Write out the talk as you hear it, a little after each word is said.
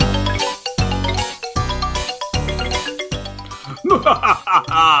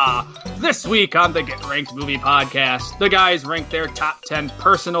This week on the Get Ranked Movie Podcast, the guys rank their top 10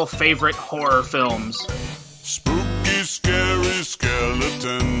 personal favorite horror films. Spooky, scary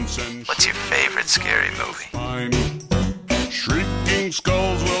skeletons and... What's your favorite scary movie? Fine. Shrieking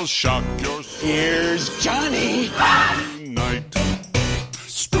skulls will shock your soul. Here's Johnny. Night.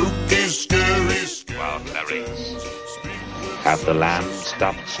 Spooky, scary skeletons. Have the lamb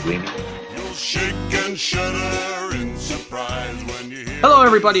stopped screaming? You'll shake and shudder in surprise when you hear... Hello,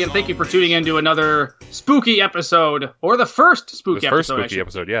 everybody, and thank you for tuning in to another spooky episode, or the first spooky the first episode. spooky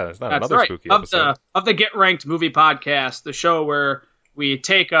episode, yeah. It's not That's another right, spooky of episode. of the Get Ranked Movie Podcast, the show where we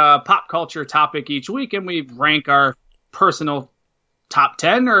take a pop culture topic each week and we rank our personal top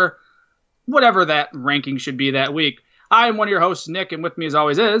 10 or whatever that ranking should be that week. I am one of your hosts, Nick, and with me as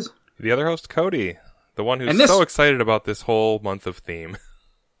always is... The other host, Cody. The one who's so excited about this whole month of theme.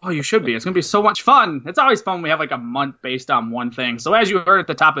 Oh, you should be. It's going to be so much fun. It's always fun when we have like a month based on one thing. So as you heard at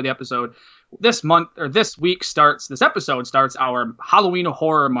the top of the episode, this episode starts our Halloween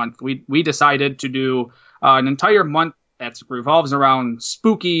horror month. We decided to do an entire month that revolves around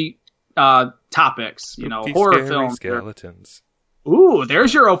spooky topics, Spooky, horror scary films. Skeletons. Ooh,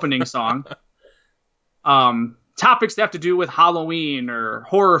 there's your opening song. Topics that have to do with Halloween or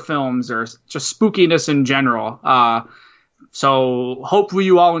horror films or just spookiness in general. So hopefully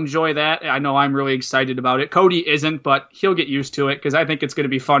you all enjoy that. I know I'm really excited about it. Cody isn't, but he'll get used to it because I think it's going to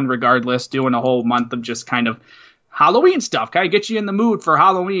be fun regardless, doing a whole month of just kind of Halloween stuff. Kind of get you in the mood for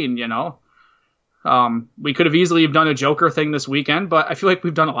Halloween, We could have easily done a Joker thing this weekend, but I feel like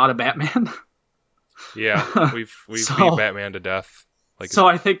we've done a lot of Batman. Yeah, we've beat Batman to death.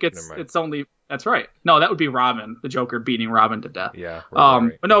 I think it's only... That's right. No, that would be Robin, the Joker beating Robin to death. Yeah.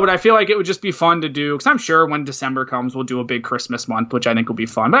 Right. But I feel like it would just be fun to do, because I'm sure when December comes, we'll do a big Christmas month, which I think will be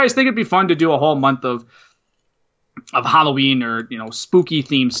fun. But I just think it'd be fun to do a whole month of Halloween or, spooky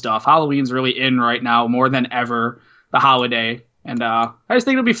themed stuff. Halloween's really in right now more than ever, the holiday. And I just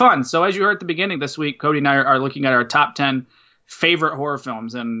think it'll be fun. So as you heard at the beginning this week, Cody and I are looking at our top 10 favorite horror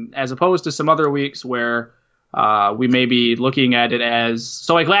films. And as opposed to some other weeks where... we may be looking at it as...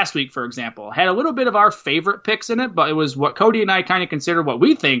 So like last week, for example, had a little bit of our favorite picks in it, but it was what Cody and I kind of consider what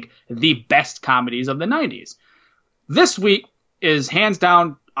we think the best comedies of the 90s. This week is hands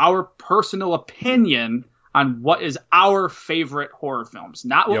down our personal opinion on what is our favorite horror films.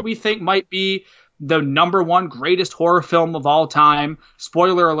 Not what we think might be the number one greatest horror film of all time.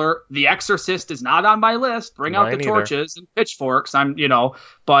 Spoiler alert, The Exorcist is not on my list. Bring out the torches and pitchforks.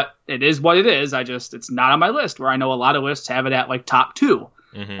 But it is what it is. It's not on my list, where I know a lot of lists have it at like top 2.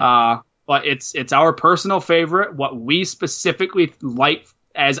 Mm-hmm. But it's our personal favorite, what we specifically like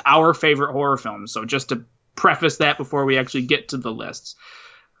as our favorite horror films. So just to preface that before we actually get to the lists.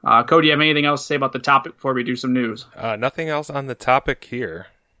 Cody, you have anything else to say about the topic before we do some news? Nothing else on the topic here.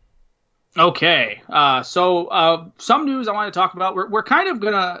 Okay, so some news I want to talk about. We're kind of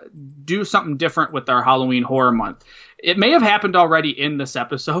going to do something different with our Halloween horror month. It may have happened already in this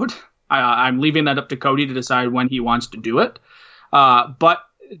episode. I'm leaving that up to Cody to decide when he wants to do it. But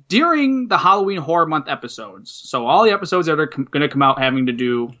during the Halloween horror month episodes, so all the episodes that are going to come out having to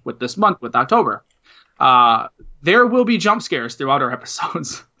do with this month, with October, there will be jump scares throughout our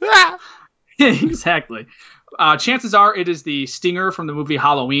episodes. Exactly. Chances are it is the stinger from the movie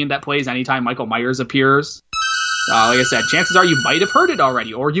Halloween that plays anytime Michael Myers appears. Like I said, chances are you might have heard it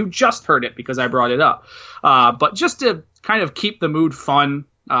already, or you just heard it because I brought it up. But just to kind of keep the mood fun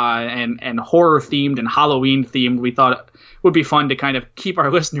and horror themed and Halloween themed, we thought it would be fun to kind of keep our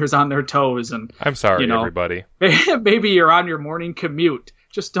listeners on their toes. And I'm sorry, everybody. Maybe you're on your morning commute.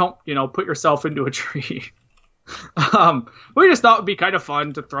 Just don't, put yourself into a tree. We just thought it would be kind of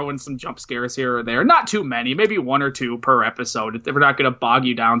fun to throw in some jump scares here or there. Not too many, maybe 1 or 2 per episode. We're not going to bog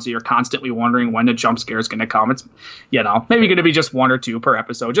you down so you're constantly wondering when the jump scare is going to come. It's, maybe going to be just 1 or 2 per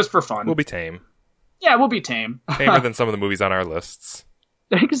episode, just for fun. We'll be tame. Yeah, we'll be tame. Tamer than some of the movies on our lists.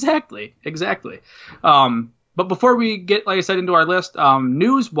 Exactly. But before we get, like I said, into our list,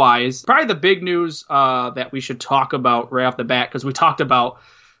 news-wise, probably the big news that we should talk about right off the bat, because we talked about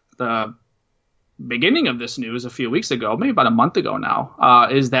the beginning of this news a few weeks ago, maybe about a month ago now,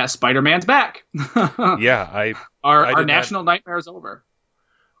 is that Spider-Man's back. Yeah, our national nightmare is over.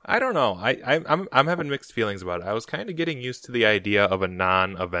 I don't know. I'm having mixed feelings about it. I was kind of getting used to the idea of a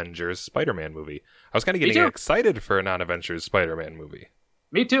non-Avengers Spider-Man movie. I was kind of getting excited for a non-Avengers Spider-Man movie.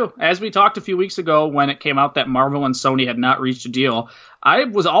 Me too. As we talked a few weeks ago when it came out that Marvel and Sony had not reached a deal, I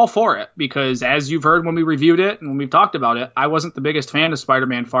was all for it because, as you've heard when we reviewed it and when we've talked about it, I wasn't the biggest fan of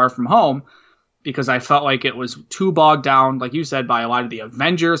Spider-Man Far From Home. because I felt like it was too bogged down, like you said, by a lot of the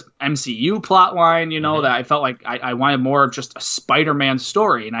Avengers MCU plotline, that I felt like I wanted more of just a Spider-Man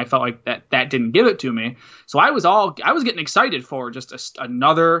story, and I felt like that didn't give it to me. So I was getting excited for just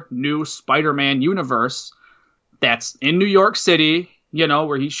another new Spider-Man universe that's in New York City,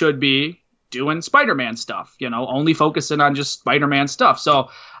 where he should be doing Spider-Man stuff, only focusing on just Spider-Man stuff. So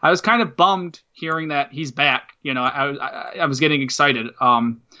I was kind of bummed hearing that he's back. I was getting excited.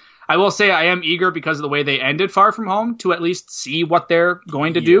 I will say I am eager because of the way they ended Far From Home to at least see what they're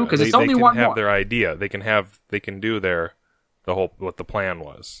going to do, because it's only one more. They can have their idea. They can do what the plan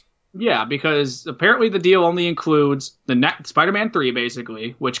was. Yeah, because apparently the deal only includes the next Spider-Man 3,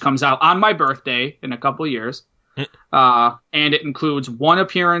 basically, which comes out on my birthday in a couple of years. And it includes one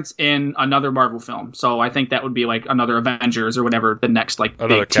appearance in another Marvel film. So I think that would be like another Avengers or whatever the next big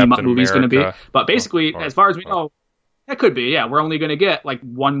team-up movie is going to be. But basically, as far as we know, that could be, yeah. We're only going to get like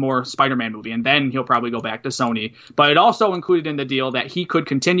one more Spider-Man movie, and then he'll probably go back to Sony. But it also included in the deal that he could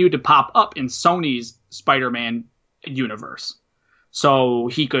continue to pop up in Sony's Spider-Man universe. So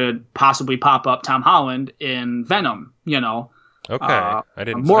he could possibly pop up Tom Holland in Venom, Okay, I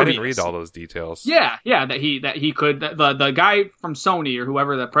didn't read all those details. Yeah, that he could. The guy from Sony, or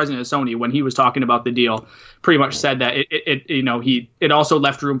whoever the president of Sony, when he was talking about the deal, pretty much said that it also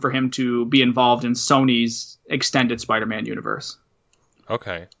left room for him to be involved in Sony's extended Spider-Man universe.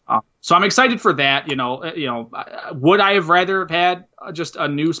 Okay. So I'm excited for that. Would I have rather have had just a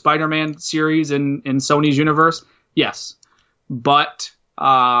new Spider-Man series in Sony's universe? Yes, but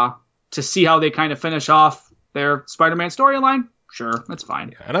to see how they kind of finish off their Spider-Man storyline, sure, that's fine.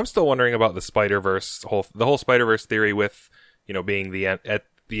 Yeah, and I'm still wondering about the Spider-Verse, the whole Spider-Verse theory with, being at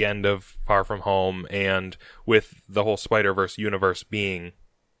the end of Far From Home, and with the whole Spider-Verse universe being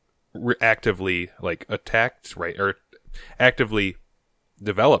actively attacked, right, or actively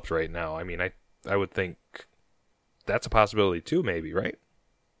developed right now. I mean, I would think that's a possibility too, maybe, right?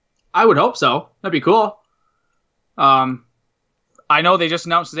 I would hope so. That'd be cool. I know they just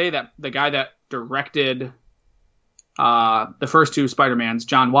announced today that the guy that directed the first two Spider-Mans,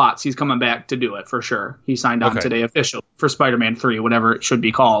 John Watts, he's coming back to do it for sure. He signed on today official for Spider-Man 3, whatever it should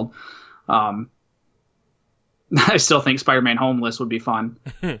be called. I still think Spider-Man Homeless would be fun,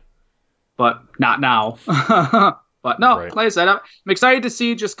 but not now. But no, right. Like I said, I'm excited to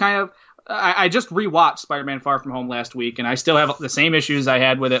see just kind of, I just rewatched Spider-Man Far From Home last week, and I still have the same issues I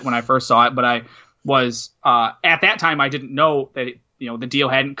had with it when I first saw it, but I was, at that time, I didn't know that the deal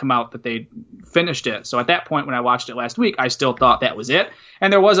hadn't come out, that they finished it. So at that point, when I watched it last week, I still thought that was it.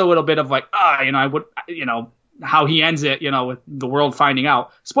 And there was a little bit of like, I would, how he ends it, with the world finding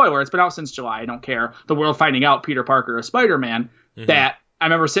out. Spoiler, it's been out since July. I don't care. The world finding out Peter Parker is Spider-Man. Mm-hmm. That I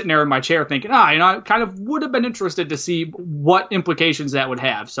remember sitting there in my chair thinking, I kind of would have been interested to see what implications that would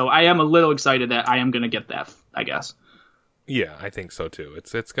have. So I am a little excited that I am going to get that, I guess. Yeah, I think so too.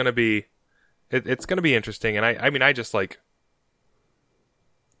 It's going to be, it's going to be interesting. And I just like,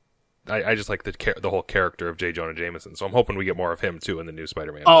 I just like the whole character of J. Jonah Jameson, so I'm hoping we get more of him too in the new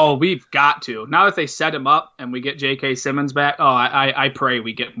Spider-Man. Oh, we've got to. Now that they set him up and we get J.K. Simmons back, I pray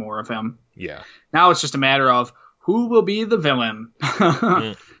we get more of him. Yeah. Now it's just a matter of who will be the villain.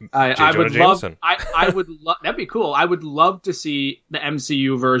 I would love. I would love. That'd be cool. I would love to see the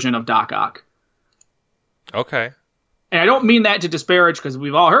MCU version of Doc Ock. Okay. And I don't mean that to disparage, because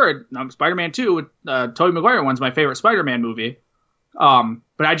we've all heard Spider-Man 2, Tobey Maguire one's my favorite Spider-Man movie.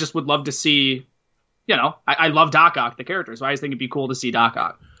 But I just would love to see, I love Doc Ock, the character, so I just think it'd be cool to see Doc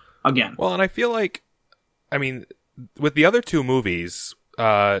Ock again. Well, and I feel like, with the other two movies,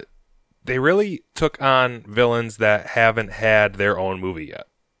 they really took on villains that haven't had their own movie yet.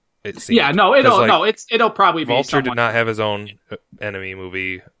 It seems. Yeah, it'll probably be. Vulture did not have his own enemy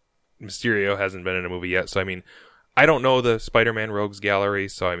movie. Mysterio hasn't been in a movie yet, so I don't know the Spider-Man Rogues Gallery,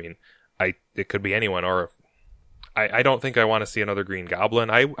 so it could be anyone, or I don't think I want to see another Green Goblin.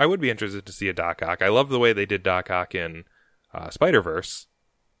 I would be interested to see a Doc Ock. I love the way they did Doc Ock in Spider-Verse.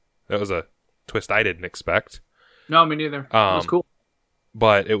 That was a twist I didn't expect. No, me neither. It was cool.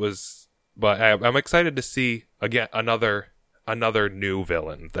 But I'm excited to see again another new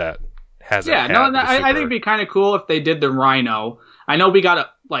villain that hasn't. Yeah, I think it'd be kind of cool if they did the Rhino. I know we got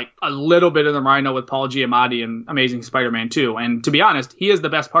a little bit of the Rhino with Paul Giamatti in Amazing Spider-Man 2, and to be honest, he is the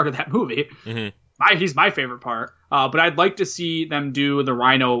best part of that movie. Mm-hmm. He's my favorite part. But I'd like to see them do the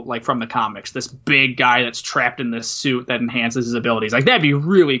Rhino from the comics. This big guy that's trapped in this suit that enhances his abilities. That'd be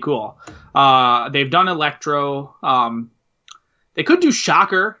really cool. They've done Electro. They could do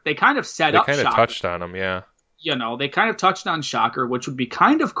Shocker. They kind of set up Shocker. They kind of touched on him, yeah. They kind of touched on Shocker, which would be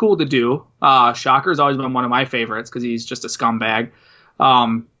kind of cool to do. Shocker's always been one of my favorites because he's just a scumbag.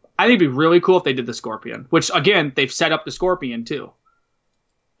 I think it'd be really cool if they did the Scorpion, which again they've set up the Scorpion too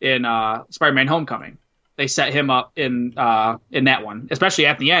in Spider-Man: Homecoming. They set him up in that one, especially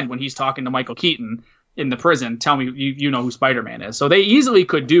at the end when he's talking to Michael Keaton in the prison. Tell me you know who Spider-Man is. So they easily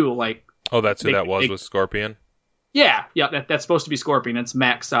could do like. Oh, that's who that was Scorpion. Yeah, that's supposed to be Scorpion. It's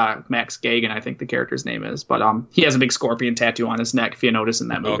Max Gagan, I think the character's name is. But he has a big scorpion tattoo on his neck, if you notice in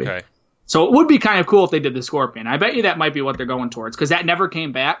that movie. Okay. So it would be kind of cool if they did the Scorpion. I bet you that might be what they're going towards, because that never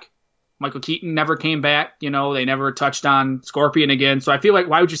came back. Michael Keaton never came back. You know, they never touched on Scorpion again. So I feel like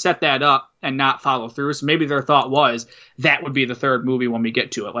why would you set that up and not follow through? So maybe their thought was that would be the third movie when we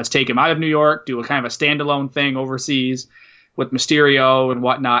get to it. Let's take him out of New York, do a kind of a standalone thing overseas with Mysterio and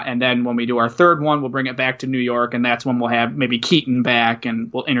whatnot, and then when we do our third one, we'll bring it back to New York, and that's when we'll have maybe Keaton back,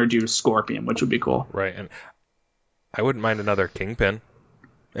 and we'll introduce Scorpion, which would be cool. Right, and I wouldn't mind another Kingpin.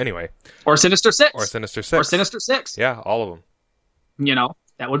 Anyway. Or Sinister Six. Or Sinister Six. Yeah, all of them. You know,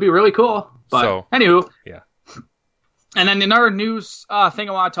 that would be really cool. But anywho. Yeah. And then another news thing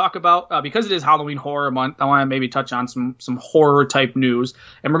I want to talk about, because it is Halloween Horror Month, I want to maybe touch on some horror-type news.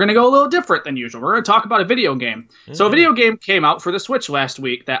 And we're going to go a little different than usual. We're going to talk about a video game. Mm-hmm. So a video game came out for the Switch last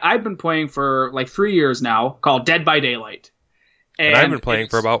week that I've been playing for like 3 years now, called Dead by Daylight. And I've been playing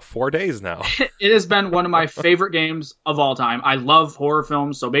for about 4 days now. It has been one of my favorite games of all time. I love horror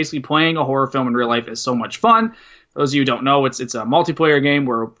films, so basically playing a horror film in real life is so much fun. For those of you who don't know, it's a multiplayer game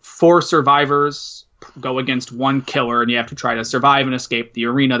where 4 survivors go against 1 killer, and you have to try to survive and escape the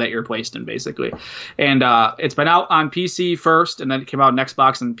arena that you're placed in, basically. And it's been out on PC first, and then it came out on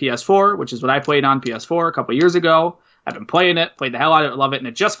Xbox and PS4, which is what I played on PS4 a couple years ago. I've been playing it, played the hell out of it, love it, and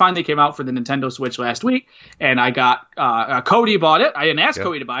it just finally came out for the Nintendo Switch last week, and I got Cody bought it. I didn't ask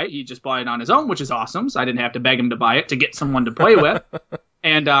Cody to buy it. He just bought it on his own, which is awesome, so I didn't have to beg him to buy it to get someone to play with.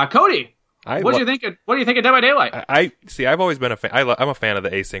 And Cody, what do you think of Dead by Daylight? I've always been a fan. I'm a fan of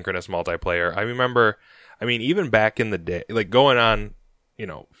the asynchronous multiplayer. I remember, even back in the day, like going on,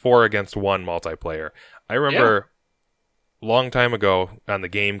 4 against 1 multiplayer. I remember long time ago on the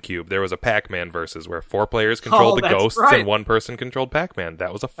GameCube, there was a Pac-Man versus where 4 players controlled the ghosts and 1 person controlled Pac-Man.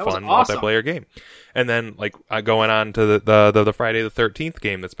 That was a fun multiplayer game. And then, going on to the Friday the 13th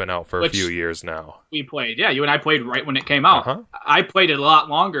game that's been out for a few years now. We played, you and I played right when it came out. Uh-huh. I played it a lot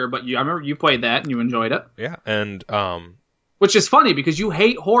longer, but I remember you played that and you enjoyed it. Yeah, and which is funny because you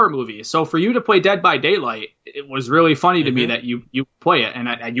hate horror movies. So for you to play Dead by Daylight, it was really funny to me that you play it.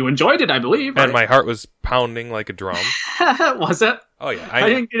 And you enjoyed it, I believe. Right? And my heart was pounding like a drum. Was it? Oh, yeah. I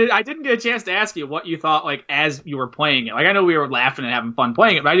didn't get a chance to ask you what you thought as you were playing it. I know we were laughing and having fun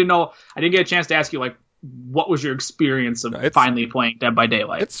playing it, but I didn't get a chance to ask you what was your experience of finally playing Dead by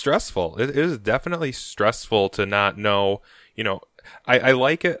Daylight? It's stressful. It is definitely stressful to not know, I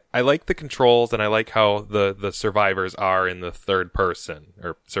like it. I like the controls, and I like how the survivors are in the third person,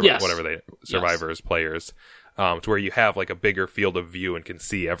 or survivors, players, to where you have a bigger field of view and can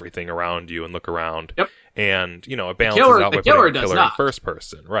see everything around you and look around. Yep. And, it balances out by putting the killer in first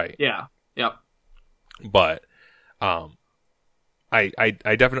person. Right. Yeah. Yep. But,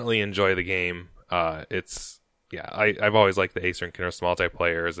 I definitely enjoy the game. I've always liked the asynchronous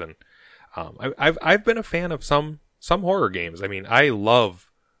multiplayers, and, I've been a fan of some horror games. I love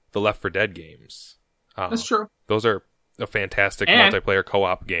the Left 4 Dead games. That's true. Those are a fantastic multiplayer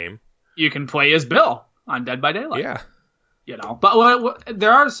co-op game. You can play as Bill on Dead by Daylight. Yeah. But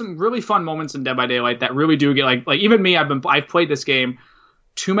there are some really fun moments in Dead by Daylight that really do get even me. I've played this game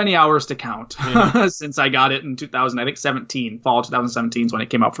too many hours to count since I got it in 2017. Fall 2017 is when it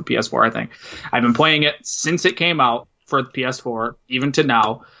came out for PS4. I think I've been playing it since it came out for the PS4, even to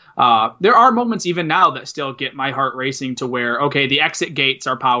now. There are moments even now that still get my heart racing to where, okay, the exit gates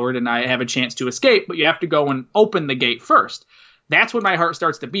are powered and I have a chance to escape, but you have to go and open the gate first. That's when my heart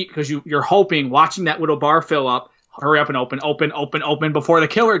starts to beat because you're hoping, watching that little bar fill up, hurry up and open before the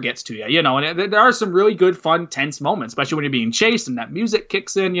killer gets to you, and there are some really good, fun, tense moments, especially when you're being chased and that music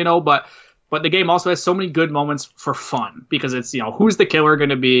kicks in, but the game also has so many good moments for fun because it's, who's the killer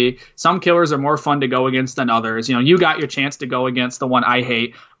going to be? Some killers are more fun to go against than others. You got your chance to go against the one I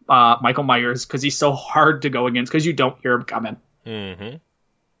hate, Michael Myers, because he's so hard to go against because you don't hear him coming. Mm-hmm.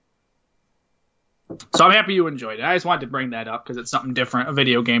 So I'm happy you enjoyed it. I just wanted to bring that up because it's something different, a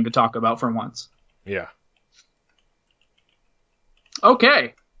video game to talk about for once. Yeah.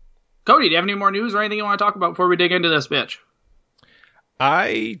 Okay. Cody, do you have any more news or anything you want to talk about before we dig into this bitch?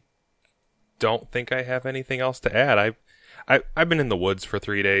 I don't think I have anything else to add. I've been in the woods for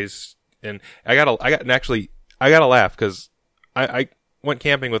 3 days, and I gotta laugh because I went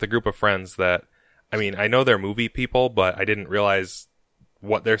camping with a group of friends that, I know they're movie people, but I didn't realize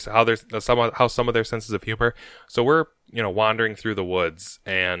how some of their senses of humor. So we're, wandering through the woods,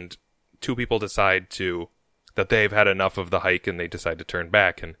 and two people decide that they've had enough of the hike, and they decide to turn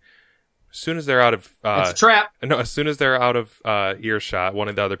back. And as soon as they're out of it's a trap. No, as soon as they're out of earshot, one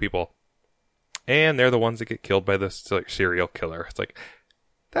of the other people, and they're the ones that get killed by this serial killer. It's like,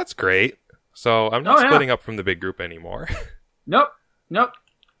 that's great. So I'm not splitting up from the big group anymore. Nope. You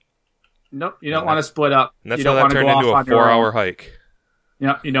don't want to split up. And that's you don't how that turned into a 4-hour hike.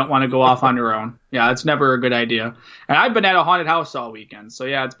 Yep, you don't want to go off on your own. Yeah, it's never a good idea. And I've been at a haunted house all weekend, so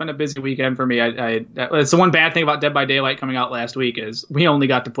yeah, it's been a busy weekend for me. It's the one bad thing about Dead by Daylight coming out last week is we only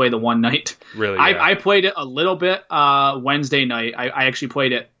got to play the one night. Really? Yeah. I played it a little bit Wednesday night. I actually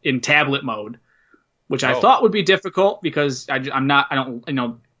played it in tablet mode, which I thought would be difficult because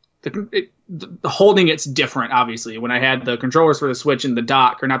the holding it's different. Obviously, when I had the controllers for the Switch and the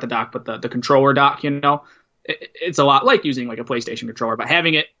dock, or not the dock, but the controller dock, it's a lot like using like a PlayStation controller, but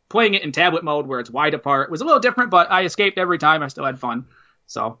playing it in tablet mode where it's wide apart was a little different, but I escaped every time. I still had fun.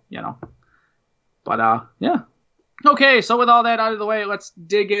 So, but yeah. Okay. So with all that out of the way, let's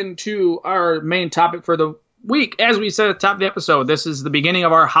dig into our main topic for the week. As we said at the top of the episode, this is the beginning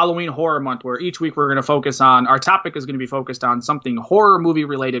of our Halloween horror month, where each week our topic is going to be focused on something horror movie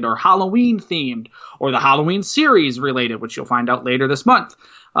related or Halloween themed, or the Halloween series related, which you'll find out later this month.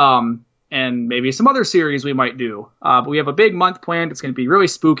 And maybe some other series we might do. But we have a big month planned. It's going to be really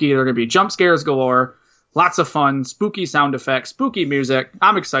spooky. There are going to be jump scares galore, lots of fun, spooky sound effects, spooky music.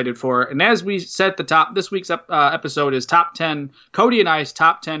 I'm excited for it. And as we said at the top, this week's episode is Cody and I's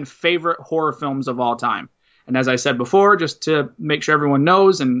top 10 favorite horror films of all time. And as I said before, just to make sure everyone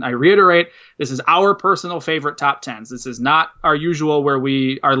knows, and I reiterate, this is our personal favorite top 10s. This is not our usual where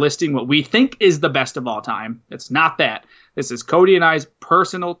we are listing what we think is the best of all time. It's not that. This is Cody and I's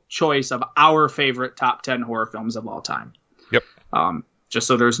personal choice of our favorite top 10 horror films of all time. Yep. Just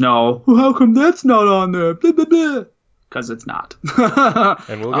so there's no, well, how come that's not on there? Because it's not.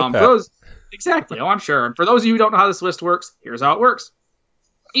 And we'll get that. Exactly. Oh, I'm sure. And for those of you who don't know how this list works, here's how it works.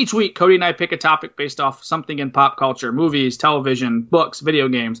 Each week, Cody and I pick a topic based off something in pop culture, movies, television, books, video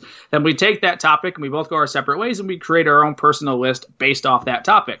games. Then we take that topic and we both go our separate ways and we create our own personal list based off that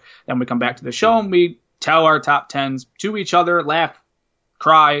topic. Then we come back to the show and we tell our top 10s to each other, laugh,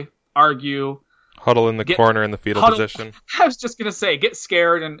 cry, argue. Huddle in the corner in the fetal position. I was just going to say, get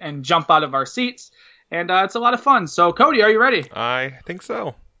scared and jump out of our seats. And it's a lot of fun. So, Cody, are you ready? I think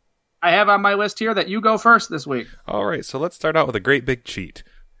so. I have on my list here that you go first this week. All right, so let's start out with a great big cheat.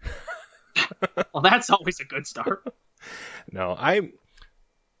 Well, that's always a good start. No,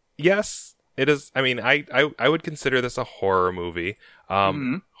 yes, it is. I mean, I would consider this a horror movie,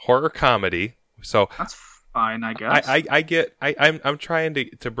 horror comedy. So that's fine, I guess. I'm trying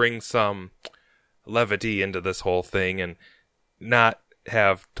to bring some levity into this whole thing and not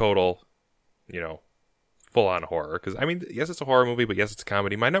have total, full on horror. Because I mean, yes, it's a horror movie, but yes, it's a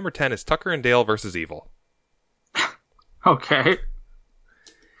comedy. My number 10 is Tucker and Dale versus Evil. Okay.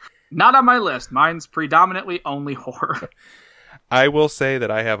 Not on my list. Mine's predominantly only horror. I will say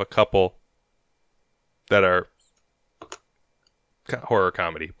that I have a couple that are horror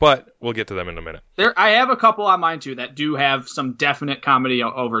comedy, but we'll get to them in a minute. I have a couple on mine too that do have some definite comedy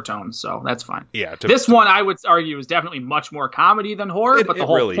overtones, so that's fine. Yeah. This one I would argue is definitely much more comedy than horror, but the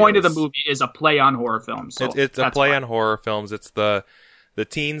whole really point of the movie is a play on horror films. So it's a play on horror films. It's the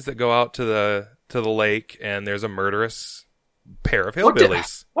teens that go out to the lake and there's a murderous pair of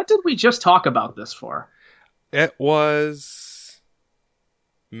hillbillies. What did we just talk about this for? It was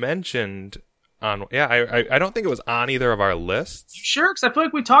mentioned on... Yeah, I don't think it was on either of our lists. You sure? Because I feel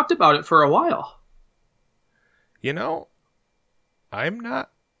like we talked about it for a while. I'm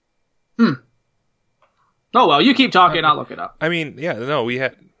not... Oh, well, you keep talking, I'll look it up. I mean, yeah, no, we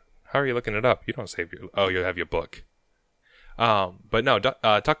had... How are you looking it up? You don't save your... Oh, you have your book. But no,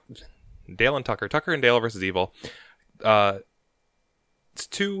 Dale and Tucker. Tucker and Dale versus Evil. It's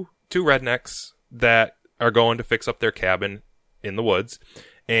two rednecks that are going to fix up their cabin in the woods,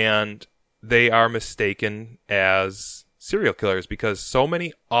 and they are mistaken as serial killers because so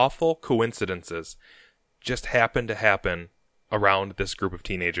many awful coincidences just happen to happen around this group of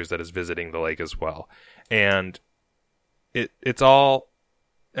teenagers that is visiting the lake as well. And it's all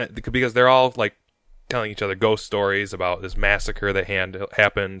because they're all like telling each other ghost stories about this massacre that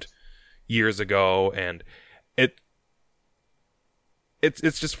happened years ago, and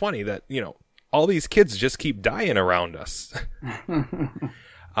it's just funny that all these kids just keep dying around us.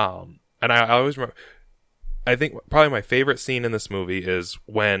 And I always remember, I think probably my favorite scene in this movie is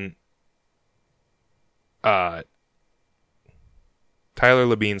when Tyler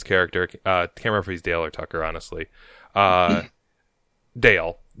Labine's character, can't remember if he's Dale or Tucker, honestly,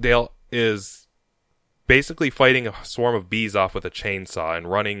 Dale. Dale is basically fighting a swarm of bees off with a chainsaw and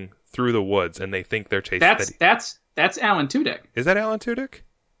running through the woods, and they think they're chasing. That's Alan Tudyk. Is that Alan Tudyk?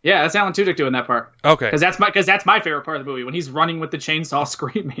 Yeah, that's Alan Tudyk doing that part. Okay, because that's my favorite part of the movie when he's running with the chainsaw,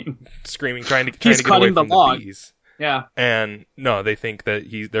 screaming, trying to get away from the bees. Yeah, and no, they think that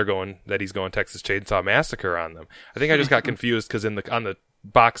he's going Texas Chainsaw Massacre on them. I think I just got confused because on the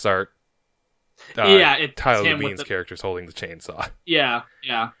box art, it's Tyler Levine's character's holding the chainsaw. Yeah.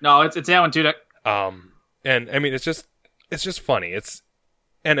 No, it's Alan Tudyk. And I mean, it's just funny. It's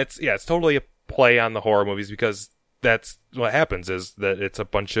totally a play on the horror movies because that's what happens is that it's a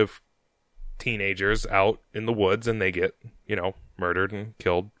bunch of teenagers out in the woods and they get, murdered and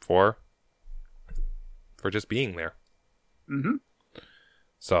killed for just being there. Mm-hmm.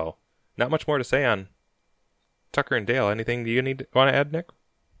 So, not much more to say on Tucker and Dale. Anything you want to add, Nick?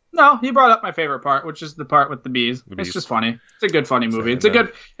 No, he brought up my favorite part, which is the part with the bees. It's just funny. It's a good, funny movie. It's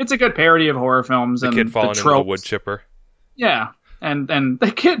a good parody of horror films. The kid falling into the wood chipper. Yeah, and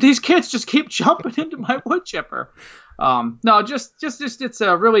these kids just keep jumping into my wood chipper. No, just it's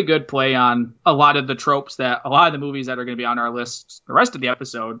a really good play on a lot of the tropes that a lot of the movies that are going to be on our list the rest of the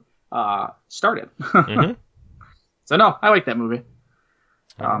episode started. Mm-hmm. So no, I like that movie.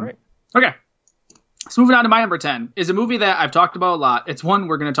 All right. Okay. So moving on to my number 10 is a movie that I've talked about a lot. It's one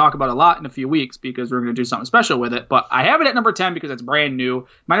we're going to talk about a lot in a few weeks because we're going to do something special with it. But I have it at number 10 because it's brand new.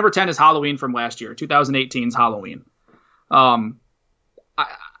 My number 10 is Halloween from last year, 2018's Halloween.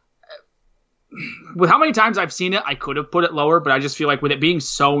 With how many times I've seen it, I could have put it lower, but I just feel like with it being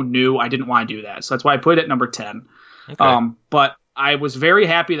so new, I didn't want to do that. So that's why I put it at number 10. Okay. But I was very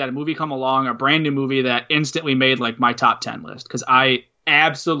happy that a movie come along, a brand new movie that instantly made like my top 10 list because I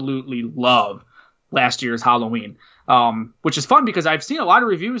absolutely love last year's Halloween, which is fun because I've seen a lot of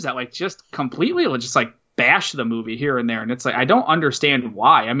reviews that like just completely just like bash the movie here and there. And it's like, I don't understand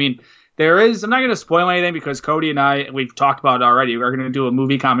why. I mean, I'm not going to spoil anything because Cody and we've talked about it already. We're going to do a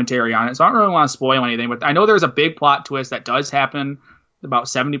movie commentary on it. So I don't really want to spoil anything, but I know there's a big plot twist that does happen about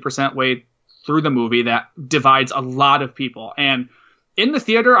 70% way through the movie that divides a lot of people. And in the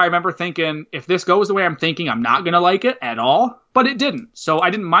theater, I remember thinking, if this goes the way I'm thinking, I'm not going to like it at all. But it didn't. So I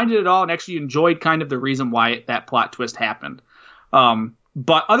didn't mind it at all and actually enjoyed kind of the reason why that plot twist happened.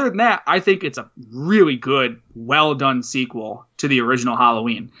 But other than that, I think it's a really good, well-done sequel to the original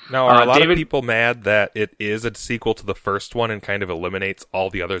Halloween. Now, are a lot of people mad that it is a sequel to the first one and kind of eliminates all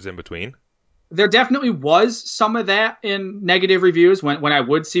the others in between? There definitely was some of that in negative reviews. When I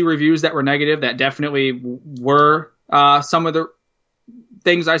would see reviews that were negative, that definitely were some of the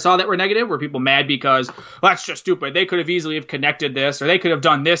things I saw that were negative. Were people mad because, well, that's just stupid. They could have easily have connected this, or they could have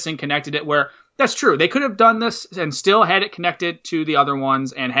done this and connected it, where that's true. They could have done this and still had it connected to the other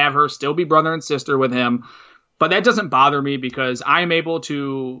ones and have her still be brother and sister with him. But that doesn't bother me because I'm able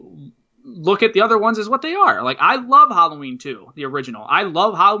to look at the other ones as what they are. Like, I love Halloween 2, the original. I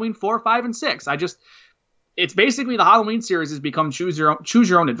love Halloween 4, 5, and 6. It's basically the Halloween series has become choose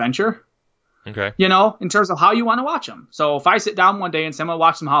your own adventure. Okay. In terms of how you want to watch them. So if I sit down one day and say I'm going to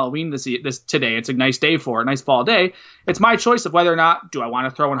watch some Halloween this today, it's a nice day for it, nice fall day. It's my choice of whether or not do I want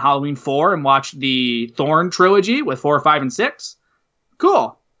to throw in Halloween 4 and watch the Thorn trilogy with 4, 5, and 6.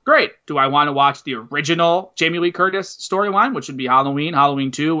 Cool. Great. Do I want to watch the original Jamie Lee Curtis storyline, which would be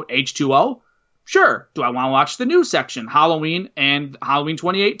Halloween 2, H2O? Sure. Do I want to watch the new section, Halloween and Halloween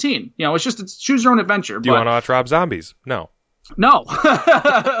 2018? It's choose your own adventure. Do you want to watch Rob Zombies? No. No.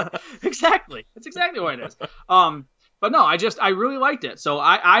 Exactly. That's exactly what it is. But no, I really liked it. So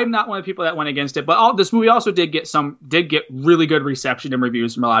I'm not one of the people that went against it. But this movie also did get really good reception and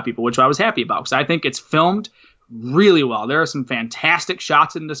reviews from a lot of people, which I was happy about because I think it's filmed really well. There are some fantastic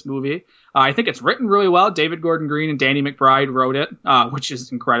shots in this movie. I think it's written really well. David Gordon Green and Danny McBride wrote it, which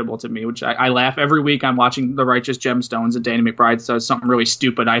is incredible to me, which I laugh every week. I'm watching The Righteous Gemstones and Danny McBride says something really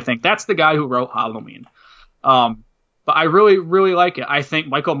stupid. I think that's the guy who wrote Halloween. But I really, really like it. I think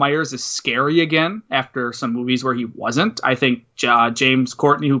Michael Myers is scary again after some movies where he wasn't. I think James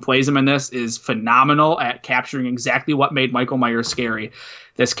Courtney, who plays him in this, is phenomenal at capturing exactly what made Michael Myers scary.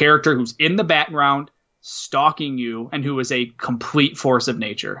 This character who's in the background, stalking you, and who is a complete force of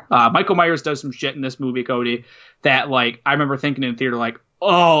nature. Michael Myers does some shit in this movie, Cody, that I remember thinking in the theater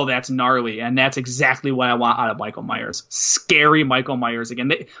oh, that's gnarly, and that's exactly what I want out of Michael Myers. Scary Michael Myers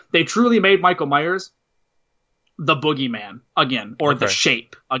again. They truly made Michael Myers the boogeyman again, or the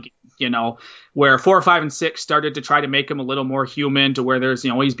shape again, where 4, 5, and 6 started to try to make him a little more human to where there's,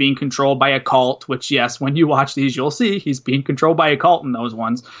 he's being controlled by a cult, which, yes, when you watch these, you'll see he's being controlled by a cult in those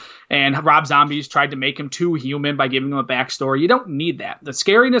ones. And Rob Zombie's tried to make him too human by giving him a backstory. You don't need that. The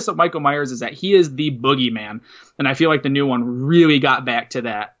scariness of Michael Myers is that he is the boogeyman. And I feel like the new one really got back to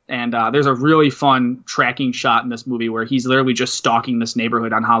that. And there's a really fun tracking shot in this movie where he's literally just stalking this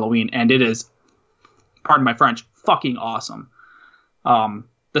neighborhood on Halloween. And it is, pardon my French, fucking awesome.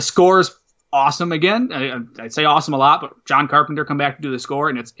 The score's awesome again. I'd say awesome a lot, but John Carpenter come back to do the score,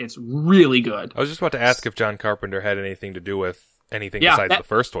 and it's really good. I was just about to ask if John Carpenter had anything to do with anything besides the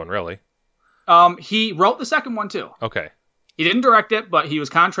first one, really. He wrote the second one, too. Okay. He didn't direct it, but he was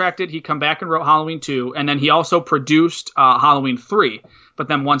contracted. He come back and wrote Halloween 2, and then he also produced Halloween 3. But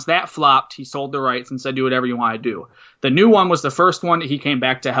then once that flopped, he sold the rights and said, do whatever you want to do. The new one was the first one that he came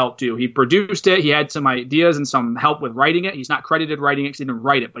back to help do. He produced it. He had some ideas and some help with writing it. He's not credited writing it because he didn't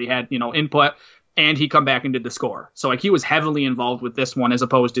write it, but he had, input, and he come back and did the score. So, he was heavily involved with this one as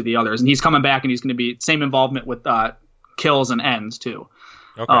opposed to the others. And he's coming back, and he's going to be same involvement with kills and ends, too.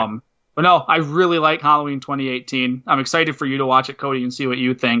 Okay. But no, I really like Halloween 2018. I'm excited for you to watch it, Cody, and see what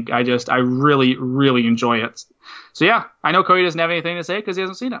you think. I really, really enjoy it. So yeah, I know Cody doesn't have anything to say because he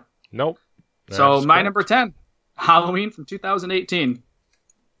hasn't seen it. Nope. So my number 10, Halloween from 2018.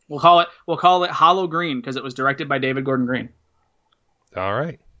 We'll call it Hollow Green because it was directed by David Gordon Green. All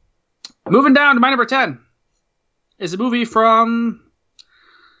right. Moving down to my number 10 is a movie from,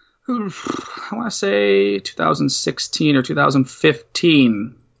 I want to say 2016 or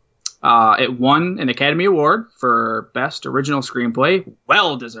 2015. It won an Academy Award for Best Original Screenplay.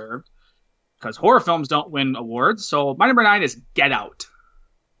 Well deserved, because horror films don't win awards. So my number 9 is Get Out.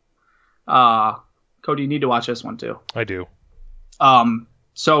 Cody, you need to watch this one too. I do.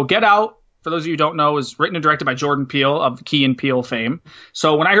 So Get Out, for those of you who don't know, is written and directed by Jordan Peele of Key and Peele fame.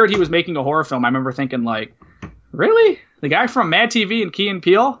 So when I heard he was making a horror film, I remember thinking like, really? The guy from Mad TV and Key and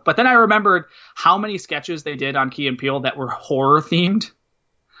Peele? But then I remembered how many sketches they did on Key and Peele that were horror themed.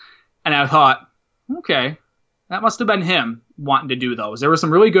 And I thought, okay, that must have been him wanting to do those. There were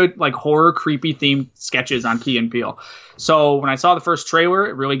some really good, like, horror, creepy themed sketches on Key and Peele. So when I saw the first trailer,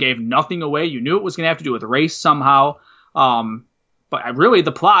 it really gave nothing away. You knew it was going to have to do with race somehow. But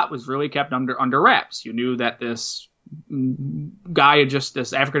the plot was really kept under wraps. You knew that this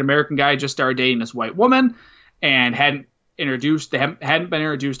African-American guy just started dating this white woman and hadn't been introduced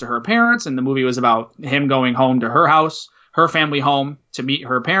to her parents. And the movie was about him going home to her house, her family home, to meet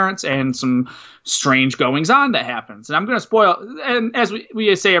her parents, and some strange goings on that happens. And I'm going to spoil, and as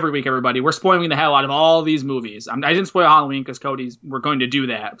we say every week, everybody, we're spoiling the hell out of all these movies. I didn't spoil Halloween because we're going to do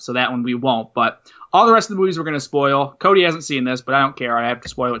that, so that one we won't. But all the rest of the movies we're going to spoil. Cody hasn't seen this, but I don't care. I have to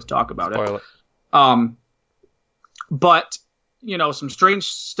spoil it to talk about it. But, some strange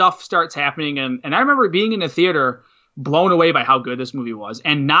stuff starts happening, and I remember being in the theater blown away by how good this movie was,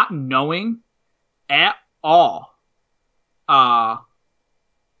 and not knowing at all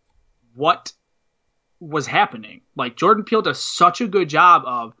what was happening. Like, Jordan Peele does such a good job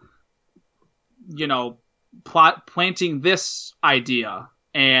of, planting this idea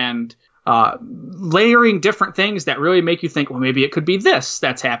and layering different things that really make you think, well, maybe it could be this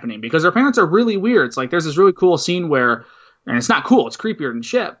that's happening, because their parents are really weird. It's like there's this really cool scene where, and it's not cool, it's creepier than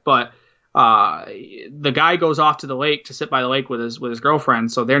shit, but the guy goes off to the lake to sit by the lake with his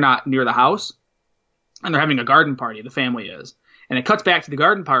girlfriend, so they're not near the house, and they're having a garden party, the family is. And it cuts back to the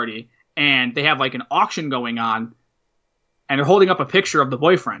garden party, and they have like an auction going on, and they're holding up a picture of the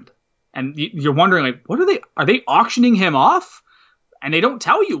boyfriend. And you're wondering, like, are they auctioning him off? And they don't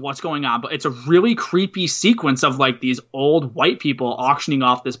tell you what's going on, but it's a really creepy sequence of like these old white people auctioning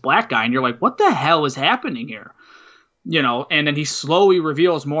off this black guy. And you're like, what the hell is happening here? And then he slowly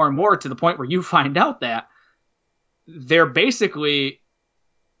reveals more and more to the point where you find out that they're basically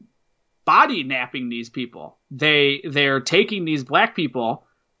body napping these people. They're taking these black people,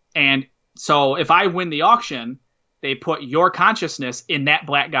 and so if I win the auction, they put your consciousness in that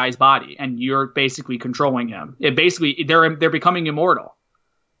black guy's body, and you're basically controlling him. They're becoming immortal.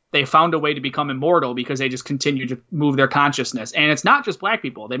 They found a way to become immortal because they just continue to move their consciousness. And it's not just black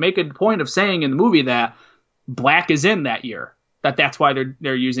people. They make a point of saying in the movie that black is in that year. That's why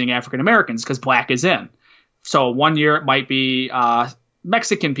they're using African Americans, because black is in. So one year it might be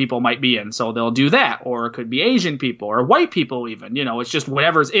Mexican people might be in, so they'll do that. Or it could be Asian people or white people even. It's just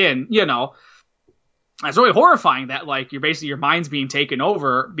whatever's in, It's really horrifying that, like, your mind's being taken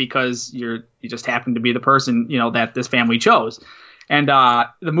over because you just happen to be the person, that this family chose. And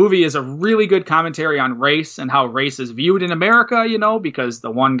the movie is a really good commentary on race and how race is viewed in America, because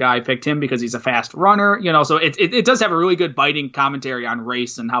the one guy picked him because he's a fast runner, so it does have a really good biting commentary on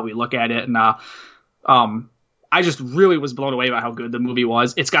race and how we look at it. And I just really was blown away by how good the movie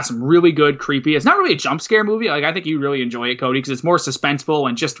was. It's got some really good creepy. It's not really a jump scare movie. Like, I think you really enjoy it, Cody, because it's more suspenseful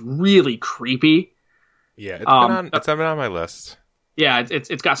and just really creepy. Yeah, it's been on my list. Yeah,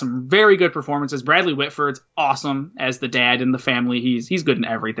 it's got some very good performances. Bradley Whitford's awesome as the dad in the family. He's good in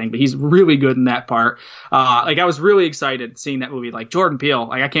everything, but he's really good in that part. Like, I was really excited seeing that movie. Like, Jordan Peele,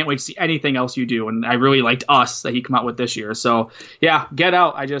 like, I can't wait to see anything else you do, and I really liked Us that he came out with this year. So yeah, Get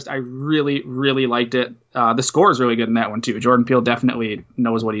Out. I really really liked it. The score is really good in that one too. Jordan Peele definitely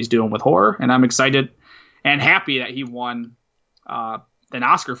knows what he's doing with horror, and I'm excited and happy that he won an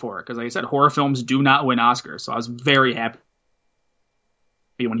Oscar for it, because like I said, horror films do not win Oscars. So I was very happy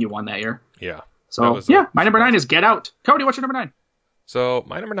when he won that year. Yeah. So my number 9 is Get Out. Cody, what's your number 9? So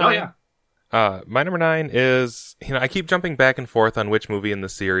my number 9. My number 9 is, I keep jumping back and forth on which movie in the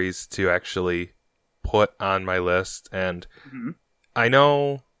series to actually put on my list, and I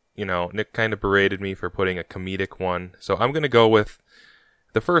know, Nick kind of berated me for putting a comedic one, so I'm going to go with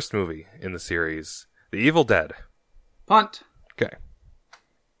the first movie in the series, The Evil Dead. Punt. Okay.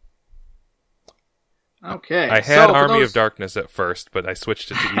 Okay. I had Army of Darkness at first, but I switched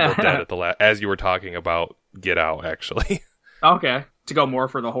it to Evil Dead at as you were talking about Get Out, actually. Okay. To go more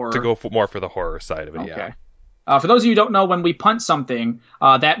for the horror. More for the horror side of it, okay. Yeah. For those of you who don't know, when we punt something,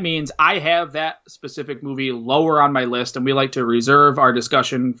 that means I have that specific movie lower on my list, and we like to reserve our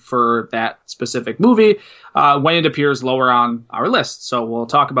discussion for that specific movie when it appears lower on our list. So we'll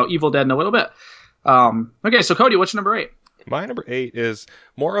talk about Evil Dead in a little bit. Okay, so Cody, what's your number 8? My number 8 is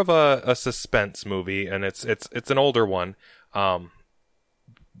more of a suspense movie, and it's an older one.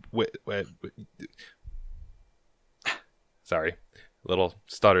 Sorry, little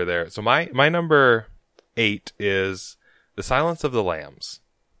stutter there. So my number 8 is The Silence of the Lambs.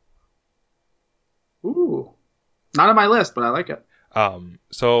 Ooh, not on my list, but I like it.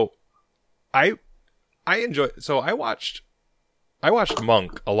 So I enjoy. So I watched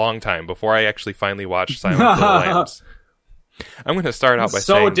Monk a long time before I actually finally watched Silence of the Lambs. I'm going to start out by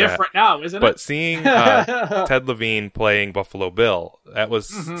saying so different now, isn't it? But seeing Ted Levine playing Buffalo Bill, that was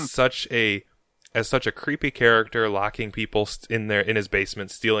such a creepy character, locking people in his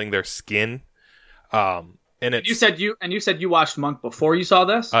basement, stealing their skin. And you said you watched Monk before you saw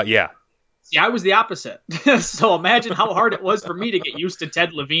this? Yeah. See, I was the opposite. So imagine how hard it was for me to get used to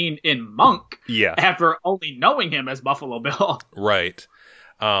Ted Levine in Monk. Yeah. After only knowing him as Buffalo Bill. Right.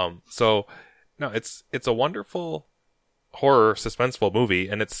 So no, it's a wonderful horror suspenseful movie,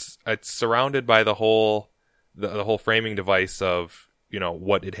 and it's surrounded by the whole framing device of,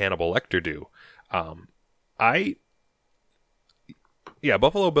 what did Hannibal Lecter do?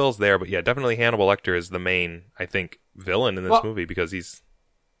 Buffalo Bill's there, but yeah, definitely Hannibal Lecter is the main, I think, villain in this movie, because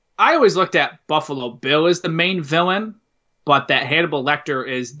I always looked at Buffalo Bill as the main villain, but that Hannibal Lecter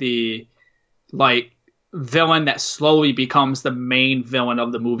is the villain that slowly becomes the main villain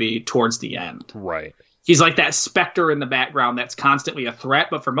of the movie towards the end. Right. He's like that specter in the background that's constantly a threat,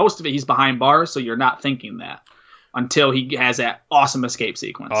 but for most of it, he's behind bars, so you're not thinking that until he has that awesome escape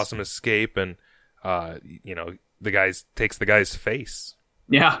sequence. Awesome escape, and takes the guy's face.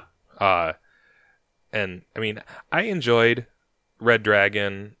 Yeah. And I mean, I enjoyed Red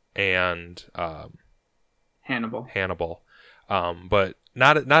Dragon and Hannibal. But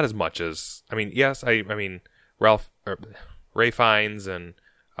not as much as, I mean, yes, I mean Ray Fiennes and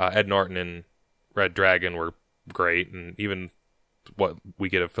Ed Norton in Red Dragon were great, and even what we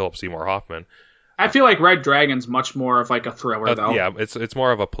get of Philip Seymour Hoffman. I feel like Red Dragon's much more of like a thriller, though. Yeah, it's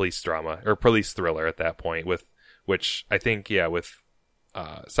more of a police drama or police thriller at that point. Which I think, with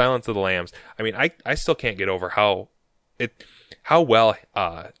Silence of the Lambs. I mean, I still can't get over how well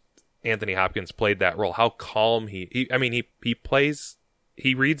Anthony Hopkins played that role. How calm he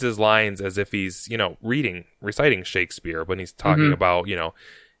reads his lines as if he's reciting Shakespeare when he's talking about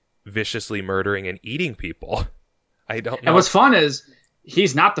viciously murdering and eating people. I don't know. And what's fun is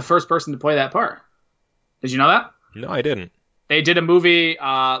he's not the first person to play that part. Did you know that? No, I didn't. They did a movie 2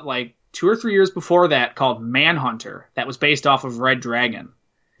 or 3 years before that called Manhunter that was based off of Red Dragon.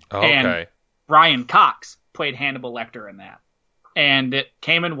 Okay. And Brian Cox played Hannibal Lecter in that. And it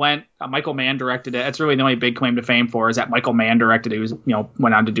came and went. Michael Mann directed it. That's really the only big claim to fame for, is that Michael Mann directed it. He was,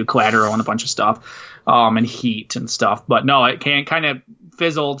 went on to do Collateral and a bunch of stuff, and Heat and stuff. But no, it kind of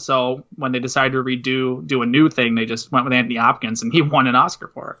fizzled. So when they decided to do a new thing, they just went with Anthony Hopkins, and he won an Oscar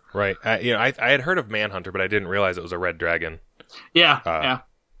for it. Right. I had heard of Manhunter, but I didn't realize it was a Red Dragon. Yeah. Yeah.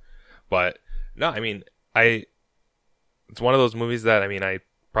 But no, I mean, it's one of those movies that, I mean, I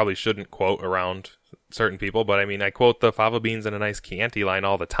probably shouldn't quote around certain people, but I mean, I quote the fava beans in a nice Chianti line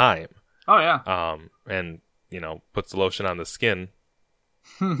all the time. Oh yeah. And puts the lotion on the skin,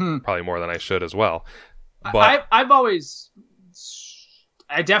 probably more than I should as well. But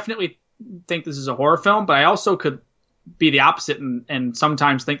I definitely think this is a horror film, but I also could be the opposite and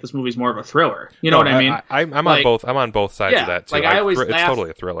sometimes think this movie's more of a thriller. You know what I mean? I'm on both. I'm on both sides of that too. Like I always it's laugh,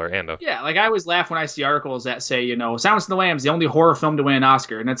 totally a thriller and a like I always laugh when I see articles that say, Silence of the Lambs, the only horror film to win an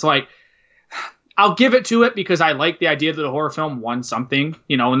Oscar, and it's like, I'll give it to it because I like the idea that the horror film won something,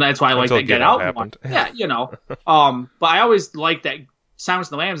 and that's why I like that Get Out happened. Yeah, but I always like that Silence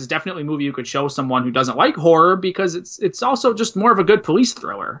of the Lambs is definitely a movie you could show someone who doesn't like horror because it's also just more of a good police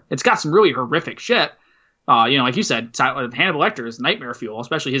thriller. It's got some really horrific shit. Like you said, Hannibal Lecter's nightmare fuel,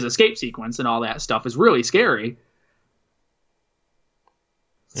 especially his escape sequence and all that stuff, is really scary.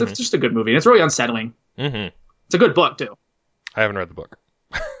 It's just a good movie. And it's really unsettling. Mm-hmm. It's a good book, too. I haven't read the book.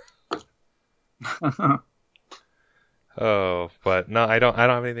 Oh, but no, I don't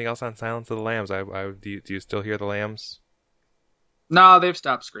have anything else on Silence of the Lambs. Do you still hear the lambs? No, they've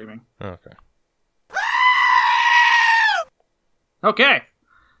stopped screaming. Okay. Okay.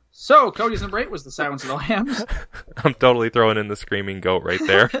 So, Cody's number 8 was The Silence of the Lambs. I'm totally throwing in the screaming goat right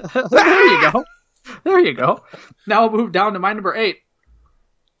there. There you go. Now we'll move down to my number 8.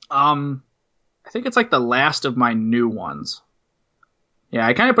 I think it's like the last of my new ones. Yeah,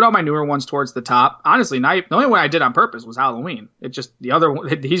 I kind of put all my newer ones towards the top. Honestly, the only one I did on purpose was Halloween. It just, the other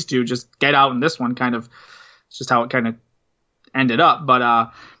one, these two, just Get Out and this one it's just how it kind of ended up.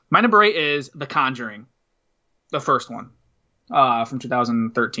 But my number 8 is The Conjuring, the first one. From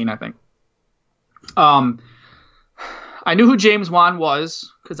 2013, I think. I knew who James Wan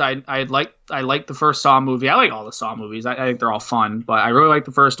was because I liked the first Saw movie. I like all the Saw movies. I think they're all fun, but I really like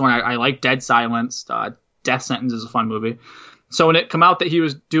the first one. I like Dead Silence. Death Sentence is a fun movie. So when it came out that he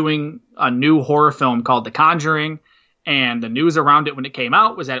was doing a new horror film called The Conjuring, and the news around it when it came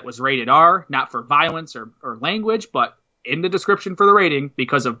out was that it was rated R, not for violence or language, but in the description for the rating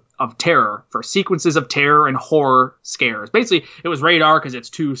because of terror, for sequences of terror and horror scares. Basically, it was rated R because it's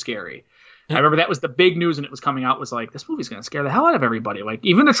too scary. I remember that was the big news when it was coming out, was like, this movie's going to scare the hell out of everybody. Like,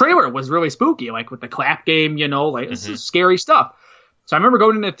 even the trailer was really spooky, like with the clap game, this is scary stuff. So I remember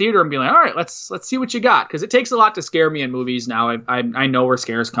going into the theater and being like, all right, let's see what you got. Because it takes a lot to scare me in movies now. I know where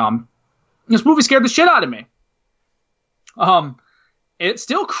scares come. This movie scared the shit out of me. It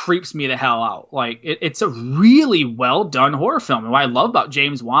still creeps me the hell out. Like, it's a really well done horror film. And what I love about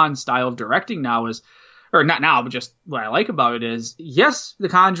James Wan's style of directing now is, or not now, but just what I like about it is, yes, The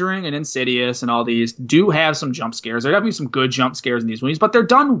Conjuring and Insidious and all these do have some jump scares. There definitely some good jump scares in these movies, but they're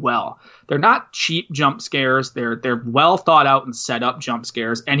done well. They're not cheap jump scares. They're well thought out and set up jump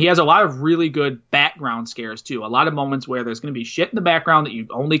scares. And he has a lot of really good background scares too. A lot of moments where there's going to be shit in the background that you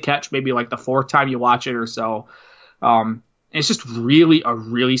only catch maybe like the fourth time you watch it or so. It's just really a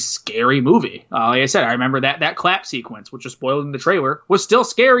really scary movie. Like I said, I remember that clap sequence, which was spoiled in the trailer, was still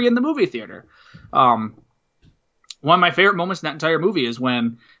scary in the movie theater. One of my favorite moments in that entire movie is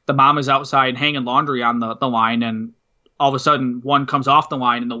when the mom is outside hanging laundry on the line, and all of a sudden one comes off the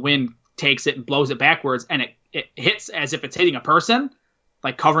line and the wind takes it and blows it backwards, and it hits as if it's hitting a person,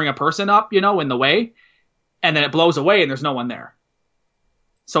 like covering a person up, in the way, and then it blows away and there's no one there.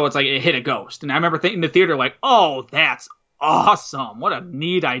 So it's like it hit a ghost. And I remember thinking in the theater, like, oh, that's awesome. What a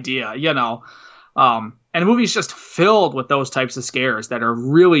neat idea, And the movie's just filled with those types of scares that are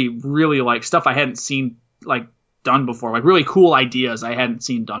really, really like stuff I hadn't seen like done before, like really cool ideas I hadn't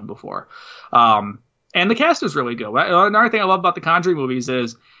seen done before. And the cast is really good. Another thing I love about the Conjuring movies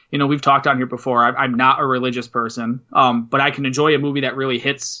is, we've talked on here before, I'm not a religious person, but I can enjoy a movie that really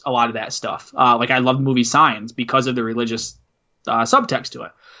hits a lot of that stuff. Like I love the movie Signs because of the religious subtext to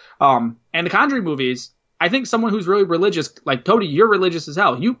it. And the Conjuring movies, I think someone who's really religious, like Cody, you're religious as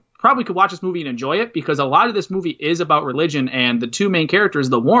hell. You probably could watch this movie and enjoy it because a lot of this movie is about religion, and the two main characters,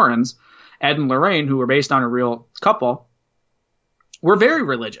 the Warrens, Ed and Lorraine, who were based on a real couple, were very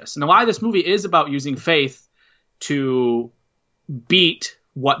religious. And a lot of this movie is about using faith to beat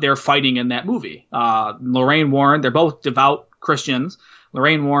what they're fighting in that movie. Lorraine Warren, they're both devout Christians.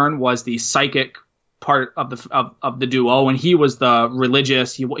 Lorraine Warren was the psychic part of the duo, and he was the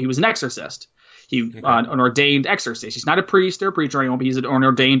religious. He was an exorcist. An ordained exorcist. He's not a priest or a preacher or anyone, but he's an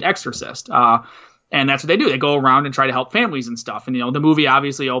ordained exorcist. And that's what they do. They go around and try to help families and stuff. And, the movie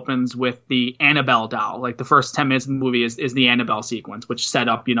obviously opens with the Annabelle doll. Like the first 10 minutes of the movie is the Annabelle sequence, which set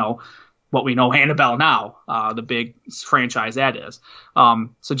up, what we know Annabelle now, the big franchise that is.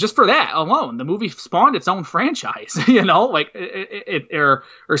 So just for that alone, the movie spawned its own franchise,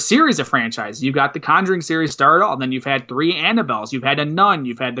 or series of franchises. You've got the Conjuring series started off, and then you've had 3 Annabelles. You've had a nun.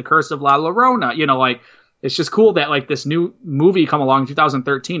 You've had the Curse of La Llorona. It's just cool that like this new movie come along in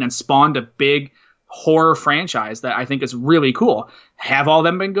 2013 and spawned a big horror franchise that I think is really cool. Have all of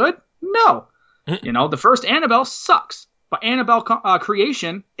them been good? No. You know, the first Annabelle sucks, but Annabelle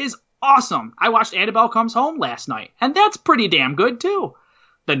Creation is awesome. I watched Annabelle Comes Home last night, and that's pretty damn good too.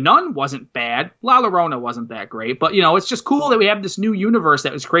 The Nun wasn't bad. La Llorona wasn't that great, but you know, it's just cool that we have this new universe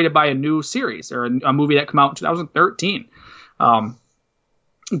that was created by a new series or a movie that came out in 2013.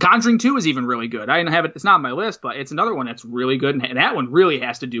 Conjuring 2 is even really good. I didn't have it. It's not on my list, but it's another one that's really good. And that one really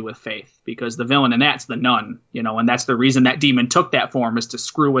has to do with faith because the villain in that's the nun, you know, and that's the reason that demon took that form is to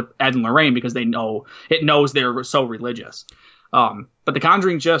screw with Ed and Lorraine because it knows they're so religious. But The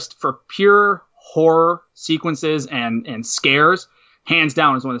Conjuring, just for pure horror sequences and scares, hands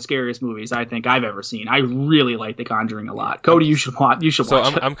down is one of the scariest movies I think I've ever seen. I really like The Conjuring a lot. Cody, you should watch it. So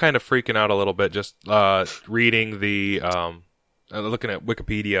I'm kind of freaking out a little bit just reading the looking at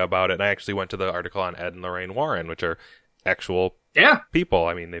Wikipedia about it, and I actually went to the article on Ed and Lorraine Warren, which are actual people.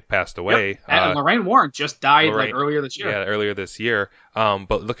 I mean, they've passed away. Yep. Ed and Lorraine Warren just died earlier this year. Yeah, earlier this year.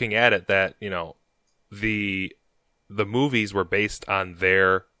 But looking at it, that you know, the movies were based on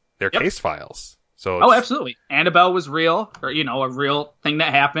their case files. So absolutely. Annabelle was real, or you know, a real thing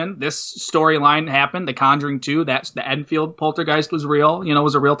that happened. This storyline happened. The Conjuring 2, that's the Enfield poltergeist was real. You know,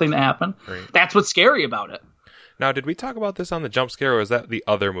 was a real thing that happened. Right. That's what's scary about it. Now, did we talk about this on the jump scare, or was that the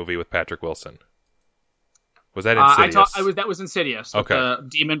other movie with Patrick Wilson? Was that Insidious? That was Insidious. Okay. With the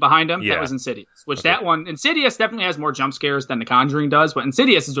demon behind him. Yeah. That was Insidious. That one, Insidious definitely has more jump scares than The Conjuring does, but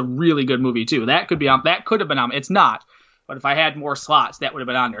Insidious is a really good movie too. That could have been on. It's not, but if I had more slots, that would have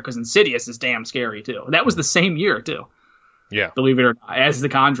been on there because Insidious is damn scary too. That was the same year too. Yeah. Believe it or not, as The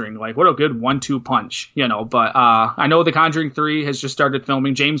Conjuring. Like, what a good 1-2 punch, you know. But I know The Conjuring 3 has just started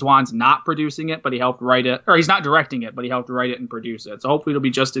filming. James Wan's not producing it, but he helped write it. Or he's not directing it, but he helped write it and produce it. So hopefully it'll be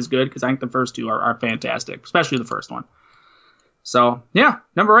just as good because I think the first two are fantastic, especially the first one. So, yeah,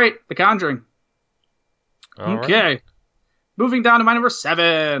 number 8, The Conjuring. All okay. Right. Moving down to my number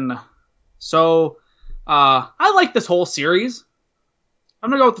 7. So, I like this whole series.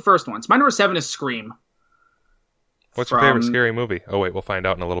 I'm going to go with the first one. So my number 7 is Scream. What's your favorite scary movie? Oh, wait, we'll find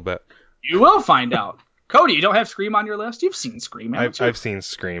out in a little bit. You will find out. Cody, you don't have Scream on your list? You've seen Scream, haven't you? I've seen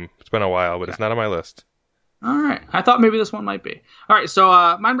Scream. It's been a while, but it's not on my list. All right. I thought maybe this one might be. All right, so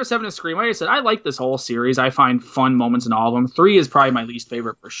my number 7 is Scream. Like I said, I like this whole series. I find fun moments in all of them. 3 is probably my least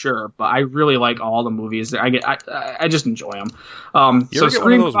favorite for sure, but I really like all the movies. I just enjoy them. You ever get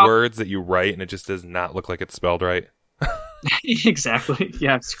one of those words that you write and it just does not look like it's spelled right? Exactly.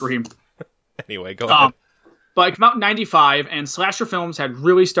 Yeah, Scream. Anyway, go ahead. But it came out in 95, and slasher films had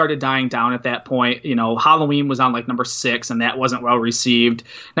really started dying down at that point. You know, Halloween was on like number 6, and that wasn't well received.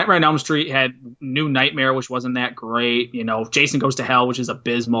 Nightmare on Elm Street had New Nightmare, which wasn't that great. You know, Jason Goes to Hell, which is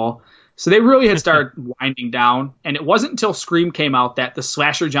abysmal. So they really had started winding down, and it wasn't until Scream came out that the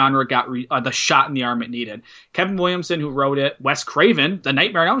slasher genre got the shot in the arm it needed. Kevin Williamson, who wrote it, Wes Craven, the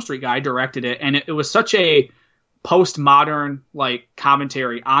Nightmare on Elm Street guy, directed it, and it was such a postmodern like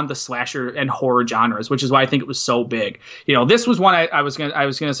commentary on the slasher and horror genres, which is why I think it was so big. You know, this was one I was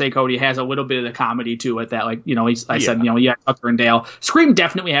gonna say, Cody, has a little bit of the comedy to it that, like, you know, said, you know, yeah, Tucker and Dale. Scream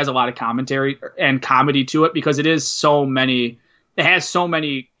definitely has a lot of commentary and comedy to it because it has so many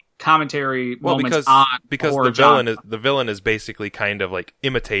commentary moments because the villain is basically kind of like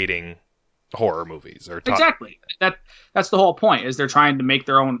imitating horror movies or exactly. That's the whole point, is they're trying to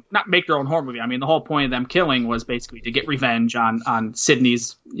not make their own horror movie. I mean, the whole point of them killing was basically to get revenge on Sydney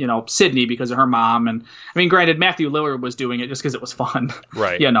because of her mom. And I mean, granted, Matthew Lillard was doing it just because it was fun,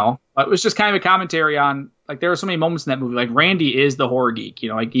 right? You know, but it was just kind of a commentary on, like, there are so many moments in that movie. Like, Randy is the horror geek, you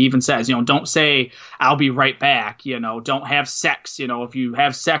know, like he even says, you know, don't say I'll be right back, you know, don't have sex, you know, if you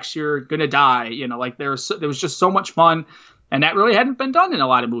have sex you're gonna die, you know, like there was just so much fun. And that really hadn't been done in a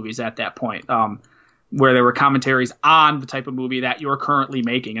lot of movies at that point, where there were commentaries on the type of movie that you're currently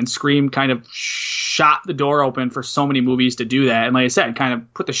making. And Scream kind of shot the door open for so many movies to do that. And like I said, kind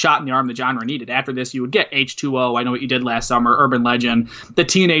of put the shot in the arm the genre needed. After this, you would get H2O, I Know What You Did Last Summer, Urban Legend. The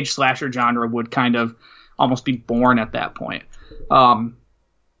teenage slasher genre would kind of almost be born at that point. But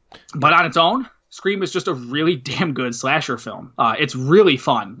on its own, Scream is just a really damn good slasher film. It's really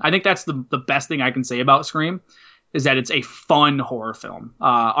fun. I think that's the best thing I can say about Scream, is that it's a fun horror film.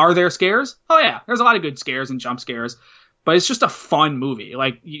 Are there scares? Oh yeah, there's a lot of good scares and jump scares, but it's just a fun movie.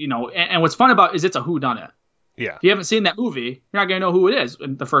 Like, you know, and what's fun about it is it's a whodunit. Yeah. If you haven't seen that movie, you're not going to know who it is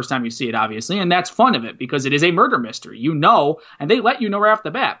the first time you see it, obviously, and that's fun of it because it is a murder mystery. You know, and they let you know right off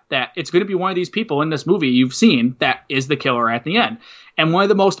the bat that it's going to be one of these people in this movie you've seen that is the killer at the end. And one of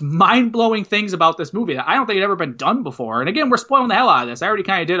the most mind-blowing things about this movie that I don't think had ever been done before, and again, we're spoiling the hell out of this. I already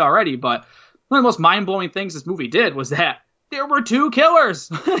kind of did already, but one of the most mind-blowing things this movie did was that there were 2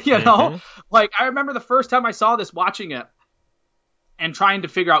 killers, you know? Like, I remember the first time I saw this, watching it, and trying to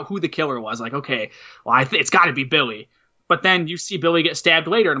figure out who the killer was. Like, okay, well, it's got to be Billy. But then you see Billy get stabbed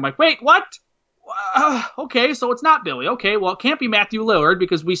later, and I'm like, wait, what? Okay, so it's not Billy. Okay, well, it can't be Matthew Lillard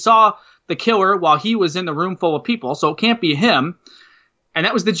because we saw the killer while he was in the room full of people, so it can't be him. And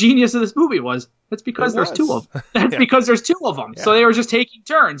that was the genius of this movie it's because there's two of them. That's because there's two of them. Yeah. So they were just taking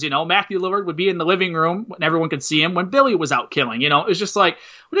turns, Matthew Lillard would be in the living room when everyone could see him when Billy was out killing, It was just like,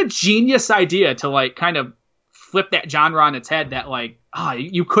 what a genius idea to like kind of flip that genre on its head that like,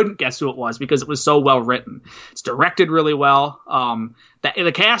 you couldn't guess who it was because it was so well written. It's directed really well.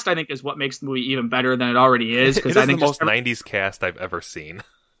 The cast, I think, is what makes the movie even better than it already is. It is I think the most 90s cast I've ever seen.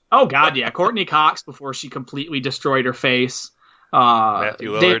 Oh, God, yeah. Courtney Cox before she completely destroyed her face.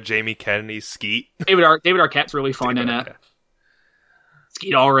 Matthew Lillard, Jamie Kennedy, Skeet. David Arquette's really fun in it.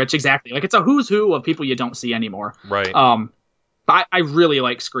 Skeet Ulrich, exactly. Like, it's a who's who of people you don't see anymore. Right. I really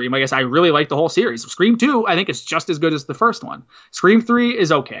like Scream. I guess I really like the whole series. Scream 2, I think, is just as good as the first one. Scream 3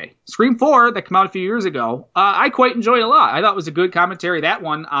 is okay. Scream 4, that came out a few years ago, I quite enjoyed a lot. I thought it was a good commentary, that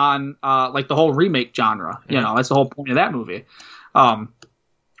one, on like the whole remake genre. Mm-hmm. That's the whole point of that movie.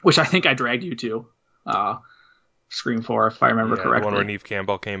 Which I think I dragged you to. Scream 4, if I remember correctly. The one where Neve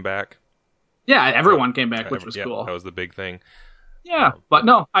Campbell came back. Yeah, everyone came back, which was cool. That was the big thing. Yeah, but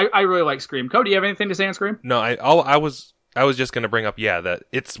no, I really like Scream. Cody, you have anything to say on Scream? No, I was just going to bring up, that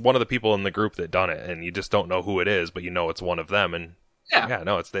it's one of the people in the group that done it, and you just don't know who it is, but it's one of them, and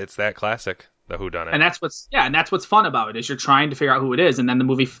it's that classic, the whodunit. And that's what's fun about it, is you're trying to figure out who it is, and then the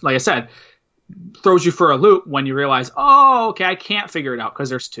movie, like I said, throws you for a loop when you realize, oh, okay, I can't figure it out because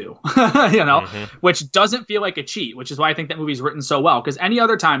there's two, which doesn't feel like a cheat, which is why I think that movie's written so well. Because any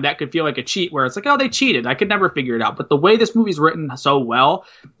other time that could feel like a cheat where it's like, oh, they cheated. I could never figure it out. But the way this movie's written so well,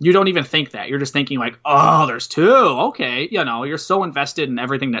 you don't even think that. You're just thinking like, oh, there's two. Okay. You're so invested in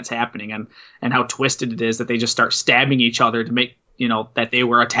everything that's happening and how twisted it is that they just start stabbing each other to make, that they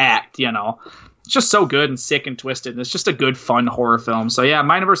were attacked, It's just so good and sick and twisted. And it's just a good, fun horror film. So yeah,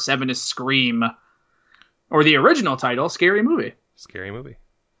 my number 7 is Scream. Or the original title, Scary Movie. Scary Movie.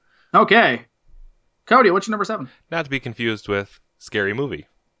 Okay. Cody, what's your number 7? Not to be confused with Scary Movie.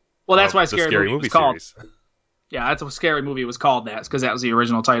 Well, that's why Scary Movie was called. Series. Yeah, that's what Scary Movie was called. That's because that was the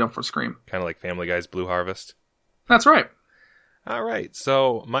original title for Scream. Kind of like Family Guy's Blue Harvest. That's right. All right.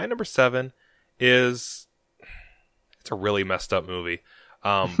 So my number 7 is... It's a really messed up movie.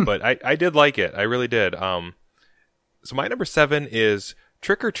 But I did like it. I really did. So my number 7 is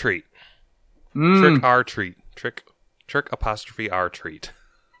Trick or Treat. Trick or Treat. Trick apostrophe R Treat.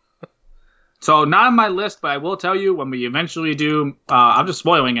 So not on my list, but I will tell you when we eventually do, I'm just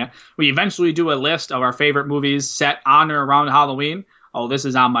spoiling it, we eventually do a list of our favorite movies set on or around Halloween. Oh, this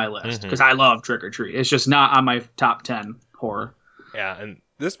is on my list because I love Trick or Treat. It's just not on my top 10 horror. Yeah, and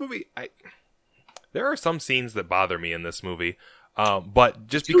this movie, there are some scenes that bother me in this movie. But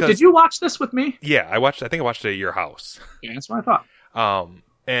just because... Did you watch this with me? Yeah, I think I watched it at your house. Yeah, that's what I thought.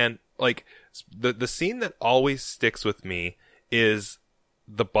 And like the scene that always sticks with me is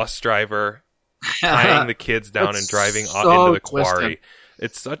the bus driver tying the kids down and driving so into the quarry.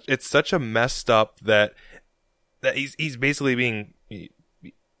 Twisted. It's such a messed up that he's basically being he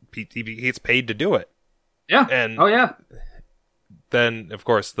gets paid to do it. Yeah. And then of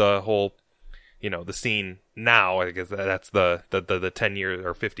course the whole the scene now, I guess that's the 10 years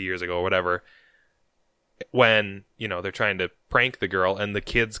or 50 years ago or whatever, when, they're trying to prank the girl and the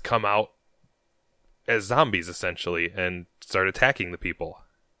kids come out as zombies essentially and start attacking the people.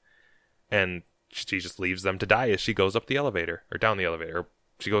 And she just leaves them to die as she goes up the elevator or down the elevator. Or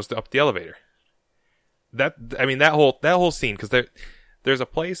she goes up the elevator. That whole scene, because there's a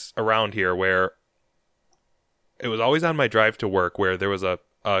place around here where it was always on my drive to work where there was a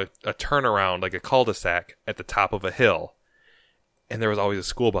turnaround, like a cul-de-sac at the top of a hill, and there was always a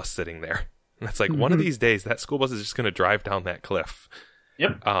school bus sitting there. And it's like, one of these days that school bus is just going to drive down that cliff.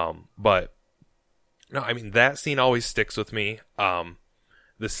 Yep. But no, I mean, that scene always sticks with me.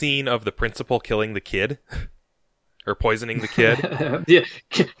 The scene of the principal killing the kid or poisoning the kid. Yeah,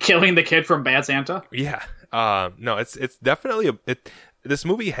 killing the kid from Bad Santa. Yeah. No, it's definitely this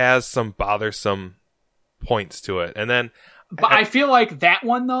movie has some bothersome points to it. And then but I feel like that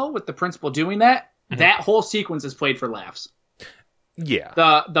one, though, with the principal doing that, that whole sequence is played for laughs. Yeah.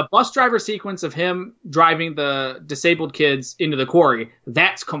 The bus driver sequence of him driving the disabled kids into the quarry,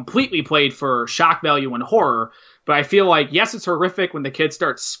 that's completely played for shock value and horror. But I feel like, yes, it's horrific when the kids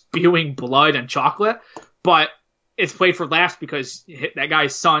start spewing blood and chocolate, but it's played for laughs because that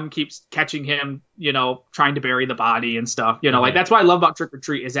guy's son keeps catching him, trying to bury the body and stuff. Like that's what I love about Trick or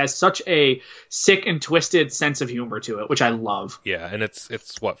Treat, is has such a sick and twisted sense of humor to it, which I love. Yeah, and it's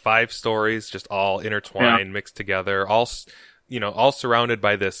what, 5 stories just all intertwined, mixed together, all all surrounded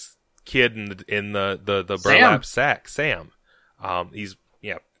by this kid in the burlap sack, Sam. He's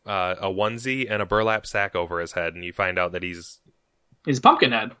a onesie and a burlap sack over his head, and you find out that he's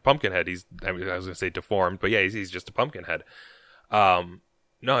Pumpkinhead. Pumpkinhead. I was going to say deformed, but yeah, he's just a Pumpkinhead.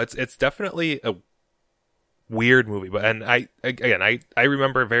 No, it's definitely a weird movie, but I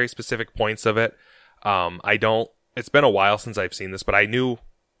remember very specific points of it. It's been a while since I've seen this, but I knew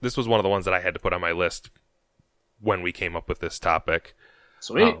this was one of the ones that I had to put on my list when we came up with this topic.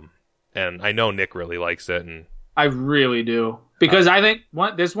 Sweet. And I know Nick really likes it, and I really do, because I think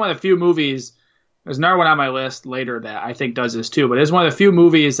this is one of the few movies. There's another one on my list later that I think does this too, but it's one of the few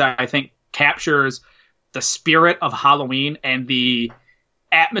movies that I think captures the spirit of Halloween and the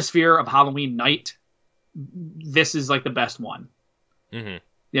atmosphere of Halloween night. This is like the best one. Mm-hmm.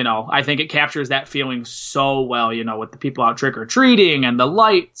 I think it captures that feeling so well, with the people out trick-or-treating and the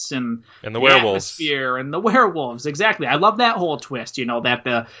lights and the werewolves. Atmosphere and the werewolves. Exactly. I love that whole twist,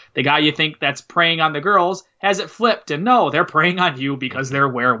 that the guy you think that's preying on the girls has it flipped, and no, they're preying on you because they're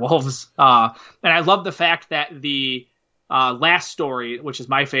werewolves. And I love the fact that the last story, which is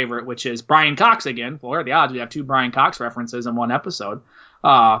my favorite, which is Brian Cox again. Well, what are the odds we have 2 Brian Cox references in one episode?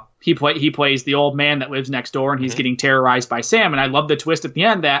 He plays the old man that lives next door, and he's getting terrorized by Sam. And I love the twist at the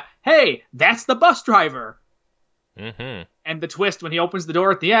end that, hey, that's the bus driver. Mm-hmm. And the twist when he opens the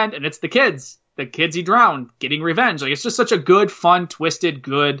door at the end, and it's the kids he drowned, getting revenge. Like, it's just such a good, fun, twisted,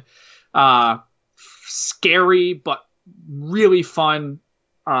 good, scary, but really fun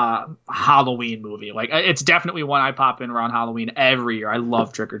Halloween movie. Like, it's definitely one I pop in around Halloween every year. I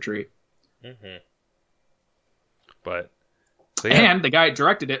love Trick or Treat. Mm-hmm. But. So, yeah. And the guy who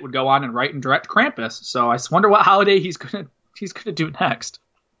directed it would go on and write and direct Krampus. So I wonder what holiday he's gonna do next.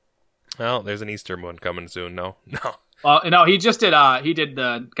 Well, there's an Easter one coming soon. No. Well, no, he just did. He did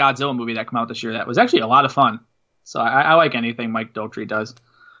the Godzilla movie that came out this year. That was actually a lot of fun. So I like anything Mike Dougherty does.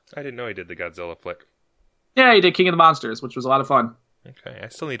 I didn't know he did the Godzilla flick. Yeah, he did King of the Monsters, which was a lot of fun. Okay, I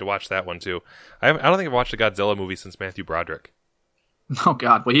still need to watch that one too. I don't think I've watched a Godzilla movie since Matthew Broderick. Oh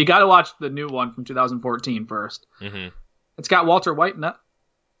God! Well, you got to watch the new one from 2014 first. Mm-hmm. It's got Walter White in it.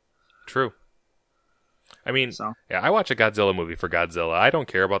 True. I mean, I watch a Godzilla movie for Godzilla. I don't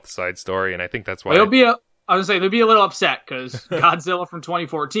care about the side story, and I think that's why. I was gonna say they'll be a little upset because Godzilla from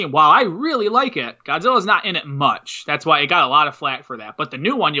 2014. While I really like it, Godzilla's not in it much. That's why it got a lot of flack for that. But the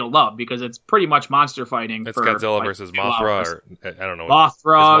new one you'll love because it's pretty much monster fighting. It's Godzilla versus Mothra, or I don't know.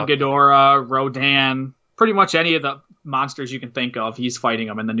 Mothra, Ghidorah, Rodan, pretty much any of the monsters you can think of. He's fighting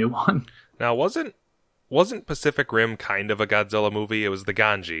them in the new one. Now, wasn't Pacific Rim kind of a Godzilla movie? It was the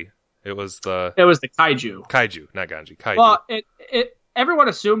Ganji. It was the Kaiju. Kaiju, not Ganji. Kaiju. Well, everyone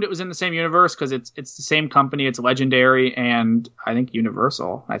assumed it was in the same universe because it's the same company. It's Legendary and I think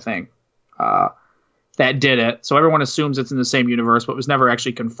Universal. That did it. So everyone assumes it's in the same universe, but it was never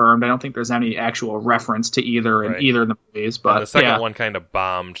actually confirmed. I don't think there's any actual reference to either in either of the movies. But and the second one kind of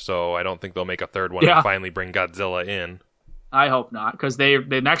bombed, so I don't think they'll make a third one and finally bring Godzilla in. I hope not, because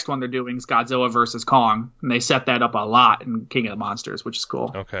the next one they're doing is Godzilla versus Kong, and they set that up a lot in King of the Monsters, which is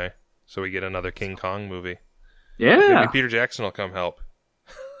cool. Okay, so we get another King Kong movie. Yeah, maybe Peter Jackson will come help.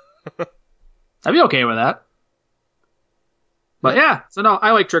 I'd be okay with that. But yeah, so no,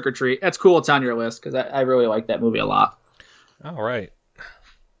 I like Trick or Treat. That's cool. It's on your list because I really like that movie a lot. All right,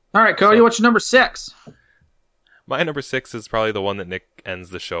 Cody, what's your number 6? My number 6 is probably the one that Nick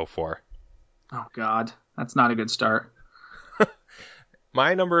ends the show for. Oh God, that's not a good start.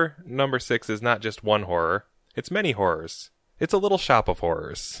 My number 6 is not just one horror. It's many horrors. It's a little shop of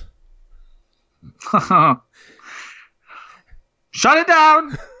horrors. Shut it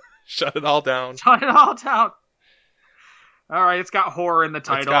down! Shut it all down. Shut it all down. All right, it's got horror in the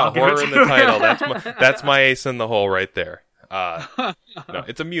title. It's got horror in the title. That's my ace in the hole right there. No,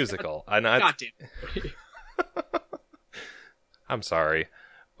 it's a musical. God damn it. I'm sorry.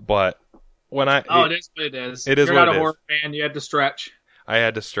 But when it is what it is. It is You're what not it a horror is. fan. You had to stretch. I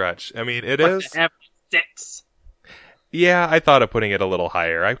had to stretch. I mean, it What is. the heck? 6. Yeah, I thought of putting it a little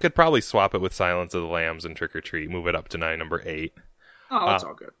higher. I could probably swap it with Silence of the Lambs and Trick or Treat, move it up to number 8. Oh, that's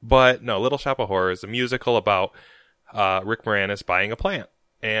all good. But no, Little Shop of Horrors, a musical about Rick Moranis buying a plant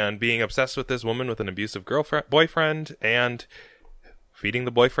and being obsessed with this woman with an abusive boyfriend and feeding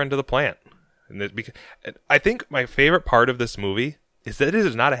the boyfriend to the plant. And I think my favorite part of this movie is that it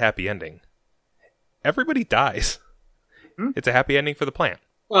is not a happy ending. Everybody dies. It's a happy ending for the plant.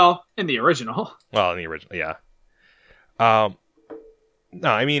 Well, in the original. Well, in the original, yeah. No,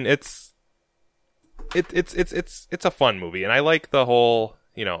 I mean it's a fun movie, and I like the whole.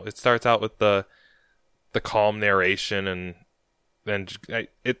 It starts out with the calm narration, and then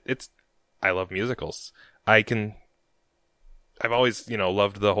I love musicals. I can I've always,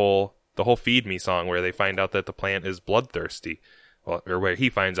 loved the whole Feed Me song where they find out that the plant is bloodthirsty. Well, or where he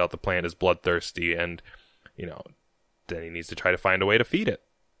finds out the plant is bloodthirsty, and, then he needs to try to find a way to feed it.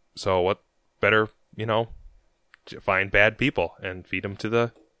 So what better, find bad people and feed them to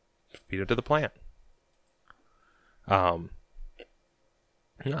the plant. I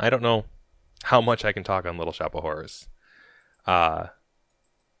don't know how much I can talk on Little Shop of Horrors.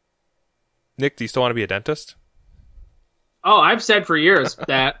 Nick, do you still want to be a dentist? Oh, I've said for years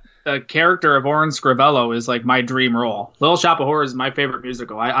that the character of Orin Scrivello is like my dream role. Little Shop of Horrors is my favorite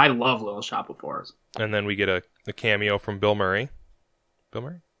musical. I love Little Shop of Horrors. And then we get a cameo from Bill Murray. Bill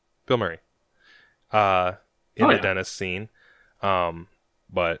Murray. In the dentist scene.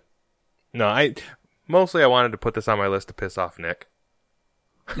 But no, I wanted to put this on my list to piss off Nick.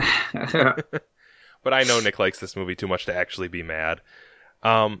 But I know Nick likes this movie too much to actually be mad.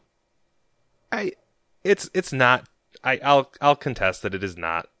 It's not. I'll contest that it is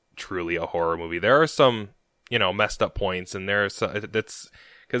not truly a horror movie. There are some, messed up points, and there's because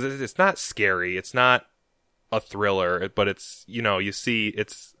it's not scary. It's not a thriller, but it's, you see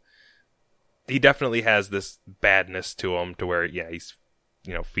it's. He definitely has this badness to him to where, he's,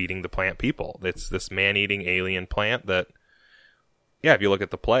 feeding the plant people. It's this man-eating alien plant that, if you look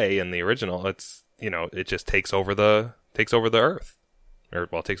at the play and the original, it's, it just takes over the earth, or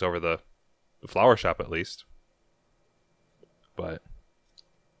takes over the flower shop at least. But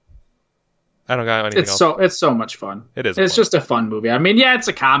I don't got anything else. It's so much fun. It is. It's just a fun movie. I mean, it's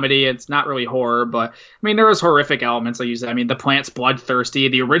a comedy. It's not really horror, but I mean, there is horrific elements. Like you said, I mean, the plant's bloodthirsty.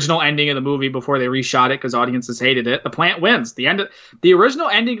 The original ending of the movie before they reshot it because audiences hated it, the plant wins. The original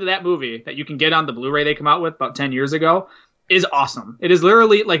ending to that movie that you can get on the Blu-ray they come out with about 10 years ago is awesome. It is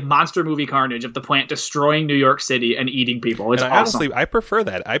literally like monster movie carnage of the plant destroying New York City and eating people. It's awesome. Honestly, I prefer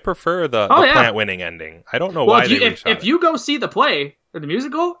that. I prefer the plant winning ending. I don't know why they reshot it. If you go see the play or the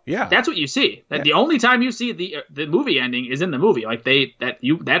musical, that's what you see. The only time you see the movie ending is in the movie. Like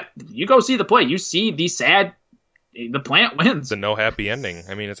you go see the play, you see the plant wins. It's a no happy ending.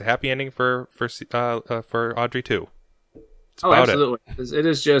 I mean, it's a happy ending for Audrey too. Absolutely.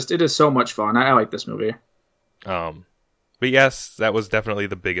 It is so much fun. I like this movie. But yes, that was definitely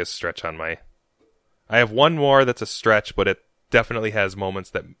the biggest stretch on my. I have one more that's a stretch, but it definitely has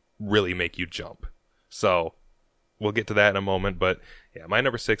moments that really make you jump. So we'll get to that in a moment. But yeah, my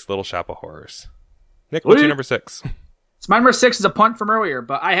number 6, Little Shop of Horrors. Nick, what's your number 6? So my number 6 is a punt from earlier,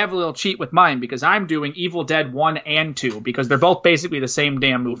 but I have a little cheat with mine because I'm doing Evil Dead 1 and 2 because they're both basically the same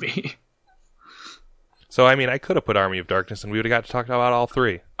damn movie. So, I mean, I could have put Army of Darkness and we would have got to talk about all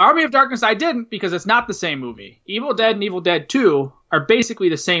 3. Army of Darkness I didn't because it's not the same movie. Evil Dead and Evil Dead 2 are basically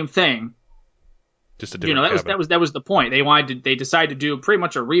the same thing. Just a different that was the point. They decided to do pretty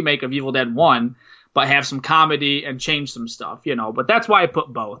much a remake of Evil Dead 1, but have some comedy and change some stuff, But that's why I put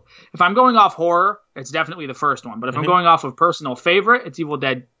both. If I'm going off horror, it's definitely the first one. But if I'm going off of personal favorite, it's Evil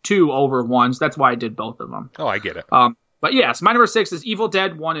Dead 2 over 1. So that's why I did both of them. Oh, I get it. But yes, my number 6 is Evil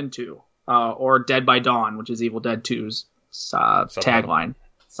Dead 1 and 2. Or Dead by Dawn, which is Evil Dead 2's tagline.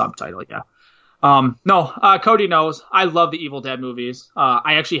 Subtitle, yeah. Cody knows. I love the Evil Dead movies.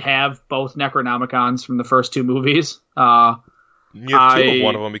 I actually have both Necronomicons from the first 2 movies. You have 2 of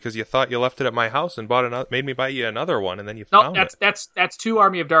one of them because you thought you left it at my house and made me buy you another one, and then you found it. That's 2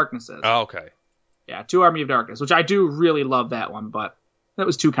 Army of Darknesses. Oh, okay. Yeah, 2 Army of Darkness, which I do really love that one, but that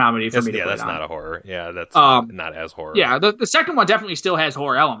was too comedy for me to put on. Yeah, that's not a horror. Yeah, that's not as horror. Yeah, the second one definitely still has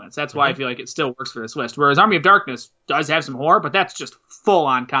horror elements. That's why I feel like it still works for this list. Whereas Army of Darkness does have some horror, but that's just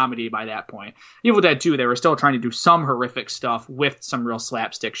full-on comedy by that point. Evil Dead 2, they were still trying to do some horrific stuff with some real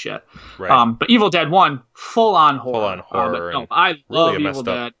slapstick shit. Right. But Evil Dead 1, full-on horror. Full-on horror. I love really Evil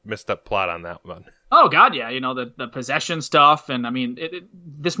Dead. Messed up plot on that one. Oh, God, yeah. The possession stuff. And, I mean,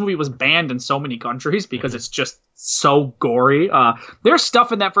 this movie was banned in so many countries because it's just so gory. There's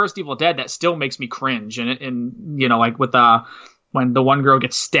stuff in that first Evil Dead that still makes me cringe. And like with when the one girl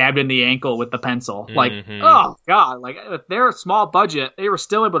gets stabbed in the ankle with the pencil. Like, oh, God. Like, if they're a small budget, they were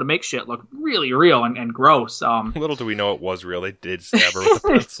still able to make shit look really real and gross. Little do we know it was real. They did stab her with a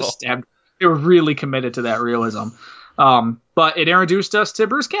pencil. They were really committed to that realism. But it introduced us to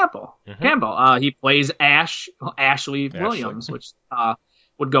Bruce Campbell. He plays Ashley Williams, which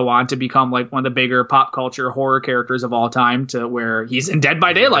would go on to become like one of the bigger pop culture horror characters of all time, to where he's in Dead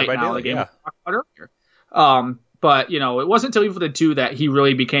by Daylight now, the game we talked about earlier. But, it wasn't until Evil Dead 2 that he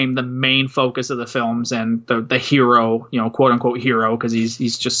really became the main focus of the films and the hero, quote unquote hero, because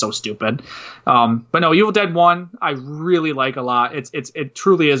he's just so stupid. But no, Evil Dead 1, I really like a lot. It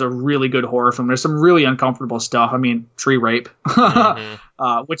truly is a really good horror film. There's some really uncomfortable stuff. I mean, tree rape.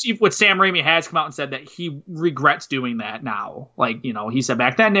 Which Sam Raimi has come out and said that he regrets doing that now. Like, he said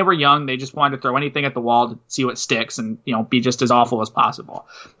back then they were young, they just wanted to throw anything at the wall to see what sticks and, be just as awful as possible.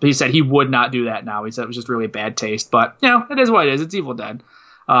 But he said he would not do that now. He said it was just really bad taste. But, it is what it is. It's Evil Dead.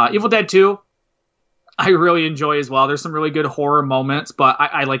 Evil Dead 2, I really enjoy as well. There's some really good horror moments, but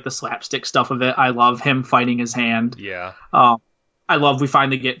I like the slapstick stuff of it. I love him fighting his hand. Yeah. I love we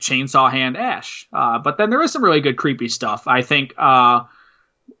finally get Chainsaw Hand Ash. But then there is some really good creepy stuff. I think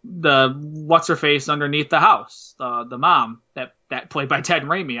the what's her face underneath the house, the mom that played by Ted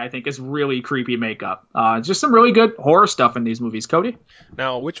Raimi, I think is really creepy makeup. Just some really good horror stuff in these movies. Cody?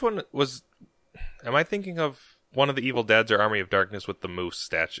 Now, which one am I thinking of? One of the Evil Deads or Army of Darkness with the moose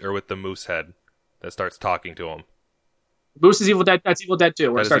statue or with the moose head that starts talking to him? Moose is Evil Dead. That's Evil Dead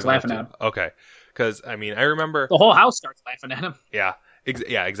 2, where it starts laughing at him. Okay. Because, I remember... The whole house starts laughing at him. Yeah.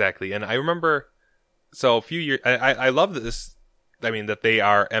 Yeah, exactly. And I remember... So, a few years... I love this... that they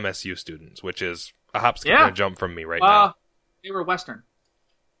are MSU students, which is a hop, skip, and a jump from me right now. They were Western.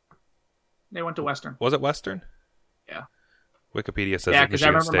 They went to Western. Was it Western? Yeah. Wikipedia says it's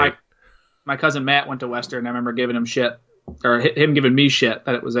Michigan State. I remember my cousin Matt went to Western. I remember giving him shit. Or him giving me shit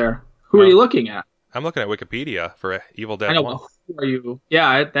that it was there. Who are you looking at? I'm looking at Wikipedia for Evil Dead I know. 1. Who are you?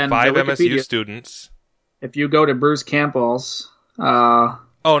 Yeah, then 5 MSU students. If you go to Bruce Campbell's... oh,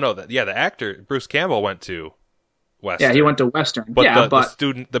 no. The actor, Bruce Campbell, went to Western. Yeah, he went to Western. But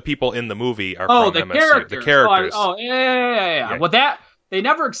the people in the movie are from MSU. Characters. The characters. Yeah. Well, they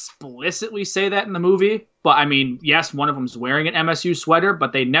never explicitly say that in the movie, but yes, one of them's wearing an MSU sweater,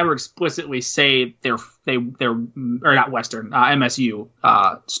 but they never explicitly say they're or not Western MSU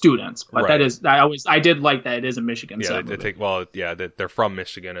students. But right. That is I did like that it is a Michigan. Yeah, they're from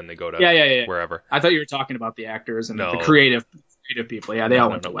Michigan and they go to wherever. I thought you were talking about the actors and the creative people. Yeah, they all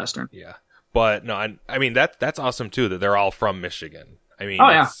went to Western. Yeah, but no, that's awesome too that they're all from Michigan.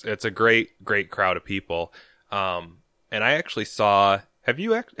 It's a great crowd of people. And I actually saw. Have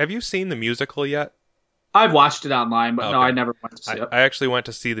you seen the musical yet? I've watched it online, but okay. No, I never went to see it. I actually went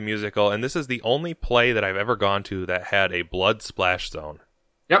to see the musical, and this is the only play that I've ever gone to that had a blood splash zone.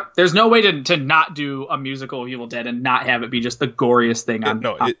 Yep, there's no way to not do a musical of Evil Dead and not have it be just the goriest thing on.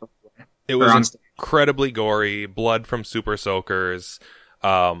 It was incredibly gory, blood from super soakers.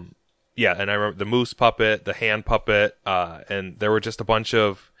 Yeah, and I remember the moose puppet, the hand puppet, and there were just a bunch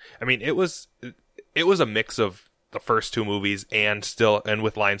of. It was a mix of the first two movies and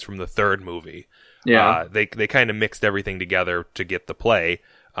with lines from the third movie. Yeah. They kind of mixed everything together to get the play.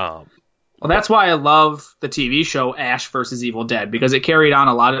 Well, that's why I love the TV show Ash vs. Evil Dead, because it carried on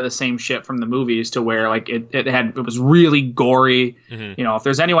a lot of the same shit from the movies to where it was really gory. Mm-hmm. If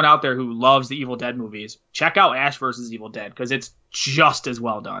there's anyone out there who loves the Evil Dead movies, check out Ash vs. Evil Dead, because it's just as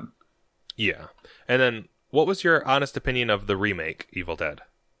well done. Yeah. And then what was your honest opinion of the remake Evil Dead?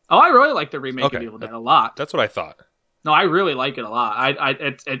 Oh, I really like the remake of Evil Dead a lot. That's what I thought. No, I really like it a lot.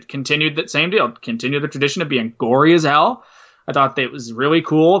 It continued that same deal. Continued the tradition of being gory as hell. I thought that it was really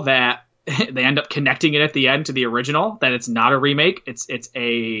cool that they end up connecting it at the end to the original. That it's not a remake. It's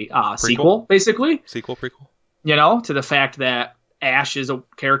a sequel, basically. Sequel, prequel. To the fact that Ash is a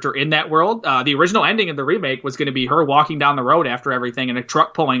character in that world. The original ending of the remake was going to be her walking down the road after everything and a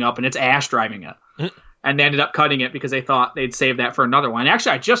truck pulling up, and it's Ash driving it. Mm. And they ended up cutting it because they thought they'd save that for another one.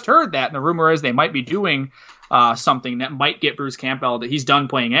 Actually, I just heard that, and the rumor is they might be doing something that might get Bruce Campbell, that he's done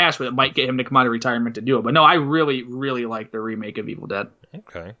playing Ash, but it might get him to come out of retirement to do it. But no, I really, really like the remake of Evil Dead.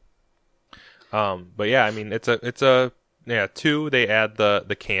 Okay. But yeah, it's a 2, they add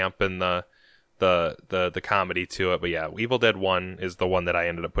the camp and the comedy to it. But yeah, Evil Dead 1 is the one that I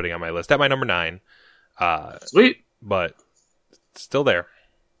ended up putting on my list at my number 9. Sweet. But it's still there.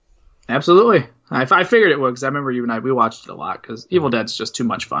 Absolutely. I figured it would, because I remember you and I, we watched it a lot, because Evil Dead's just too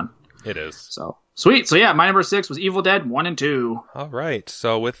much fun. It is. So, sweet. So yeah, my number 6 was Evil Dead 1 and 2. All right.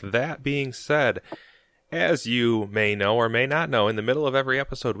 So with that being said, as you may know or may not know, in the middle of every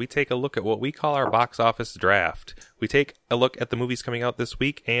episode, we take a look at what we call our box office draft. We take a look at the movies coming out this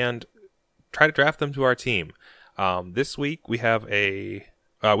week and try to draft them to our team. This week we have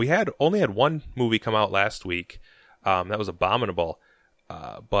only had one movie come out last week. That was Abominable.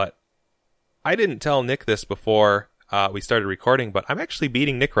 But I didn't tell Nick this before we started recording, but I'm actually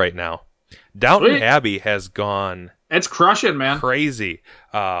beating Nick right now. Downton Abbey has gone... It's crushing, man. Crazy.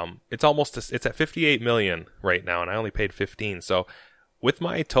 It's at 58 million right now, and I only paid 15. So with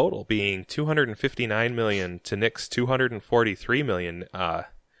my total being 259 million to Nick's 243 million...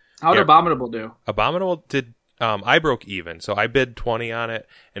 How'd Abominable do? Abominable did... I broke even, so I bid 20 on it,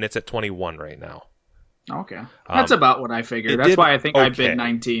 and it's at 21 right now. Okay. That's about what I figured. That's why I think I bid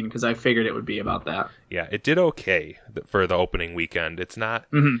 19, because I figured it would be about that. Yeah, it did okay for the opening weekend. It's not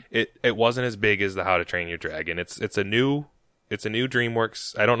it wasn't as big as the How to Train Your Dragon. It's a new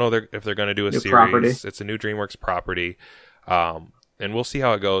DreamWorks. I don't know if they're going to do a series. Property. It's a new DreamWorks property. And we'll see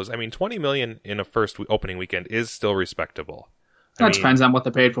how it goes. I mean, 20 million in a first opening weekend is still respectable. That depends on what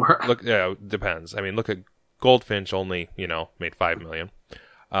they paid for. It depends. I mean, look at Goldfinch only, made 5 million.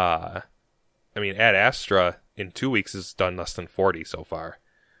 I mean, Ad Astra in 2 weeks has done less than 40 so far.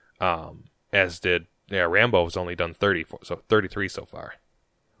 As did Rambo has only done 33 so far.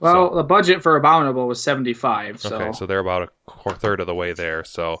 Well, the budget for Abominable was 75. So. Okay, so they're about a third of the way there.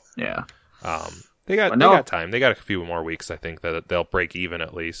 So yeah. They got time. They got a few more weeks, I think, that they'll break even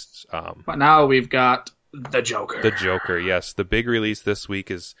at least. But now we've got The Joker. The Joker, yes. The big release this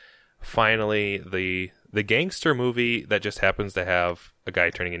week is finally the gangster movie that just happens to have a guy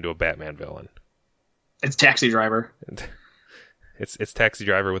turning into a Batman villain. It's Taxi Driver. It's Taxi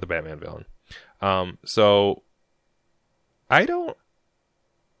Driver with a Batman villain. So I've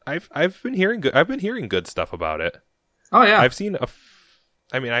been hearing good stuff about it. Oh yeah. I've seen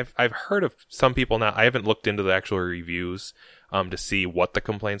I've heard of some people now. I haven't looked into the actual reviews to see what the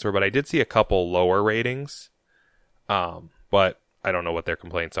complaints were, but I did see a couple lower ratings. But I don't know what their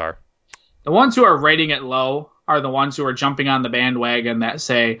complaints are. The ones who are rating it low are the ones who are jumping on the bandwagon that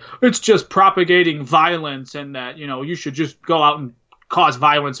say it's just propagating violence and that, you should just go out and cause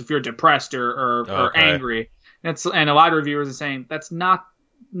violence if you're depressed or angry. And a lot of reviewers are saying that's not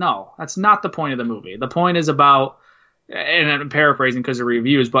the point of the movie. The point is about, and I'm paraphrasing because of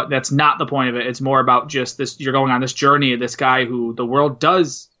reviews, but that's not the point of it. It's more about just this, you're going on this journey of this guy who the world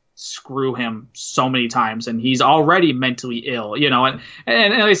does screw him so many times and he's already mentally ill, and like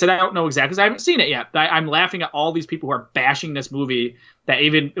I said, I don't know exactly because I haven't seen it yet. I'm laughing at all these people who are bashing this movie that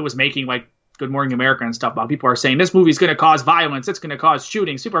even it was making like Good Morning America and stuff about. People are saying this movie is going to cause violence, it's going to cause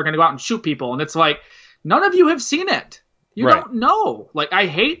shootings, people are going to go out and shoot people, and it's like none of you have seen it. You don't know. Like, I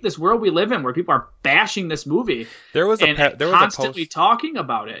hate this world we live in where people are bashing this movie. There was constantly talking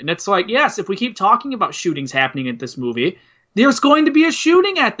about it. And it's like, yes, if we keep talking about shootings happening at this movie, there's going to be a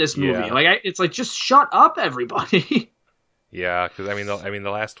shooting at this movie. Yeah. It's like, just shut up, everybody. Yeah, because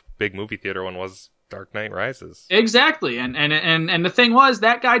the last big movie theater one was Dark Knight Rises. Exactly. And the thing was,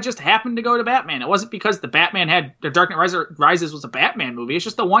 that guy just happened to go to Batman. It wasn't because the Dark Knight Rises was a Batman movie. It's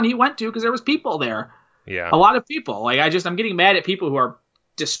just the one he went to because there was people there. Yeah, a lot of people. I'm getting mad at people who are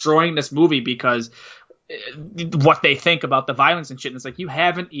destroying this movie because what they think about the violence and shit. And it's like, you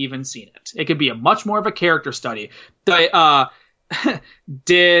haven't even seen it. It could be a much more of a character study. Did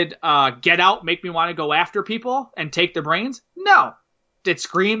Get Out make me want to go after people and take their brains? No. Did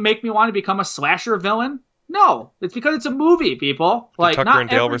Scream make me want to become a slasher villain? No. It's because it's a movie, people. Did Tucker and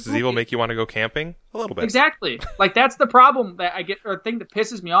Dale versus Evil make you want to go camping? A little bit. Exactly. That's the problem that I get, or thing that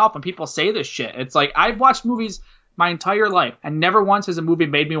pisses me off when people say this shit. It's like, I've watched movies my entire life, and never once has a movie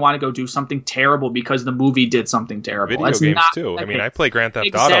made me want to go do something terrible because the movie did something terrible. Video games too. I play Grand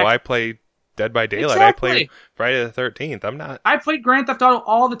Theft Auto. I play Dead by Daylight. Exactly. I play Friday the 13th. I played Grand Theft Auto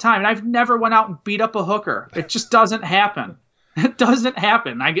all the time, and I've never went out and beat up a hooker. It just doesn't happen. It doesn't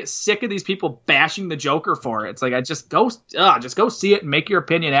happen. I get sick of these people bashing the Joker for it. It's like, just go see it and make your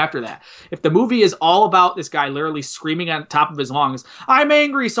opinion after that. If the movie is all about this guy literally screaming on top of his lungs, I'm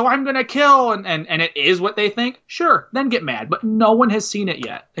angry, so I'm going to kill, and it is what they think, sure, then get mad. But no one has seen it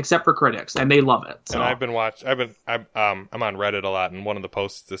yet, except for critics, and they love it. So. And I'm on Reddit a lot, and one of the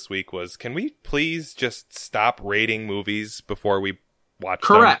posts this week was, can we please just stop rating movies before we watch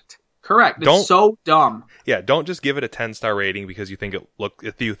them? Correct. It's so dumb. Yeah, don't just give it a 10-star rating because you think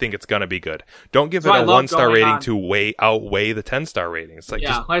it's gonna be good. Don't give it a 1-star rating to outweigh the 10-star ratings.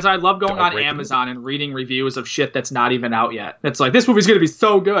 I love going on Amazon and reading reviews of shit that's not even out yet. It's like, this movie's gonna be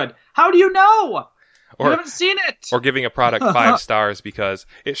so good. How do you know? You haven't seen it. Or giving a product 5 stars because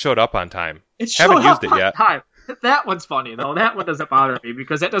it showed up on time. Haven't used it yet. Time. That one's funny, though. That one doesn't bother me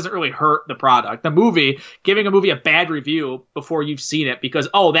because that doesn't really hurt the product. The movie, giving a movie a bad review before you've seen it because,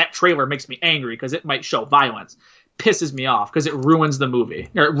 that trailer makes me angry because it might show violence, pisses me off because it ruins the movie.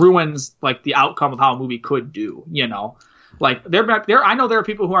 Or it ruins, the outcome of how a movie could do, I know there are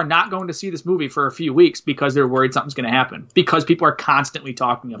people who are not going to see this movie for a few weeks because they're worried something's going to happen because people are constantly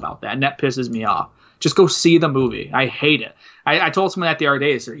talking about that, and that pisses me off. Just go see the movie. I hate it. I told someone that the other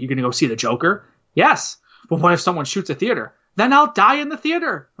day, are you going to go see The Joker? Yes. But what if someone shoots a theater? Then I'll die in the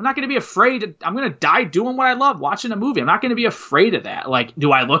theater. I'm not going to be afraid. I'm going to die doing what I love, watching a movie. I'm not going to be afraid of that.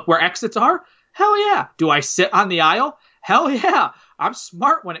 Do I look where exits are? Hell yeah. Do I sit on the aisle? Hell yeah. I'm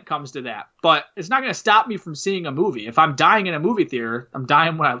smart when it comes to that. But it's not going to stop me from seeing a movie. If I'm dying in a movie theater, I'm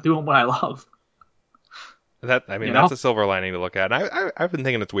dying doing what I love. That's a silver lining to look at. And I've been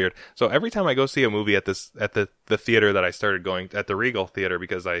thinking it's weird. So every time I go see a movie at the theater that I started going at, the Regal Theater,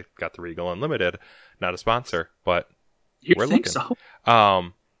 because I got the Regal Unlimited, not a sponsor, but we're looking. So?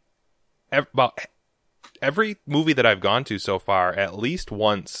 About every movie that I've gone to so far, at least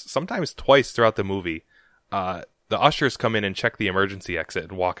once, sometimes twice throughout the movie, the ushers come in and check the emergency exit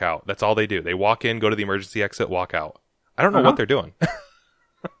and walk out. That's all they do. They walk in, go to the emergency exit, walk out. I don't know what they're doing.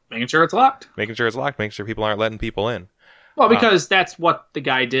 Making sure it's locked. Making sure it's locked, making sure people aren't letting people in. Well, because that's what the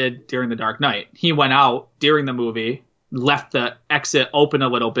guy did during The Dark Knight. He went out during the movie, left the exit open a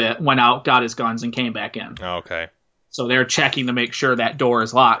little bit, went out, got his guns, and came back in. Oh, okay. So they're checking to make sure that door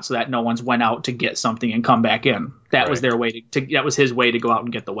is locked so that no one's went out to get something and come back in. That was their way that was his way to go out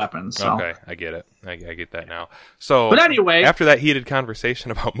and get the weapons. So. Okay, I get it. I get that now. So, but anyway, after that heated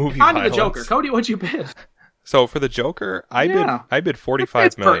conversation about movie on violence, to the Joker. Cody, what'd you bid? So for the Joker, I bid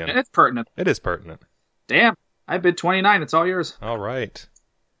 45 million. It's pertinent. It is pertinent. Damn, I bid 29. It's all yours. All right.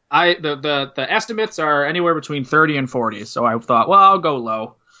 The estimates are anywhere between 30 and 40. So I thought, well, I'll go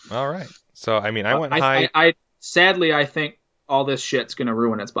low. All right. So I went high. Sadly, I think all this shit's going to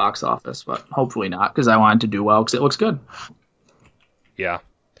ruin its box office, but hopefully not, because I want it to do well, because it looks good. Yeah.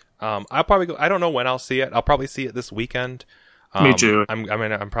 I'll probably go. I don't know when I'll see it. I'll probably see it this weekend. Me too.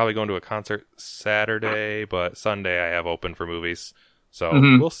 I'm probably going to a concert Saturday, but Sunday I have open for movies, so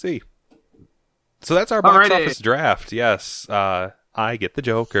we'll see. So that's our box office draft. Yes, I get the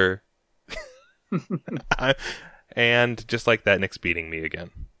Joker, and just like that, Nick's beating me again.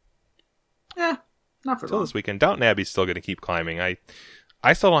 Yeah, not for long. This weekend, Downton Abbey's still going to keep climbing. I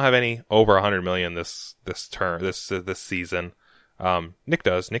still don't have any over 100 million this season. Nick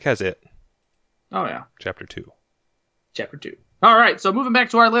does. Nick has it. Oh yeah, Chapter 2. All right, so moving back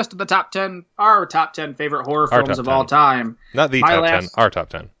to our list of our top 10 favorite horror films of all time. Not the top 10, our top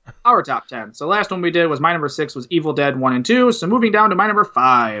 10. Our top 10. So the last one we did was my number 6 was Evil Dead 1 and 2. So moving down to my number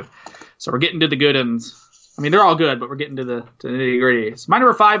 5. So we're getting to the good ones. I mean, they're all good, but we're getting to the nitty-gritty. So my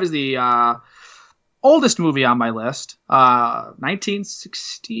number 5 is the oldest movie on my list,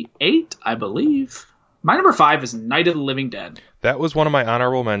 1968, I believe. My number 5 is Night of the Living Dead. That was one of my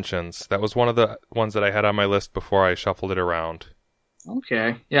honorable mentions. That was one of the ones that I had on my list before I shuffled it around.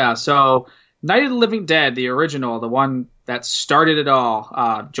 Okay. Yeah, so Night of the Living Dead, the original, the one that started it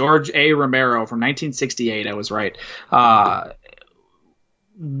all, George A. Romero from 1968, I was right. How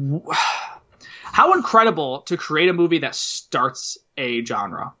incredible to create a movie that starts a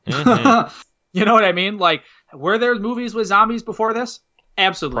genre. Mm-hmm. You know what I mean? Like, were there movies with zombies before this?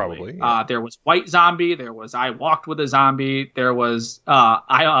 Absolutely. Probably. Yeah. There was White Zombie. There was I Walked with a Zombie. There was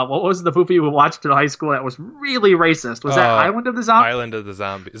what was the movie we watched in high school that was really racist? Was that Island of the Zombie? Island of the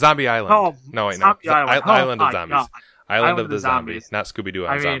Zombie. Zombie Island. Oh, no, wait, no. Island of Zombies. God. Island of the Zombies. Not Scooby-Doo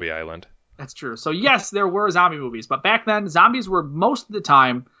on Zombie Island. That's true. So yes, there were zombie movies, but back then zombies were most of the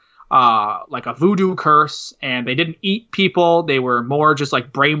time like a voodoo curse, and they didn't eat people. They were more just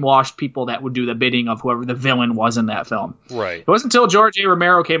like brainwashed people that would do the bidding of whoever the villain was in that film. Right. It wasn't until George A.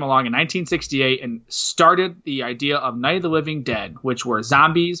 Romero came along in 1968 and started the idea of Night of the Living Dead, which were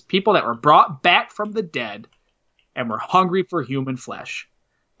zombies, people that were brought back from the dead and were hungry for human flesh.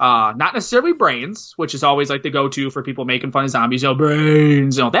 Not necessarily brains, which is always like the go-to for people making fun of zombies.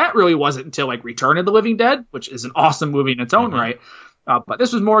 Brains. That really wasn't until like Return of the Living Dead, which is an awesome movie in its own right. But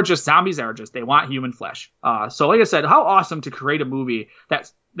this was more just zombies that are they want human flesh. So like I said, how awesome to create a movie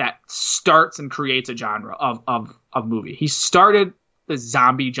that starts and creates a genre of movie. He started the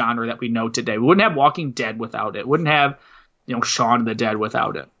zombie genre that we know today. We wouldn't have Walking Dead without it. Wouldn't have, Shaun of the Dead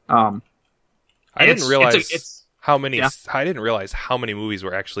without it. I didn't realize how many movies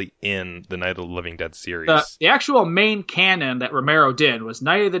were actually in the Night of the Living Dead series. The actual main canon that Romero did was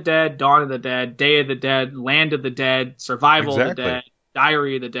Night of the Dead, Dawn of the Dead, Day of the Dead, Land of the Dead, Survival of the Dead,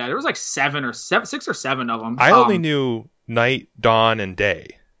 Diary of the Dead. There was like 6 or 7 of them. I only knew Night, Dawn, and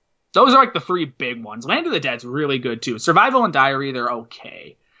Day. Those are like the 3 big ones. Land of the Dead's really good too. Survival and Diary, they're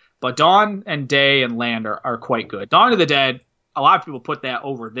okay. But Dawn and Day and Land are quite good. Dawn of the Dead, a lot of people put that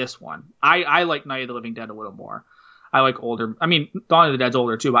over this one. I like Night of the Living Dead a little more. I like older. I mean, Dawn of the Dead's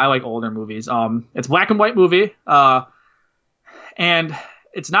older too, but I like older movies. It's a black and white movie. And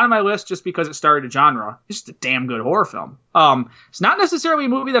it's not on my list just because it started a genre. It's just a damn good horror film. It's not necessarily a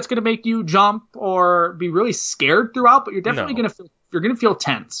movie that's going to make you jump or be really scared throughout, but you're definitely going to feel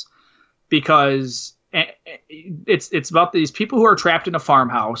tense because it's about these people who are trapped in a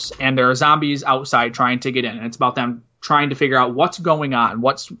farmhouse and there are zombies outside trying to get in, and it's about them trying to figure out what's going on,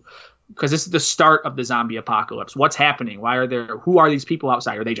 because this is the start of the zombie apocalypse. What's happening? Who are these people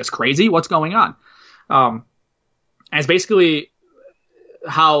outside? Are they just crazy? What's going on? And it's basically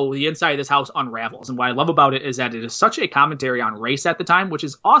how the inside of this house unravels. And what I love about it is that it is such a commentary on race at the time, which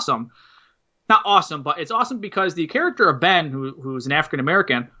is awesome. Not awesome, but it's awesome because the character of Ben, who's an African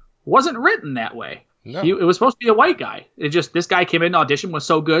American, wasn't written that way. No. It was supposed to be a white guy. This guy came in, audition was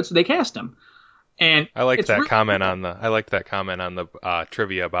so good, so they cast him. And I liked that really comment on the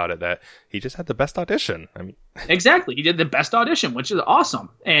trivia about it, that he just had the best audition. I mean, exactly, he did the best audition, which is awesome,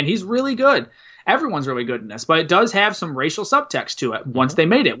 and he's really good. Everyone's really good in this, but it does have some racial subtext to it once they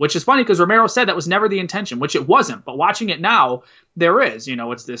made it, which is funny because Romero said that was never the intention, which it wasn't. But watching it now, there is.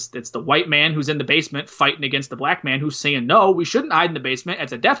 It's the white man who's in the basement fighting against the black man who's saying, no, we shouldn't hide in the basement.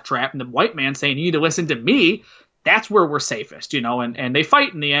 It's a death trap. And the white man saying, you need to listen to me. That's where we're safest, and they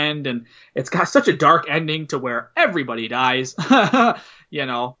fight in the end, and it's got such a dark ending to where everybody dies, and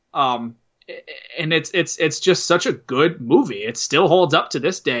it's just such a good movie. It still holds up to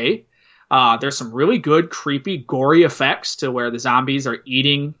this day. There's some really good, creepy, gory effects to where the zombies are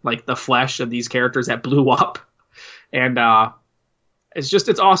eating like the flesh of these characters that blew up. And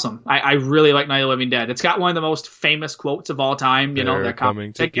it's awesome. I really like Night of the Living Dead. It's got one of the most famous quotes of all time. They're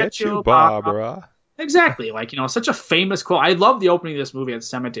coming to get you, Barbara. Exactly. Such a famous quote. I love the opening of this movie at the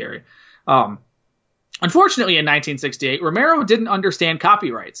cemetery. Unfortunately, in 1968, Romero didn't understand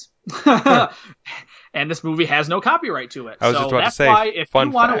copyrights. And this movie has no copyright to it. I was just about to say, why, if you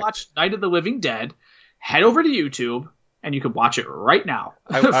want fact. to watch Night of the Living Dead, head over to YouTube and you can watch it right now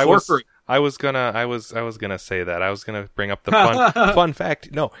for free. I was gonna say that. I was gonna bring up the fun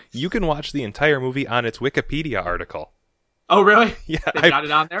fact. No, you can watch the entire movie on its Wikipedia article. Oh, really? Yeah, They got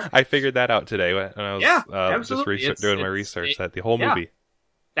it on there? I figured that out today when I was just doing my research. That the whole movie.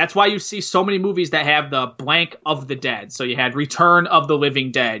 That's why you see so many movies that have the blank of the dead. So you had Return of the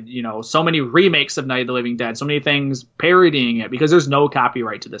Living Dead, so many remakes of Night of the Living Dead, so many things parodying it because there's no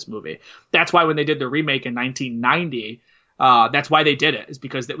copyright to this movie. That's why when they did the remake in 1990, that's why they did it, is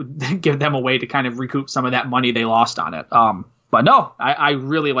because it would give them a way to kind of recoup some of that money they lost on it. But no, I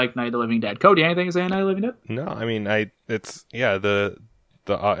really like Night of the Living Dead. Cody, anything to say on Night of the Living Dead? No, I mean, I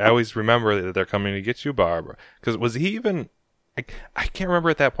always remember that they're coming to get you, Barbara. Because was he even... I can't remember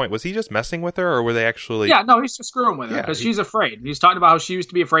at that point. Was he just messing with her, or were they actually... Yeah, no, he's just screwing with her because she's afraid. He's talking about how she used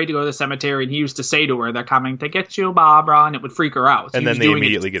to be afraid to go to the cemetery, and he used to say to her, they're coming to get you, Barbara, and it would freak her out. So and then they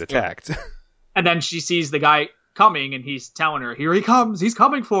immediately get attacked. And then she sees the guy coming, and he's telling her, here he comes, he's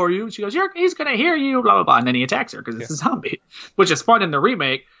coming for you. She goes, he's going to hear you, blah, blah, blah. And then he attacks her because it's a zombie, which is fun in the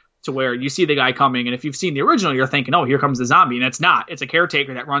remake, to where you see the guy coming, and if you've seen the original, you're thinking, oh, here comes the zombie, and it's not. It's a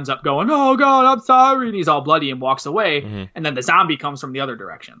caretaker that runs up going, oh, God, I'm sorry, and he's all bloody and walks away, and then the zombie comes from the other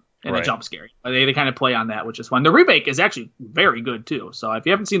direction, and a jump scare. They kind of play on that, which is fun. The remake is actually very good, too, so if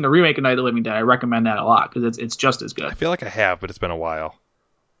you haven't seen the remake of Night of the Living Dead, I recommend that a lot, because it's just as good. I feel like I have, but it's been a while.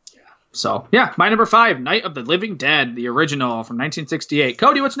 So, yeah, my number 5, Night of the Living Dead, the original from 1968.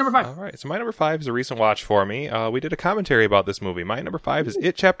 Cody, what's number 5? All right, so my number 5 is a recent watch for me. We did a commentary about this movie. My number 5 is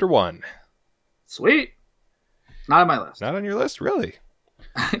It Chapter 1. Sweet. Not on my list. Not on your list, really?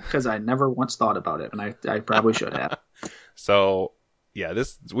 Because I never once thought about it, and I probably should have. So, yeah,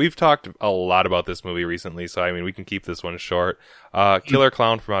 we've talked a lot about this movie recently, so I mean, we can keep this one short. Killer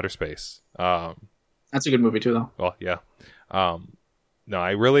Clown from Outer Space. That's a good movie, too, though. Well, yeah. No,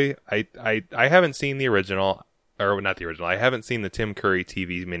 I haven't seen the original, or not the original. I haven't seen the Tim Curry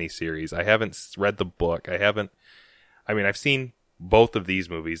TV miniseries. I haven't read the book. I've seen both of these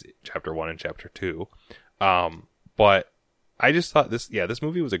movies, Chapter 1 and Chapter 2. But I just thought this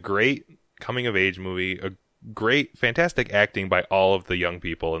movie was a great coming of age movie, a great, fantastic acting by all of the young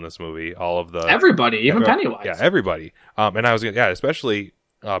people in this movie, everybody, even Pennywise. Yeah, everybody. And I was, especially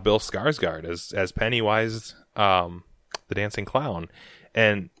Bill Skarsgård as Pennywise, the dancing clown.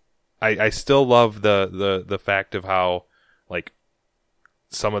 And I still love the fact of how, like,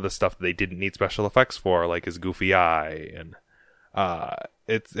 some of the stuff that they didn't need special effects for, like his goofy eye, and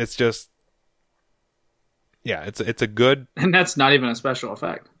it's just, yeah, it's a good. And that's not even a special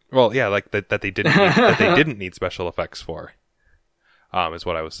effect. Well, yeah, like that they didn't need special effects for, is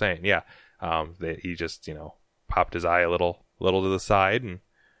what I was saying. Yeah, he just popped his eye a little to the side and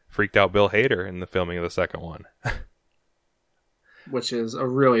freaked out Bill Hader in the filming of the second one. Which is a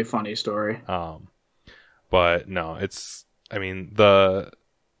really funny story. But no, the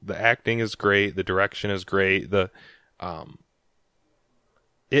acting is great, the direction is great.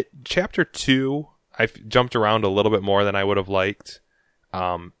 Chapter 2, I jumped around a little bit more than I would have liked,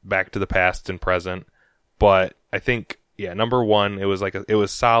 back to the past and present. But I think, number 1, it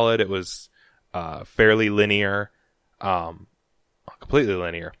was solid. It was fairly linear, completely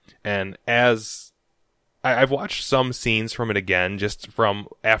linear. And as I've watched some scenes from it again, just from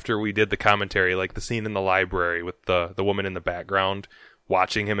after we did the commentary, like the scene in the library with the woman in the background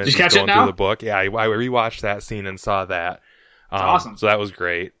watching him as Did he's you catch it going now? through the book. Yeah, I rewatched that scene and saw that. Awesome. So that was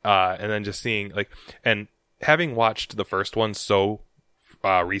great. And then just seeing and having watched the first one so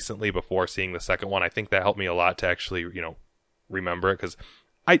recently before seeing the second one, I think that helped me a lot to actually, remember it, because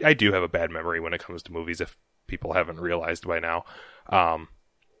I do have a bad memory when it comes to movies, if people haven't realized by now.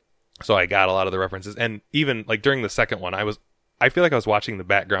 So I got a lot of the references, and even during the second one, I feel like I was watching the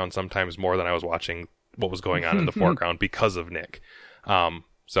background sometimes more than I was watching what was going on in the foreground because of Nick.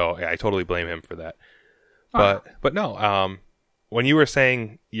 So yeah, I totally blame him for that. But no, when you were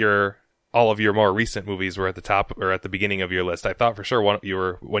saying all of your more recent movies were at the top or at the beginning of your list, I thought for sure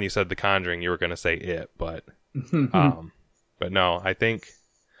when you said The Conjuring, you were going to say it, but no, I think,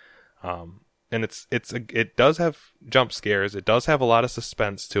 and it does have jump scares. It does have a lot of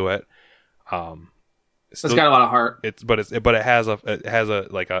suspense to it. It's got a lot of heart. It has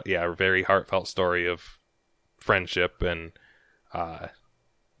a very heartfelt story of friendship and,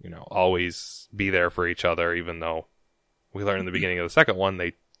 always be there for each other, even though we learned in the beginning of the second one,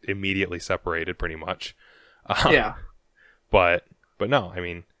 they immediately separated pretty much. Yeah. But no, I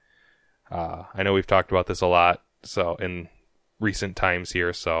mean, I know we've talked about this a lot, so in recent times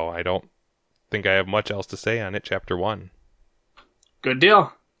here, so I don't think I have much else to say on it. Chapter 1. Good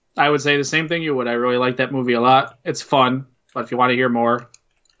deal. I would say the same thing you would. I really like that movie a lot. It's fun, but if you want to hear more,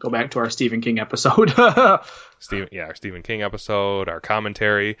 go back to our Stephen King episode. Our Stephen King episode, our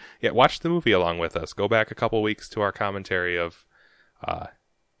commentary. Yeah, watch the movie along with us. Go back a couple weeks to our commentary of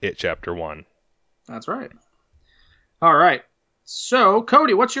It Chapter 1. That's right. All right. So,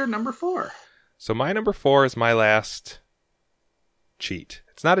 Cody, what's your number 4? So my number 4 is my last cheat.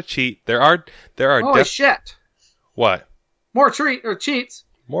 It's not a cheat. There are Holy shit. What? More cheats.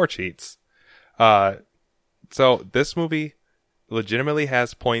 More cheats. So this movie legitimately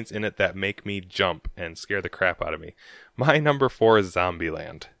has points in it that make me jump and scare the crap out of me. My number 4 is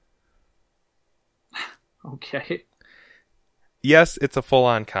Zombieland. Okay. Yes, it's a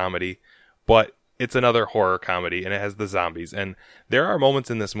full-on comedy, but it's another horror comedy, and it has the zombies. And there are moments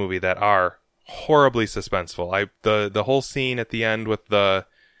in this movie that are horribly suspenseful. The whole scene at the end with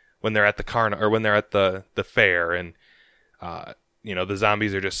when they're at the when they're at the fair, and the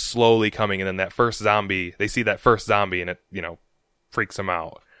zombies are just slowly coming, and then they see that first zombie, and it freaks them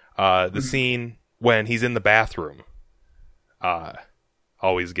out. The scene when he's in the bathroom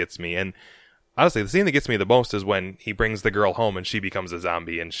always gets me. And honestly, the scene that gets me the most is when he brings the girl home and she becomes a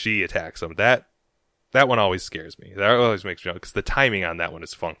zombie and she attacks him. That one always scares me. That always makes me, because the timing on that one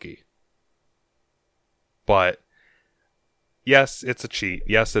is funky. But yes, it's a cheat.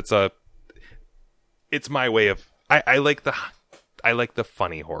 Yes, it's my way of, I like the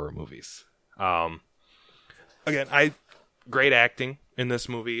funny horror movies. Again, great acting in this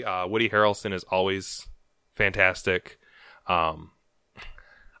movie. Woody Harrelson is always fantastic.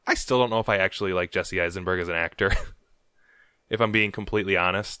 I still don't know if I actually like Jesse Eisenberg as an actor, if I'm being completely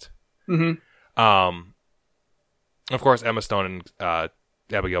honest. Mm-hmm. Of course, Emma Stone and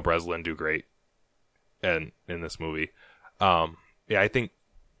Abigail Breslin do great in this movie. I think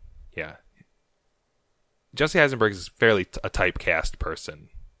Jesse Eisenberg is fairly a typecast person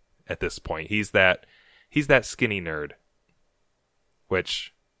at this point. He's that skinny nerd,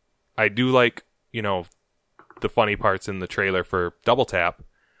 which I do like. The funny parts in the trailer for Double Tap,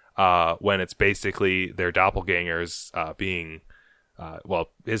 when it's basically their doppelgangers being,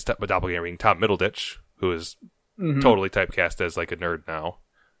 his doppelganger being Tom Middleditch, who is totally typecast as like a nerd now,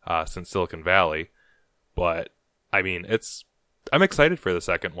 since Silicon Valley. But I mean, I'm excited for the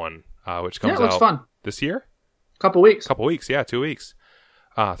second one, which comes out fun. This year. Couple weeks, yeah, 2 weeks,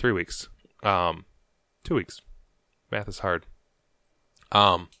 3 weeks, 2 weeks. Math is hard.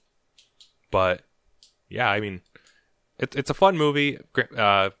 But yeah, I mean, it's a fun movie.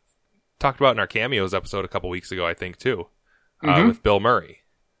 Talked about in our cameos episode a couple weeks ago, I think too, with Bill Murray.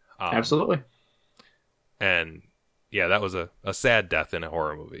 Absolutely. And yeah, that was a sad death in a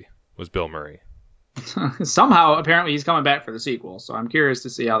horror movie. Was Bill Murray. Somehow, apparently, he's coming back for the sequel, so I'm curious to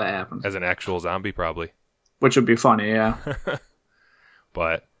see how that happens. As an actual zombie, probably. Which would be funny, yeah.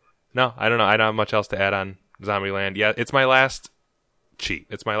 But no, I don't know. I don't have much else to add on Zombieland. Yeah, it's my last cheat.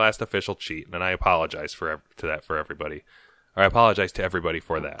 It's my last official cheat, and I apologize for everybody. Or I apologize to everybody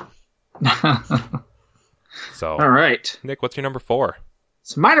for that. So, all right, Nick, what's your number 4?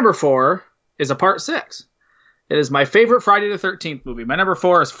 So my number 4 is a part 6. It is my favorite Friday the 13th movie. My number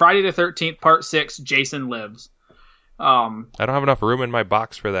 4 is Friday the 13th, Part 6, Jason Lives. I don't have enough room in my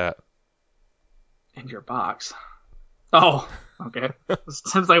box for that. In your box? Oh, okay.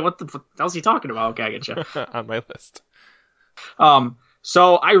 Sounds like, what the hell is he talking about? Okay, I get you. On my list.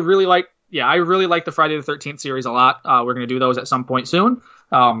 So I really like yeah, I really like the Friday the 13th series a lot. We're going to do those at some point soon.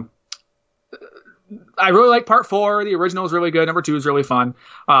 I really like part 4. The original is really good. Number 2 is really fun.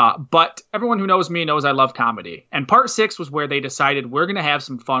 But everyone who knows me knows I love comedy. And part 6 was where they decided we're going to have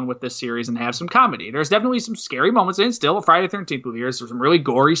some fun with this series and have some comedy. There's definitely some scary moments in it. Still a Friday the 13th movie. There's some really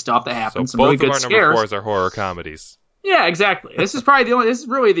gory stuff that happens. So some really both of good our scares. number 4s are horror comedies. Yeah, exactly. This is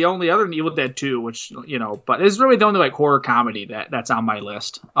really the only other than Evil Dead 2, which, but this is really the only like horror comedy that's on my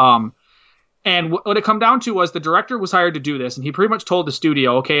list. And what it come down to was the director was hired to do this, and he pretty much told the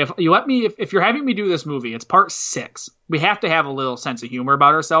studio, okay, if you're having me do this movie, it's part 6. We have to have a little sense of humor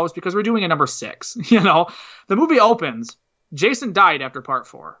about ourselves because we're doing a number 6. The movie opens, Jason died after part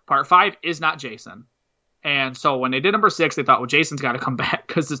 4. Part 5 is not Jason. And so when they did number 6, they thought, well, Jason's got to come back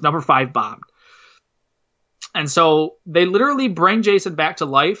because this number 5 bombed. And so they literally bring Jason back to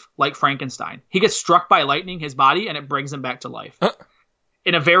life like Frankenstein. He gets struck by lightning, his body, and it brings him back to life.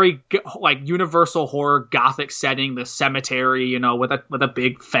 In a very like universal horror gothic setting, the cemetery, with a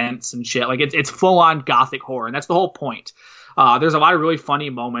big fence and shit. Like it's full on gothic horror, and that's the whole point. There's a lot of really funny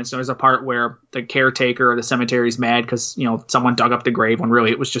moments. There's a part where the caretaker of the cemetery is mad because someone dug up the grave when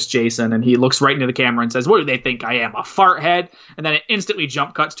really it was just Jason, and he looks right into the camera and says, "What do they think I am, a fart head?" And then it instantly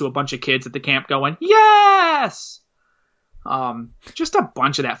jump cuts to a bunch of kids at the camp going, "Yes!" Just a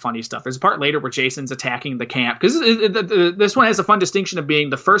bunch of that funny stuff. There's a part later where Jason's attacking the camp because this one has a fun distinction of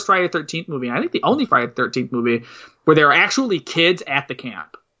being the first Friday the 13th movie, and I think the only Friday the 13th movie where there are actually kids at the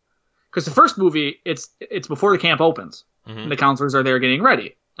camp. Because the first movie, it's before the camp opens. Mm-hmm. And the counselors are there getting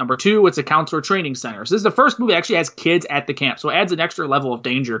ready. Number 2, it's a counselor training center. So this is the first movie that actually has kids at the camp. So it adds an extra level of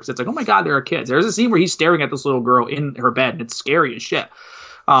danger because it's like, oh my God, there are kids. There's a scene where he's staring at this little girl in her bed, and it's scary as shit.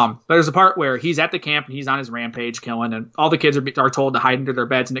 But there's a part where he's at the camp and he's on his rampage killing, and all the kids are told to hide under their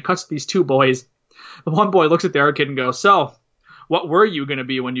beds, and it cuts to these 2 boys. The one boy looks at the other kid and goes, "So, what were you going to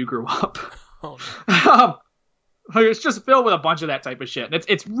be when you grew up?" Oh, no. It's just filled with a bunch of that type of shit. And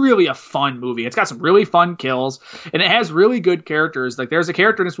it's really a fun movie. It's got some really fun kills, and it has really good characters. Like there's a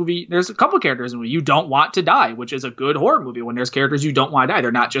character in this movie. There's a couple of characters in the movie you don't want to die, which is a good horror movie when there's characters you don't want to die.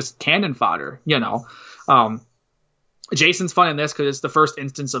 They're not just cannon fodder, Jason's fun in this because it's the first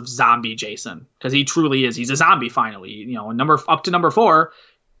instance of zombie Jason, because he truly is. He's a zombie finally. Up to number 4,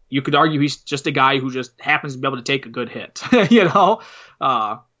 you could argue he's just a guy who just happens to be able to take a good hit,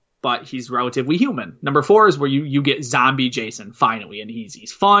 but he's relatively human. Number 4 is where you get zombie Jason finally, and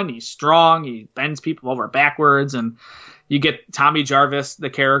he's fun, he's strong, he bends people over backwards, and you get Tommy Jarvis, the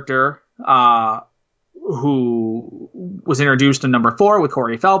character, who was introduced in number 4 with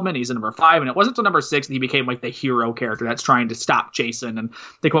Corey Feldman. He's in number 5, and it wasn't until number 6 that he became like the hero character that's trying to stop Jason. And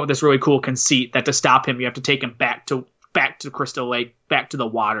they come up with this really cool conceit that to stop him, you have to take him back to Crystal Lake, back to the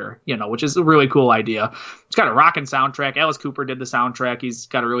water, which is a really cool idea. It's got a rockin' soundtrack. Alice Cooper did the soundtrack. He's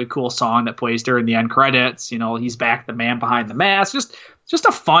got a really cool song that plays during the end credits. He's back, the man behind the mask. Just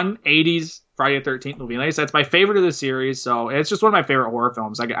a fun 80s Friday the 13th movie. Like I said, it's my favorite of the series, so it's just one of my favorite horror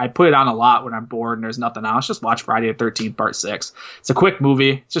films. I put it on a lot when I'm bored and there's nothing else. Just watch Friday the 13th Part 6. It's a quick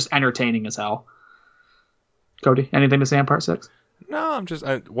movie. It's just entertaining as hell. Cody, anything to say on Part 6? No, I'm just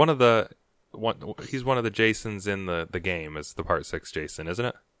he's one of the Jasons in the game is the Part 6 Jason, isn't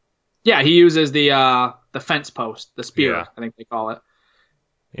it? Yeah, he uses the fence post, the spear, yeah. I think they call it,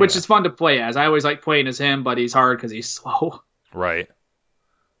 which is fun to play as. I always like playing as him, but he's hard because he's slow. Right.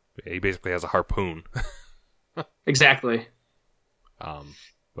 He basically has a harpoon. Exactly.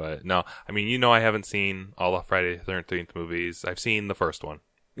 But no, I mean, I haven't seen all the Friday the 13th movies. I've seen the first one.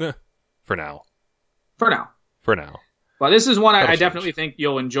 For now. Well, this is one I definitely think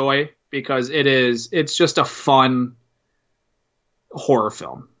you'll enjoy because it's just a fun horror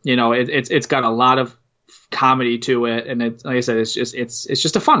film. It's got a lot of comedy to it, and it's, like I said, it's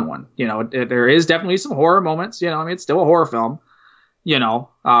just a fun one. There is definitely some horror moments. It's still a horror film.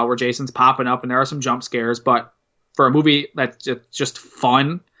 Where Jason's popping up and there are some jump scares, but for a movie that's just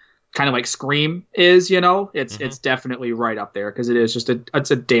fun, kind of like Scream is, it's definitely right up there because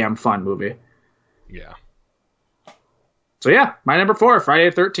it's a damn fun movie. Yeah. So yeah, my number 4, Friday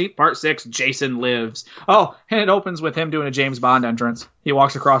the 13th, Part 6, Jason Lives. Oh, and it opens with him doing a James Bond entrance. He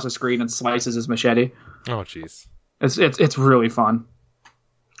walks across the screen and slices his machete. Oh, jeez. It's really fun.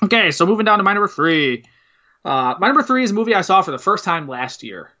 Okay, so moving down to my number 3. My number 3 is a movie I saw for the first time last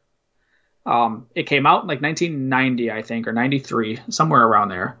year. It came out in like 1990, I think, or 93, somewhere around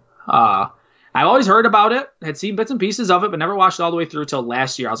there. I've always heard about it, had seen bits and pieces of it, but never watched it all the way through till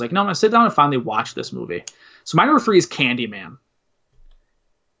last year. I was like, no, I'm going to sit down and finally watch this movie. So my number 3 is Candyman.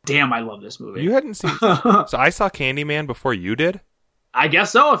 Damn, I love this movie. You hadn't seen... So I saw Candyman before you did? I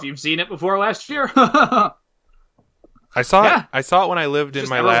guess so, if you've seen it before last year. I saw Yeah. it. I saw it when I lived in Just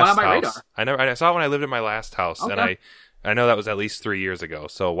my never went last on my house. radar. I saw it when I lived in my last house, and Okay. I know that was at least 3 years ago.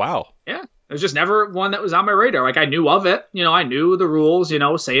 So wow. Yeah. It was just never one that was on my radar. Like, I knew of it. I knew the rules.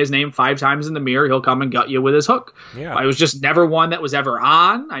 Say his name 5 times in the mirror, he'll come and gut you with his hook. Yeah. I was just never one that was ever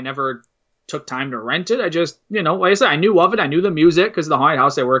on. I never took time to rent it. I just, like I said, I knew of it. I knew the music because the haunted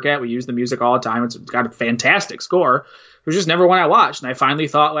house I work at, we use the music all the time. It's got a fantastic score. It was just never one I watched. And I finally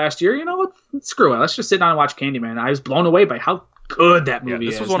thought last year, what? Screw it. Let's just sit down and watch Candyman. I was blown away by how good that movie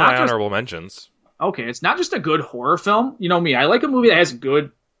is. This was one of my honorable mentions. Okay, it's not just a good horror film. You know me, I like a movie that has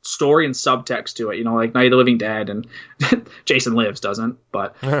good story and subtext to it. Like Night of the Living Dead, and Jason Lives doesn't.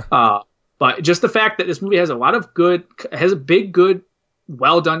 But just the fact that this movie has has a big, good,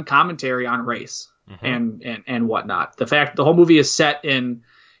 well done commentary on race and whatnot. The fact the whole movie is set in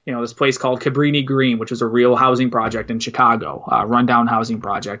this place called Cabrini Green, which is a real housing project in Chicago, a rundown housing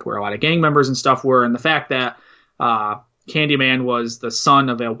project where a lot of gang members and stuff were, and the fact that Candyman was the son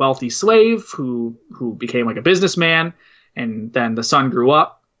of a wealthy slave who became like a businessman, and then the son grew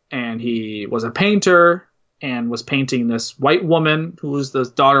up and he was a painter and was painting this white woman who was the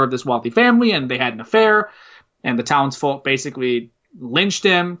daughter of this wealthy family, and they had an affair, and the townsfolk basically lynched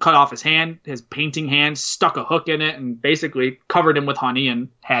him, cut off his hand, his painting hand, stuck a hook in it, and basically covered him with honey and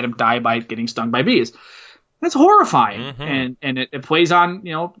had him die by getting stung by bees. That's horrifying. And it plays on,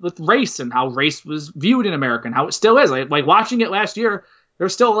 with race and how race was viewed in America and how it still is. Like watching it last year,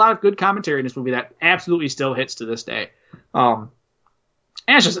 there's still a lot of good commentary in this movie that absolutely still hits to this day. And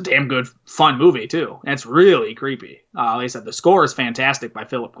it's just a damn good, fun movie too. And it's really creepy. Like I said, the score is fantastic by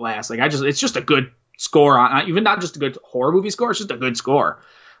Philip Glass. It's just a good score on, even not just a good horror movie score. It's just a good score.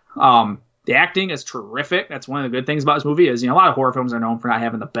 The acting is terrific. That's one of the good things about this movie is, a lot of horror films are known for not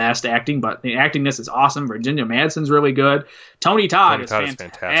having the best acting, but the acting in this is awesome. Virginia Madsen's really good. Tony Todd is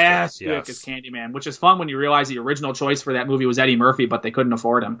fantastic as Candyman, which is fun when you realize the original choice for that movie was Eddie Murphy, but they couldn't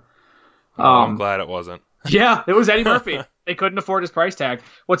afford him. I'm glad it wasn't. Yeah, it was Eddie Murphy. They couldn't afford his price tag.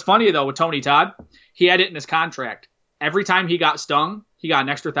 What's funny, though, with Tony Todd, he had it in his contract. Every time he got stung, he got an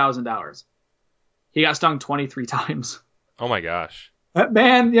extra $1,000. He got stung 23 times. Oh my gosh.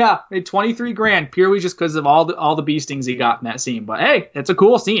 Man, yeah, made $23,000 purely just because of all the bee stings he got in that scene. But hey, it's a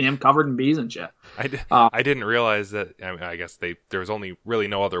cool scene, him covered in bees and shit. I didn't realize that. I guess there was only really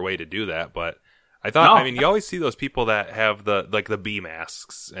no other way to do that. But I thought, you always see those people that have the bee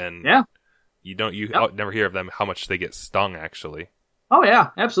masks, and you never hear of them how much they get stung actually. Oh yeah,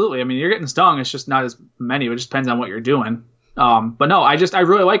 absolutely. I mean, you're getting stung. It's just not as many. It just depends on what you're doing. But no, I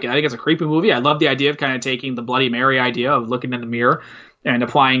really like it. I think it's a creepy movie. I love the idea of kind of taking the Bloody Mary idea of looking in the mirror and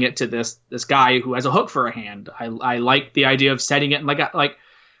applying it to this guy who has a hook for a hand. I like the idea of setting it in like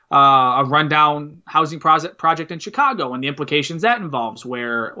a rundown housing project in Chicago and the implications that involves,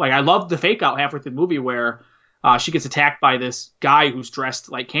 where I love the fake out halfway through the movie where she gets attacked by this guy who's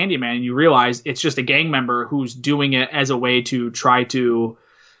dressed like Candyman, and you realize it's just a gang member who's doing it as a way to try to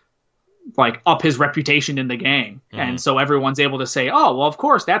up his reputation in the gang. And so everyone's able to say, oh, well, of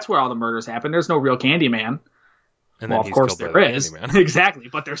course, that's where all the murders happen. There's no real Candyman. And well, of course there is. Exactly.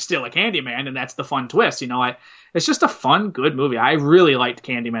 But there's still a Candyman, and that's the fun twist. It's just a fun, good movie. I really liked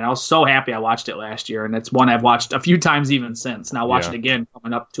Candyman. I was so happy I watched it last year, and it's one I've watched a few times even since. And I'll watch it again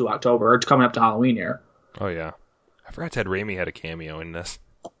coming up to October, or coming up to Halloween here. Oh, yeah. I forgot Ted Raimi had a cameo in this.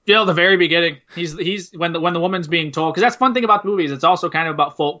 The very beginning, he's when the woman's being told, because that's the fun thing about the movies. It's also kind of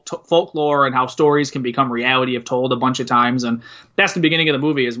about folklore and how stories can become reality if told a bunch of times, and that's the beginning of the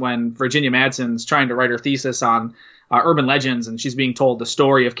movie is when Virginia Madsen's trying to write her thesis on urban legends, and she's being told the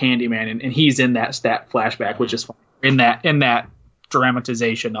story of Candyman, and he's in that flashback, which is fun in that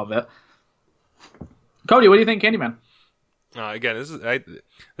dramatization of it. Cody, what do you think, Candyman? Again,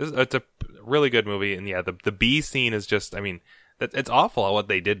 it's a really good movie, and the bee scene is just, it's awful what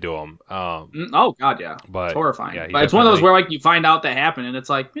they did to him. Oh God, yeah, but it's horrifying. Yeah, but it's one of those where you find out that happened, and it's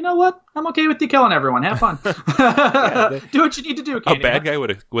like, you know what? I'm okay with you killing everyone. Have fun. Do what you need to do. Candyman. A bad guy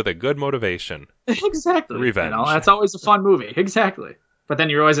with a good motivation. Exactly. Revenge. That's always a fun movie. Exactly. But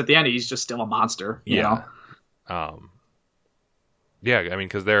then you realize at the end he's just still a monster. You know. Yeah,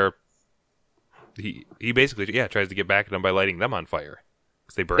 because he basically tries to get back at them by lighting them on fire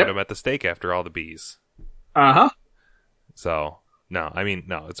because they burned him at the stake after all the bees. So no,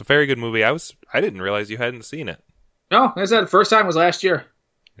 it's a very good movie. I didn't realize you hadn't seen it. No, like I said, the first time was last year.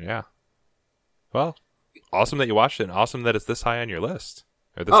 Yeah. Well, awesome that you watched it, and awesome that it's this high on your list.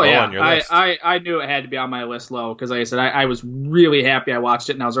 Or this low on your list. I knew it had to be on my list low because, like I said, I was really happy I watched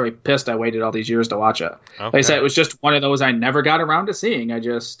it, and I was really pissed I waited all these years to watch it. Okay. Like I said, it was just one of those I never got around to seeing. I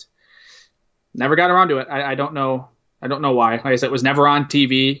just never got around to it. I don't know. I don't know why. Like I said, it was never on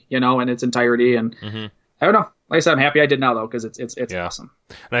TV, in its entirety, and I don't know. Like I said, I'm happy I did now though, because it's Yeah. awesome.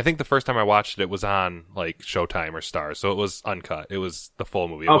 And I think the first time I watched it was on like Showtime or Stars, so it was uncut. It was the full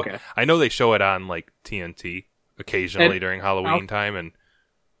movie. Okay. I know they show it on like TNT occasionally during Halloween time, and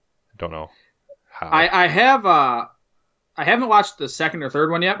I don't know how. I haven't watched the second or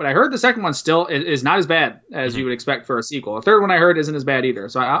third one yet, but I heard the second one still is not as bad as you would expect for a sequel. The third one I heard isn't as bad either,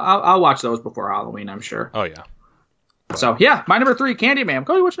 so I'll watch those before Halloween, I'm sure. Oh yeah. So yeah, my number 3, Candyman.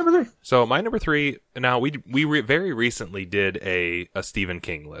 Cody, what's number 3? So my number 3. Now we very recently did a Stephen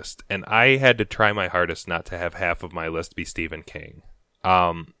King list, and I had to try my hardest not to have half of my list be Stephen King.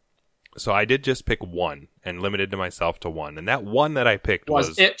 So I did just pick one and limited to myself to one, and that one that I picked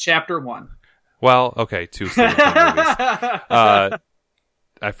was It Chapter 1. Well, okay, 2 Stephen King movies. I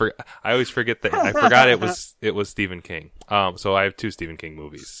always forget that. I forgot it was Stephen King. So I have 2 Stephen King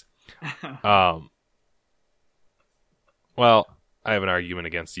movies. Well, I have an argument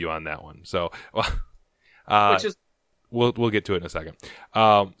against you on that one. So, Which is we'll get to it in a second.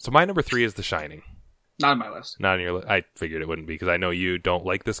 So my number 3 is The Shining. not on my list. Not on your list. I figured it wouldn't be because I know you don't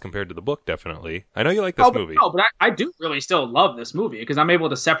like this compared to the book. Definitely, I know you like this movie. But I do really still love this movie because I'm able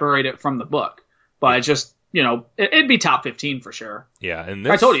to separate it from the book. But it just, it'd be top 15 for sure. Yeah, and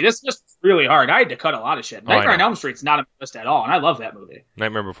I told you this is really hard. I had to cut a lot of shit. I Nightmare on know. Elm Street's not on my list at all, and I love that movie.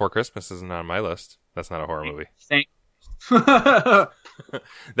 Nightmare Before Christmas isn't on my list. That's not a horror movie. Thank.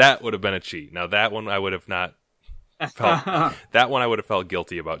 That would have been a cheat. Now that one I would have not felt. That one I would have felt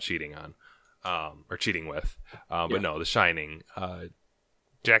guilty about cheating on, or cheating with. But no, The Shining.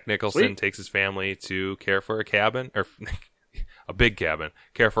 Jack Nicholson Sweet. takes his family to care for a cabin or a big cabin,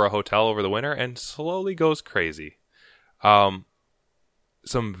 care for a hotel over the winter, and slowly goes crazy. Some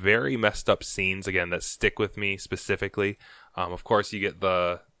very messed up scenes again that stick with me specifically. Of course, you get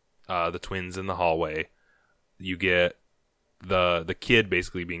the twins in the hallway. You get the kid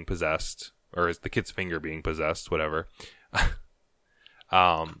basically being possessed, or is the kid's finger being possessed, whatever.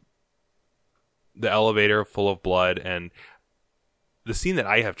 The elevator full of blood, and the scene that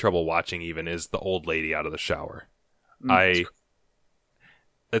I have trouble watching even is the old lady out of the shower.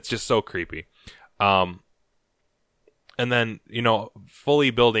 It's just so creepy. And then,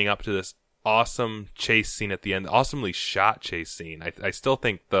 fully building up to this awesome chase scene at the end, awesomely shot chase scene. I still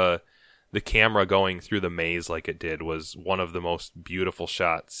think the camera going through the maze like it did was one of the most beautiful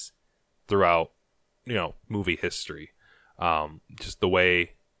shots throughout, movie history. Just the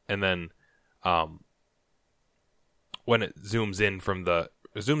way, and then when it zooms in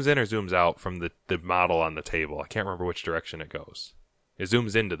or zooms out from the model on the table. I can't remember which direction it goes. It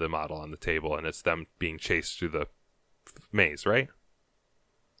zooms into the model on the table, and it's them being chased through the maze, right?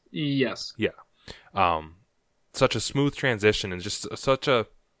 Yes. Yeah. Such a smooth transition, and just such a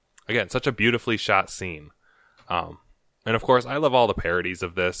beautifully shot scene. And of course, I love all the parodies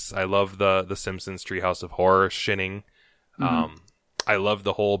of this. I love the Simpsons Treehouse of Horror shinning. I love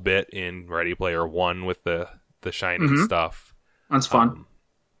the whole bit in Ready Player One with the Shining stuff. That's fun.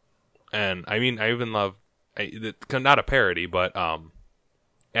 And I mean, I even love not a parody, but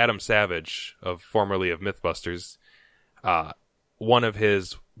Adam Savage, formerly of MythBusters, one of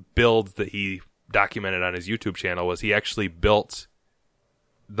his builds that he documented on his YouTube channel was he actually built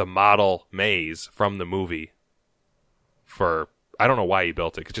the model maze from the movie. I don't know why he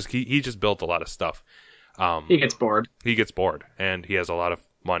built it. He just built a lot of stuff. He gets bored. He gets bored, and he has a lot of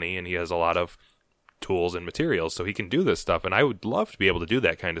money, and he has a lot of tools and materials, so he can do this stuff. And I would love to be able to do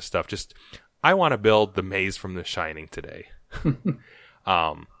that kind of stuff. I want to build the maze from The Shining today.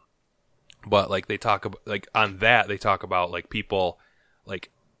 But like they talk about, like on that they talk about like people,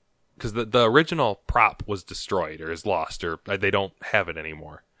 like because the original prop was destroyed or is lost or they don't have it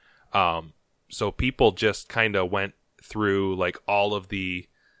anymore. So people just kind of went through like all of the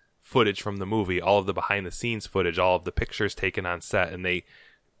footage from the movie, all of the behind the scenes footage, all of the pictures taken on set, and they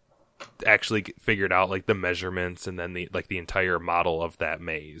actually figured out like the measurements and then the entire model of that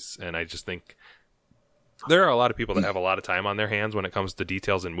maze. And I just think there are a lot of people that have a lot of time on their hands when it comes to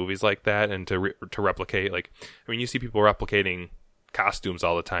details in movies like that, and to replicate, like, I mean, you see people replicating costumes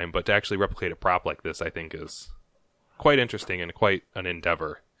all the time, but to actually replicate a prop like this, I think is quite interesting and quite an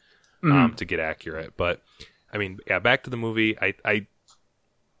endeavor to get accurate. But I mean, yeah, back to the movie.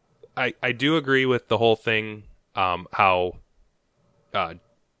 I do agree with the whole thing, how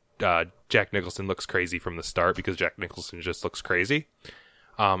Jack Nicholson looks crazy from the start, because Jack Nicholson just looks crazy.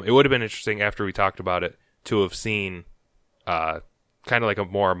 It would have been interesting after we talked about it to have seen kind of like a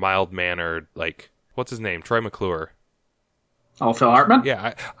more mild-mannered, like, what's his name? Troy McClure. Oh, Phil Hartman?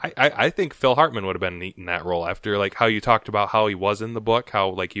 Yeah, I think Phil Hartman would have been neat in that role after like how you talked about how he was in the book, how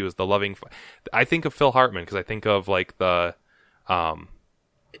like he was the loving. I think of Phil Hartman because I think of like the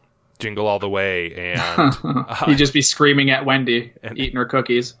Jingle All the Way, and He'd just be screaming at Wendy, and- eating her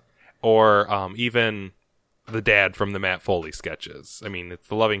cookies. or even the dad from the Matt Foley sketches. I mean, it's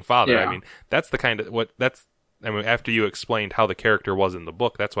the loving father. Yeah. I mean, that's the kind of after you explained how the character was in the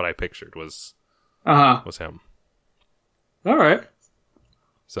book, that's what I pictured was him. All right.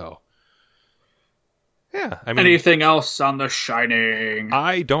 So, yeah, I mean, Anything else on The Shining?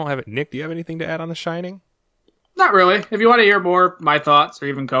 I don't have it. Nick, do you have anything to add on The Shining? Not really. If you want to hear more my thoughts or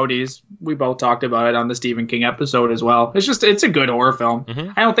even Cody's, we both talked about it on the Stephen King episode as well. It's a good horror film.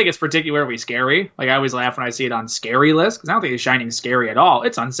 Mm-hmm. I don't think it's particularly scary. Like, I always laugh when I see it on scary lists because I don't think The Shining's scary at all.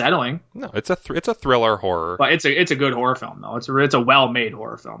 It's unsettling, No, it's a thriller horror, but it's a good horror film though. It's a well-made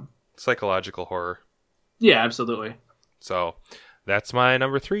horror film. psychological horror. Yeah, absolutely. So that's my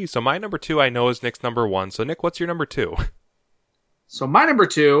number 3. So my number 2 I know is Nick's number 1. So Nick, what's your number 2? So my number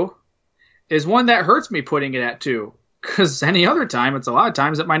 2 is one that hurts me putting it at 2. Because any other time, it's a lot of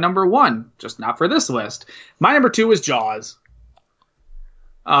times at my number 1. Just not for this list. My number 2 is Jaws.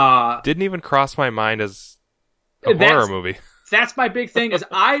 Didn't even cross my mind as a horror movie. That's my big thing, is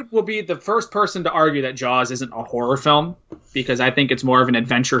I will be the first person to argue that Jaws isn't a horror film. Because I think it's more of an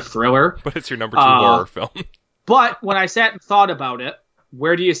adventure thriller. But it's your number 2 horror film. But when I sat and thought about it,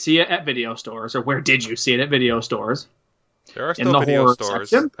 where do you see it at video stores? Or where did you see it at video stores? There are in still the video horror stores.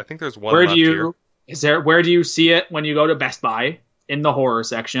 section? I think there's one left here. Where do you see it when you go to Best Buy in the horror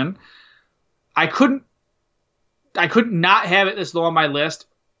section? I could not have it this low on my list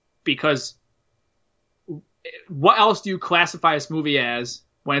because what else do you classify this movie as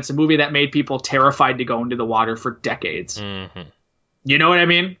when it's a movie that made people terrified to go into the water for decades? Mm-hmm. You know what I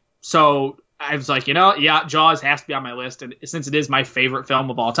mean? So I was like, yeah, Jaws has to be on my list. And since it is my favorite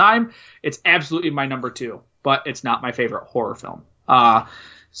film of all time, it's absolutely my number 2. But it's not my favorite horror film.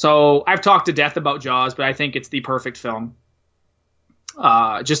 So I've talked to death about Jaws, but I think it's the perfect film.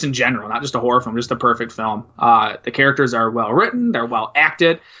 Just in general, not just a horror film, just a perfect film. The characters are well written, they're well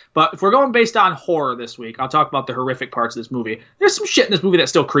acted. But if we're going based on horror this week, I'll talk about the horrific parts of this movie. There's some shit in this movie that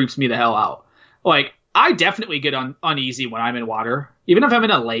still creeps me the hell out. Like, I definitely get uneasy when I'm in water, even if I'm in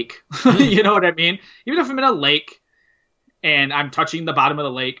a lake. You know what I mean? Even if I'm in a lake and I'm touching the bottom of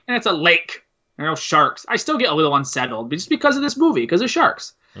the lake, and it's a lake, there are no sharks, I still get a little unsettled just because of this movie, because of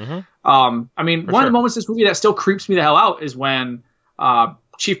sharks. Mm-hmm. I mean, one of the moments in this movie that still creeps me the hell out is when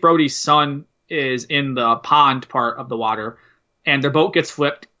Chief Brody's son is in the pond part of the water, and their boat gets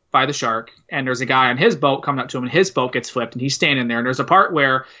flipped by the shark, and there's a guy on his boat coming up to him, and his boat gets flipped, and he's standing there, and there's a part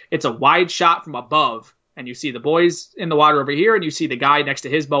where it's a wide shot from above, and you see the boys in the water over here, and you see the guy next to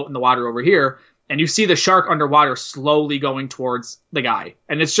his boat in the water over here, and you see the shark underwater slowly going towards the guy.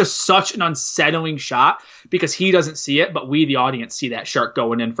 And it's just such an unsettling shot because he doesn't see it, but we, the audience, see that shark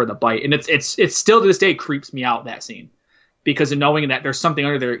going in for the bite. And it's still to this day creeps me out, that scene, because of knowing that there's something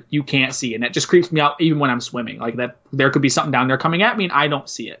under there you can't see. And that just creeps me out even when I'm swimming, like that there could be something down there coming at me and I don't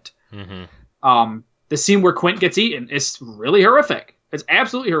see it. Mm-hmm. The scene where Quint gets eaten is really horrific. It's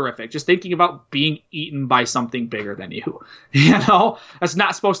absolutely horrific. Just thinking about being eaten by something bigger than you. You know, that's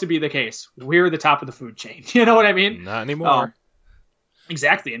not supposed to be the case. We're the top of the food chain. You know what I mean? Not anymore.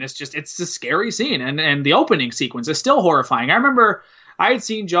 Exactly. And it's a scary scene. And the opening sequence is still horrifying. I remember I had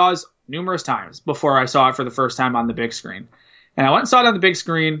seen Jaws numerous times before I saw it for the first time on the big screen. And I went and saw it on the big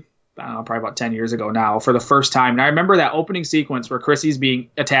screen, I don't know, probably about 10 years ago now, for the first time. And I remember that opening sequence where Chrissy's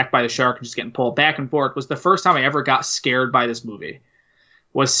being attacked by the shark and just getting pulled back and forth was the first time I ever got scared by this movie.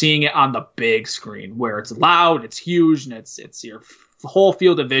 Was seeing it on the big screen where it's loud, it's huge, and it's your whole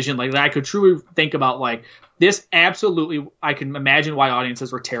field of vision. Like, I could truly think about, like, this absolutely, I can imagine why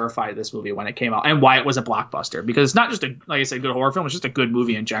audiences were terrified of this movie when it came out and why it was a blockbuster. Because it's not just like I said, good horror film, it's just a good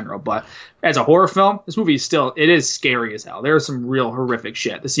movie in general. But as a horror film, this movie is still, it is scary as hell. There's some real horrific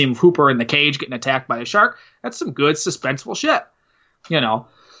shit. The scene of Hooper in the cage getting attacked by a shark, that's some good suspenseful shit, you know.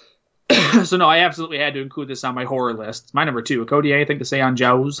 So no, I absolutely had to include this on my horror list. It's my number 2. Cody, anything to say on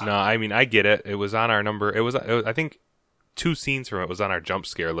Jaws? No, I mean, I get it. It was on our number. It was I think 2 scenes from it was on our jump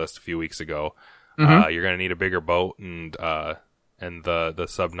scare list a few weeks ago. Mm-hmm. You're gonna need a bigger boat and the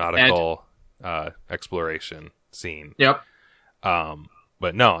subnautical exploration scene. Yep.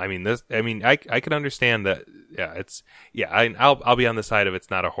 But no, I mean I can understand that. Yeah, I'll be on the side of it's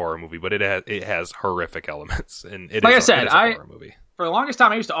not a horror movie, but it has horrific elements, and it like is I said, it is a horror movie. For the longest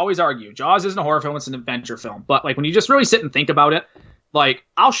time, I used to always argue Jaws isn't a horror film; it's an adventure film. But like when you just really sit and think about it, like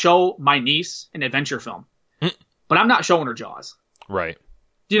I'll show my niece an adventure film, but I'm not showing her Jaws. Right.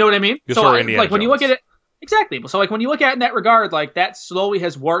 Do you know what I mean? You'll So show her like Indiana when you look Jones. at it, exactly. So like when you look at it in that regard, like that slowly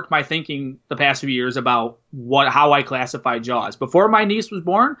has warped my thinking the past few years about how I classify Jaws. Before my niece was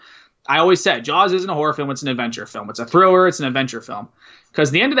born, I always said Jaws isn't a horror film, it's an adventure film. It's a thriller, it's an adventure film.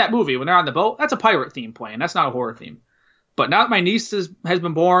 Because the end of that movie, when they're on the boat, that's a pirate theme playing. That's not a horror theme. But now that my niece has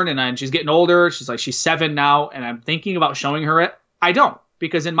been born and she's getting older, she's 7 now, and I'm thinking about showing her it, I don't.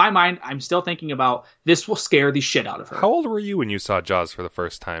 Because in my mind, I'm still thinking about this will scare the shit out of her. How old were you when you saw Jaws for the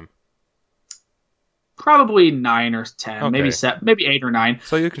first time? Probably 9 or 10, Okay. maybe 8 or 9.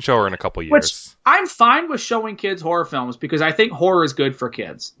 So you can show her in a couple years. Which I'm fine with showing kids horror films because I think horror is good for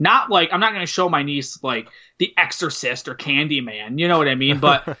kids. Not like I'm not going to show my niece like The Exorcist or Candyman, you know what I mean?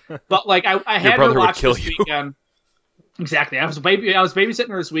 But like I had her brother would watch kill this you. weekend. Exactly. I was babysitting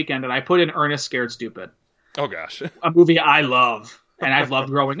her this weekend and I put in Ernest Scared Stupid, Oh gosh. a movie I love and I've loved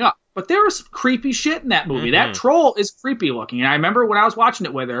growing up. But there was some creepy shit in that movie. That troll is creepy looking, and I remember when I was watching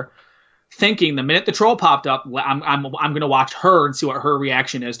it with her, thinking the minute the troll popped up, I'm going to watch her and see what her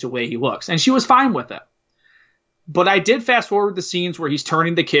reaction is to the way he looks. And she was fine with it. But I did fast forward the scenes where he's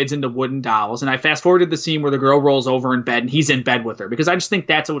turning the kids into wooden dolls. And I fast forwarded the scene where the girl rolls over in bed and he's in bed with her because I just think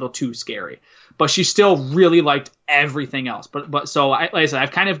that's a little too scary. But she still really liked everything else. But so like I said,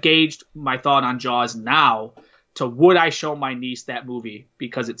 I've kind of gauged my thought on Jaws now to would I show my niece that movie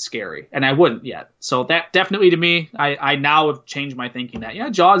because it's scary? And I wouldn't yet. So that definitely to me, I now have changed my thinking that, yeah,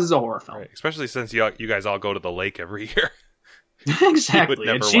 Jaws is a horror film. Right. Especially since you guys all go to the lake every year. Exactly.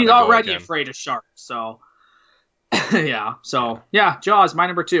 never And wanna she's go already again. afraid of sharks. So, yeah. So, yeah, Jaws, my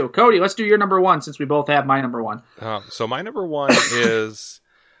number 2. Cody, let's do your number 1 since we both have my number 1. So my number 1 is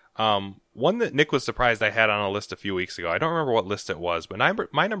one that Nick was surprised I had on a list a few weeks ago. I don't remember what list it was, but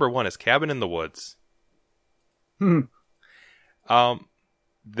my number 1 is Cabin in the Woods.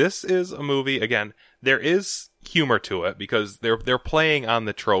 This is a movie, again, there is humor to it because they're playing on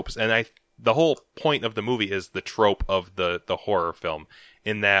the tropes, and the whole point of the movie is the trope of the horror film,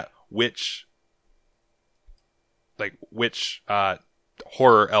 in that which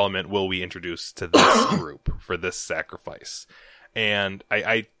horror element will we introduce to this group for this sacrifice. And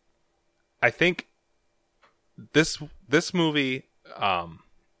I think this movie,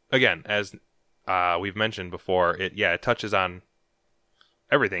 again, as we've mentioned before, it touches on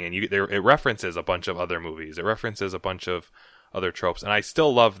everything, and it references a bunch of other movies. It references a bunch of other tropes, and I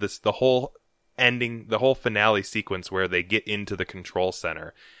still love the whole ending, the whole finale sequence where they get into the control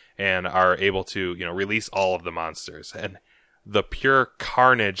center and are able to, release all of the monsters, and the pure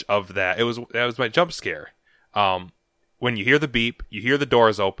carnage of that. That was my jump scare. When you hear the beep, you hear the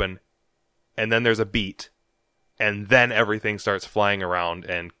doors open, and then there's a beat, and then everything starts flying around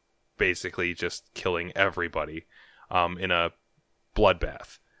and basically just killing everybody in a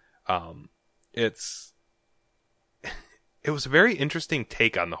bloodbath. It was a very interesting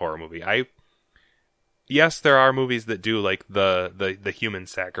take on the horror movie. Yes, there are movies that do like the human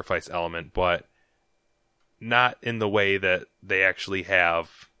sacrifice element, but not in the way that they actually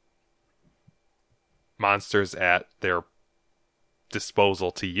have monsters at their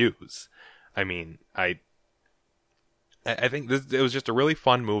disposal to use. I mean, I think it was just a really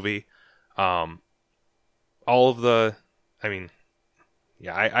fun movie. I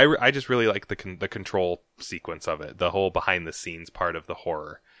just really like the control sequence of it, the whole behind the scenes part of the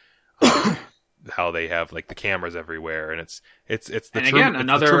horror. How they have like the cameras everywhere, and it's the And again,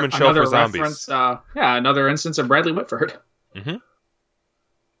 the Truman Show for zombies. Another instance of Bradley Whitford. Mm-hmm.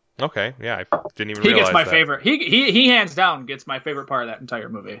 Okay, yeah, I didn't even He realize gets my that. favorite. He hands down gets my favorite part of that entire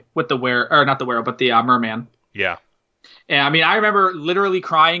movie with the merman. Yeah, And I mean, I remember literally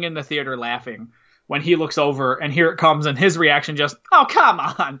crying in the theater laughing when he looks over and here it comes, and his reaction just, oh, come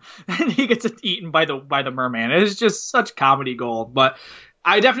on. And he gets eaten by the merman. It's just such comedy gold. But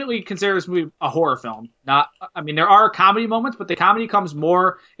I definitely consider this movie a horror film. There are comedy moments, but the comedy comes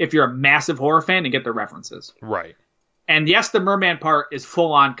more if you're a massive horror fan and get the references. right. And yes, the merman part is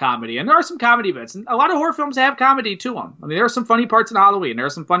full-on comedy. And there are some comedy bits. And a lot of horror films have comedy to them. I mean, there are some funny parts in Halloween. There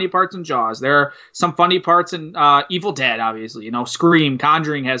are some funny parts in Jaws. There are some funny parts in Evil Dead, obviously. Scream,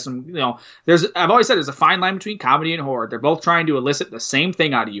 Conjuring has some, I've always said there's a fine line between comedy and horror. They're both trying to elicit the same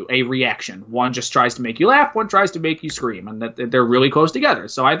thing out of you, a reaction. One just tries to make you laugh. One tries to make you scream. And that they're really close together.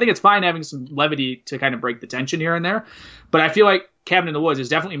 So I think it's fine having some levity to kind of break the tension here and there. But I feel like Cabin in the Woods is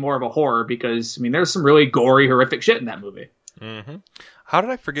definitely more of a horror because, there's some really gory, horrific shit in that movie. Mm-hmm. How did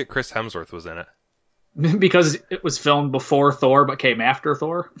I forget Chris Hemsworth was in it? Because it was filmed before Thor but came after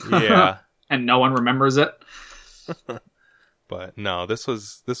Thor. Yeah. And no one remembers it. But no, this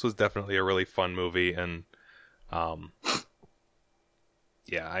was definitely a really fun movie, and I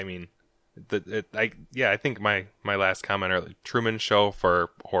think my last comment are Truman Show for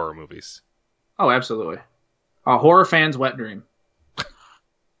horror movies. Oh, absolutely. A horror fan's wet dream.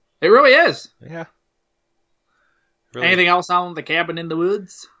 It really is. Yeah. Really. Anything else on the Cabin in the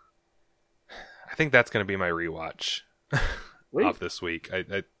Woods? I think that's going to be my rewatch Wait. of this week.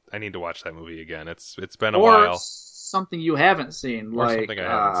 I need to watch that movie again. It's been a Or while. something you haven't seen, Or like something I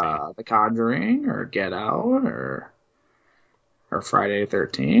haven't seen. The Conjuring, or Get Out, or Friday the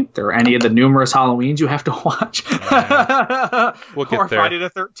 13th, or any of the numerous Halloweens you have to watch. We'll get or there. Friday the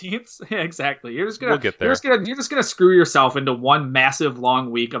 13th. Yeah, exactly. You're just gonna We'll get there. You're just gonna screw yourself into one massive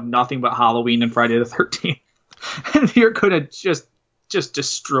long week of nothing but Halloween and Friday the 13th, and you're gonna just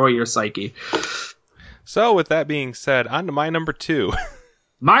destroy your psyche. So, with that being said, on to my number 2.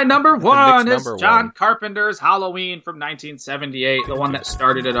 My number one is number John one. Carpenter's Halloween from 1978, the one that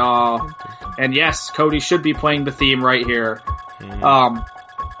started it all. And yes, Cody should be playing the theme right here.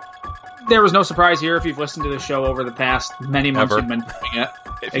 There was no surprise here if you've listened to the show over the past many months. Ever. You've been doing it.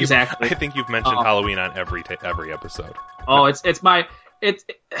 I think you've mentioned Halloween on every episode. Oh,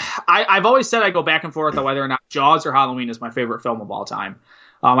 I've always said I go back and forth on whether or not Jaws or Halloween is my favorite film of all time.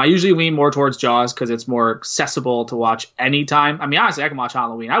 I usually lean more towards Jaws because it's more accessible to watch anytime. I mean, honestly, I can watch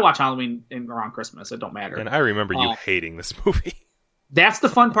Halloween. I watch Halloween around Christmas. It don't matter. And I remember you hating this movie. That's the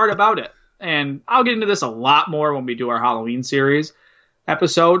fun part about it. And I'll get into this a lot more when we do our Halloween series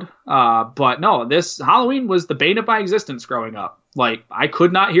episode. But no, this Halloween was the bane of my existence growing up. Like, I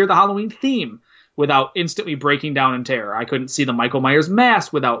could not hear the Halloween theme without instantly breaking down in terror. I couldn't see the Michael Myers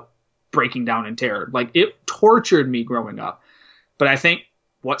mask without breaking down in terror. Like, it tortured me growing up. But I think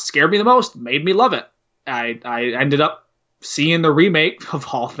what scared me the most made me love it. I ended up seeing the remake of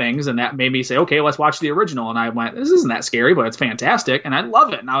all things, and that made me say, okay, let's watch the original. And I went, this isn't that scary, but it's fantastic, and I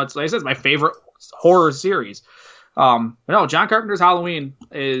love it. Now, it's, like I said, it's my favorite horror series. But no, John Carpenter's Halloween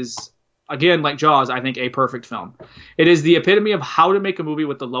is, again, like Jaws, I think a perfect film. It is the epitome of how to make a movie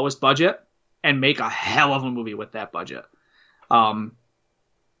with the lowest budget and make a hell of a movie with that budget. I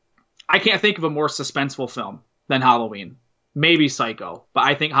can't think of a more suspenseful film than Halloween. Maybe Psycho, but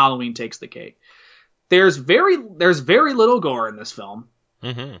I think Halloween takes the cake. There's very little gore in this film.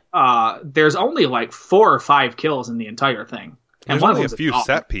 Mm-hmm. There's only like 4 or 5 kills in the entire thing. And there's only a few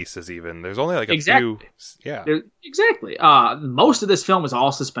set pieces even. There's only like a few. Yeah. Exactly. Most of this film is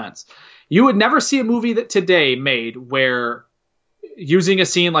all suspense. You would never see a movie that today made where, using a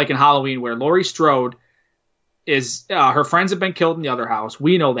scene like in Halloween where Laurie Strode is, her friends have been killed in the other house.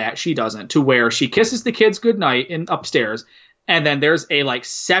 We know that. She doesn't. To where she kisses the kids goodnight upstairs. And then there's a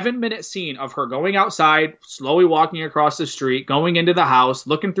 7-minute scene of her going outside, slowly walking across the street, going into the house,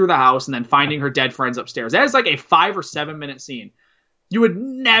 looking through the house, and then finding her dead friends upstairs. That is like a 5 or 7-minute scene. You would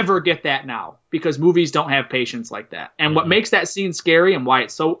never get that now because movies don't have patience like that. And what makes that scene scary and why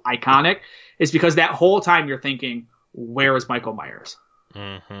it's so iconic is because that whole time you're thinking, where is Michael Myers?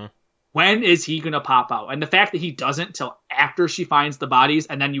 Mm-hmm. When is he going to pop out? And the fact that he doesn't till after she finds the bodies,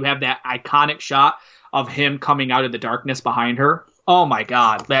 and then you have that iconic shot of him coming out of the darkness behind her. Oh my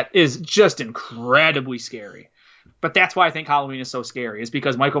God, that is just incredibly scary. But that's why I think Halloween is so scary, is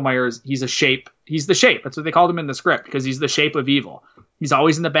because Michael Myers, he's the shape. That's what they called him in the script, because he's the shape of evil. He's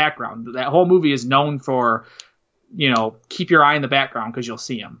always in the background. That whole movie is known for, keep your eye in the background because you'll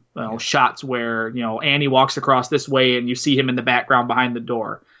see him. Shots where, Annie walks across this way and you see him in the background behind the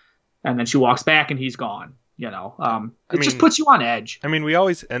door. And then she walks back and he's gone. Just puts you on edge. I mean,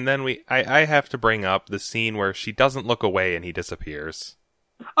 I have to bring up the scene where she doesn't look away and he disappears.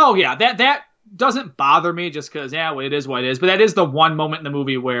 Oh yeah, that doesn't bother me just because, it is what it is. But that is the one moment in the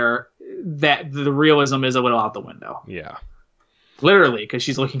movie where the realism is a little out the window. Yeah. Literally, because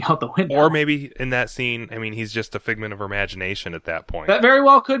she's looking out the window. Or maybe in that scene, he's just a figment of her imagination at that point. That very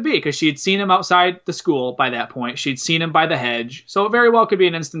well could be, because she'd seen him outside the school by that point. She'd seen him by the hedge. So it very well could be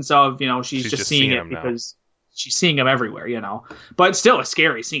an instance of, she's just seeing it because she's seeing him everywhere, But still a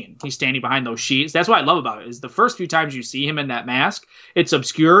scary scene. He's standing behind those sheets. That's what I love about it, is the first few times you see him in that mask, it's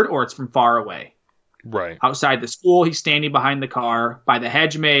obscured or it's from far away. Right. Outside the school, he's standing behind the car. By the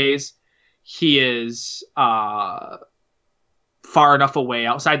hedge maze, he is far enough away.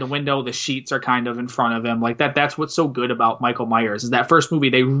 Outside the window, the sheets are kind of in front of him. Like that's what's so good about Michael Myers, is that first movie,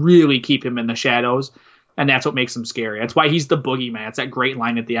 they really keep him in the shadows. And that's what makes him scary. That's why he's the boogeyman. It's that great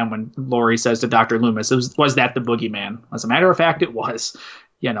line at the end when Laurie says to Dr. Loomis, was that the boogeyman? As a matter of fact, it was.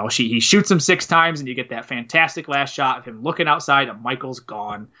 He shoots him 6 times and you get that fantastic last shot of him looking outside and Michael's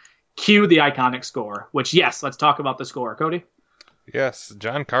gone. Cue the iconic score, which, yes, let's talk about the score. Cody? Yes,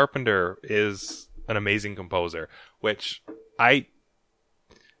 John Carpenter is an amazing composer, which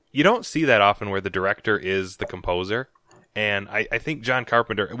you don't see that often where the director is the composer. And I think John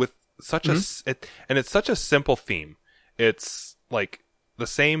Carpenter, with such and it's such a simple theme. It's like the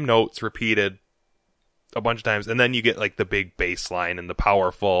same notes repeated a bunch of times, and then you get like the big bass line and the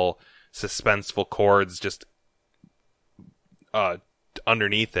powerful, suspenseful chords just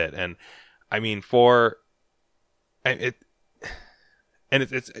underneath it. And I mean,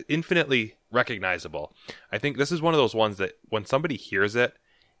 it's infinitely recognizable. I think this is one of those ones that when somebody hears it,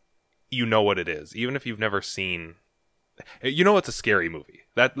 you know what it is, even if you've never seen. You know it's a scary movie.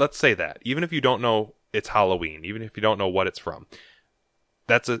 Let's say that. Even if you don't know it's Halloween, even if you don't know what it's from,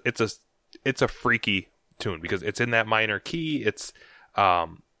 it's a freaky tune because it's in that minor key. It's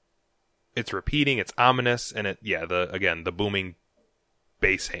repeating. It's ominous, and the booming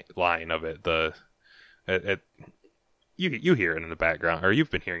bass line of it. You hear it in the background, or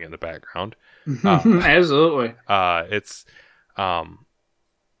you've been hearing it in the background. Absolutely.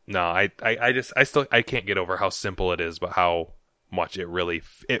 No, I can't get over how simple it is, but how much it really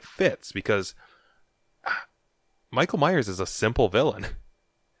it fits, because Michael Myers is a simple villain,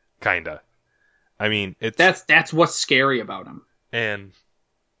 kinda. I mean, that's what's scary about him, and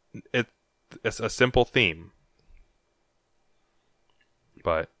it's a simple theme,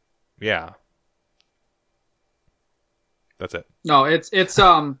 but yeah, that's it. No, it's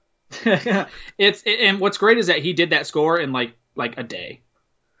and what's great is that he did that score in like a day.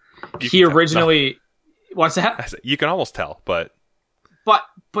 He originally, what's that? You can almost tell, but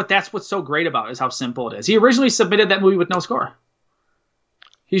that's what's so great about it, is how simple it is. He originally submitted that movie with no score.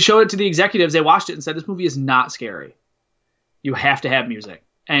 He showed it to the executives. They watched it and said, "This movie is not scary. You have to have music."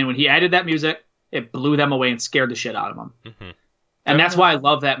 And when he added that music, it blew them away and scared the shit out of them. Mm-hmm. And that's why I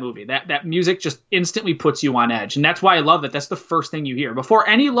love that movie. That music just instantly puts you on edge. And that's why I love that. That's the first thing you hear. Before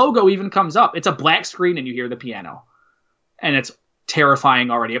any logo even comes up, it's a black screen and you hear the piano. And it's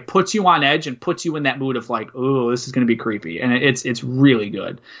terrifying already. It puts you on edge and puts you in that mood of like, oh, this is going to be creepy. And it's really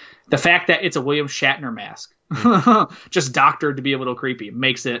good. The fact that it's a William Shatner mask, just doctored to be a little creepy,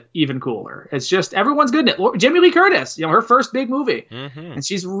 makes it even cooler. It's just, everyone's good in it. Jamie Lee Curtis, her first big movie, and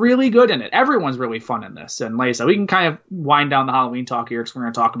she's really good in it. Everyone's really fun in this. And like I said, we can kind of wind down the Halloween talk here because we're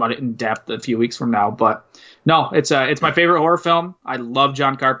going to talk about it in depth a few weeks from now. But no, it's my favorite horror film. I love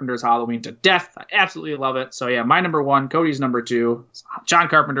John Carpenter's Halloween to death. I absolutely love it. So yeah, my number one, Cody's number two, John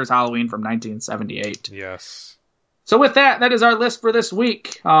Carpenter's Halloween from 1978. Yes. So with that is our list for this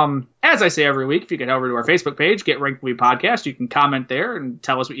week. As I say every week, if you get over to our Facebook page, Get Ranked Movie Podcast, you can comment there and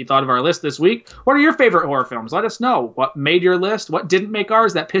tell us what you thought of our list this week. What are your favorite horror films? Let us know. What made your list? What didn't make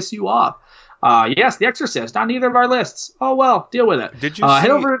ours that piss you off? Yes, The Exorcist, on either of our lists. Oh, well, deal with it. Did you see... head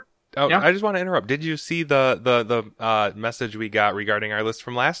over... Oh, yeah? I just want to interrupt. Did you see the message we got regarding our list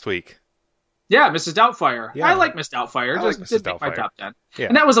from last week? Yeah, Mrs. Doubtfire. Yeah. I like Miss Doubtfire. I like Mrs. Doubtfire. My top 10. Yeah.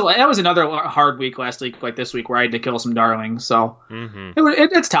 And that was another hard week last week, like this week, where I had to kill some darlings. So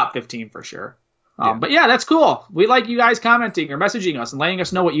it's top 15 for sure. But yeah, that's cool. We like you guys commenting or messaging us and letting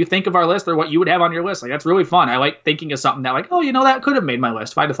us know what you think of our list or what you would have on your list. Like, that's really fun. I like thinking of something that, like, oh, that could have made my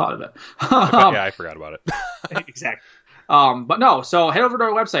list if I'd have thought of it. I forgot about it. Exactly. But no, so head over to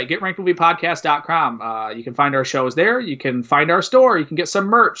our website, getrankedmoviepodcast.com. You can find our shows there. You can find our store. You can get some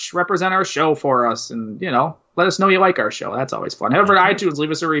merch, represent our show for us, and, let us know you like our show. That's always fun. Head over to iTunes,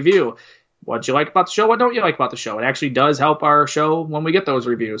 leave us a review. What you like about the show? What don't you like about the show? It actually does help our show when we get those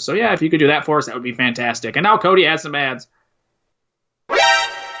reviews. So yeah, if you could do that for us, that would be fantastic. And now Cody has some ads.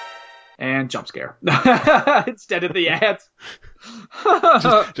 And jump scare instead of the ads.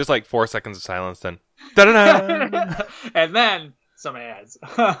 just like 4 seconds of silence, then. Da-da-da! And then some ads.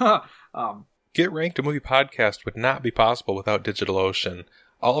 Get Ranked, a movie podcast, would not be possible without DigitalOcean.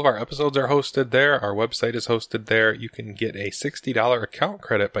 All of our episodes are hosted there. Our website is hosted there. You can get a $60 account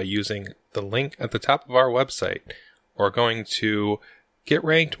credit by using the link at the top of our website or going to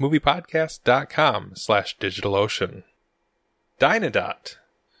getrankedmoviepodcast.com/DigitalOcean. Dynadot.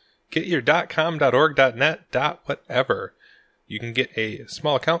 Get your .com, .org, .net, .whatever. You can get a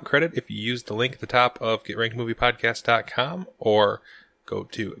small account credit if you use the link at the top of getrankedmoviepodcast.com or go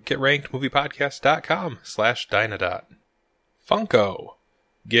to getrankedmoviepodcast.com/Dynadot. Funko.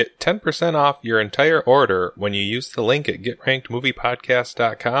 Get 10% off your entire order when you use the link at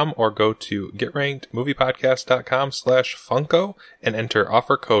getrankedmoviepodcast.com or go to getrankedmoviepodcast.com/Funko and enter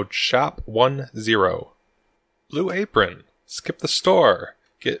offer code SHOP10. Blue Apron. Skip the store.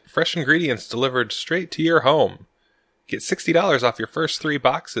 Get fresh ingredients delivered straight to your home. Get $60 off your first 3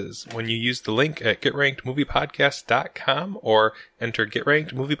 boxes when you use the link at getrankedmoviepodcast.com or enter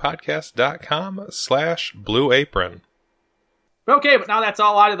getrankedmoviepodcast.com/Blue Apron. Okay, but now that's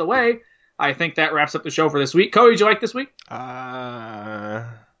all out of the way. I think that wraps up the show for this week. Cody, did you like this week? More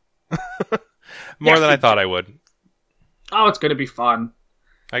than I thought I would. Oh, it's going to be fun.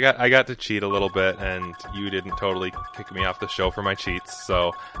 I got to cheat a little bit, and you didn't totally kick me off the show for my cheats,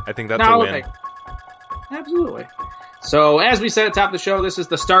 so I think that's a win. Okay. Absolutely. So, as we said at the top of the show, this is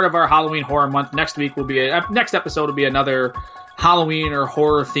the start of our Halloween horror month. Next week will be next episode will be another Halloween or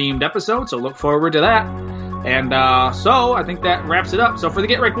horror themed episode, so look forward to that. And so I think that wraps it up. So for the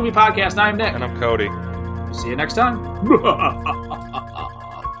Get Right Movie Podcast, I'm Nick. And I'm Cody. See you next time.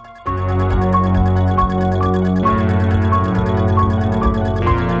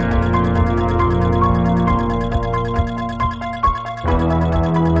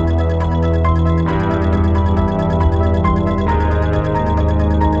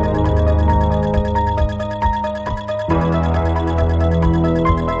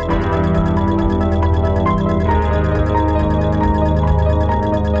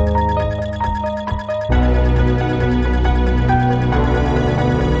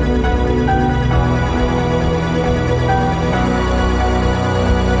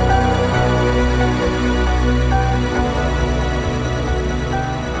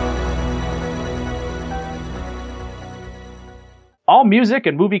 All music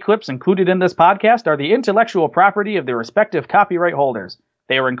and movie clips included in this podcast are the intellectual property of their respective copyright holders.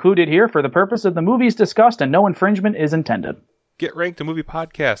 They are included here for the purpose of the movies discussed and no infringement is intended. Get Ranked, a Movie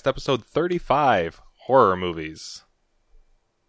Podcast, episode 35, Horror Movies.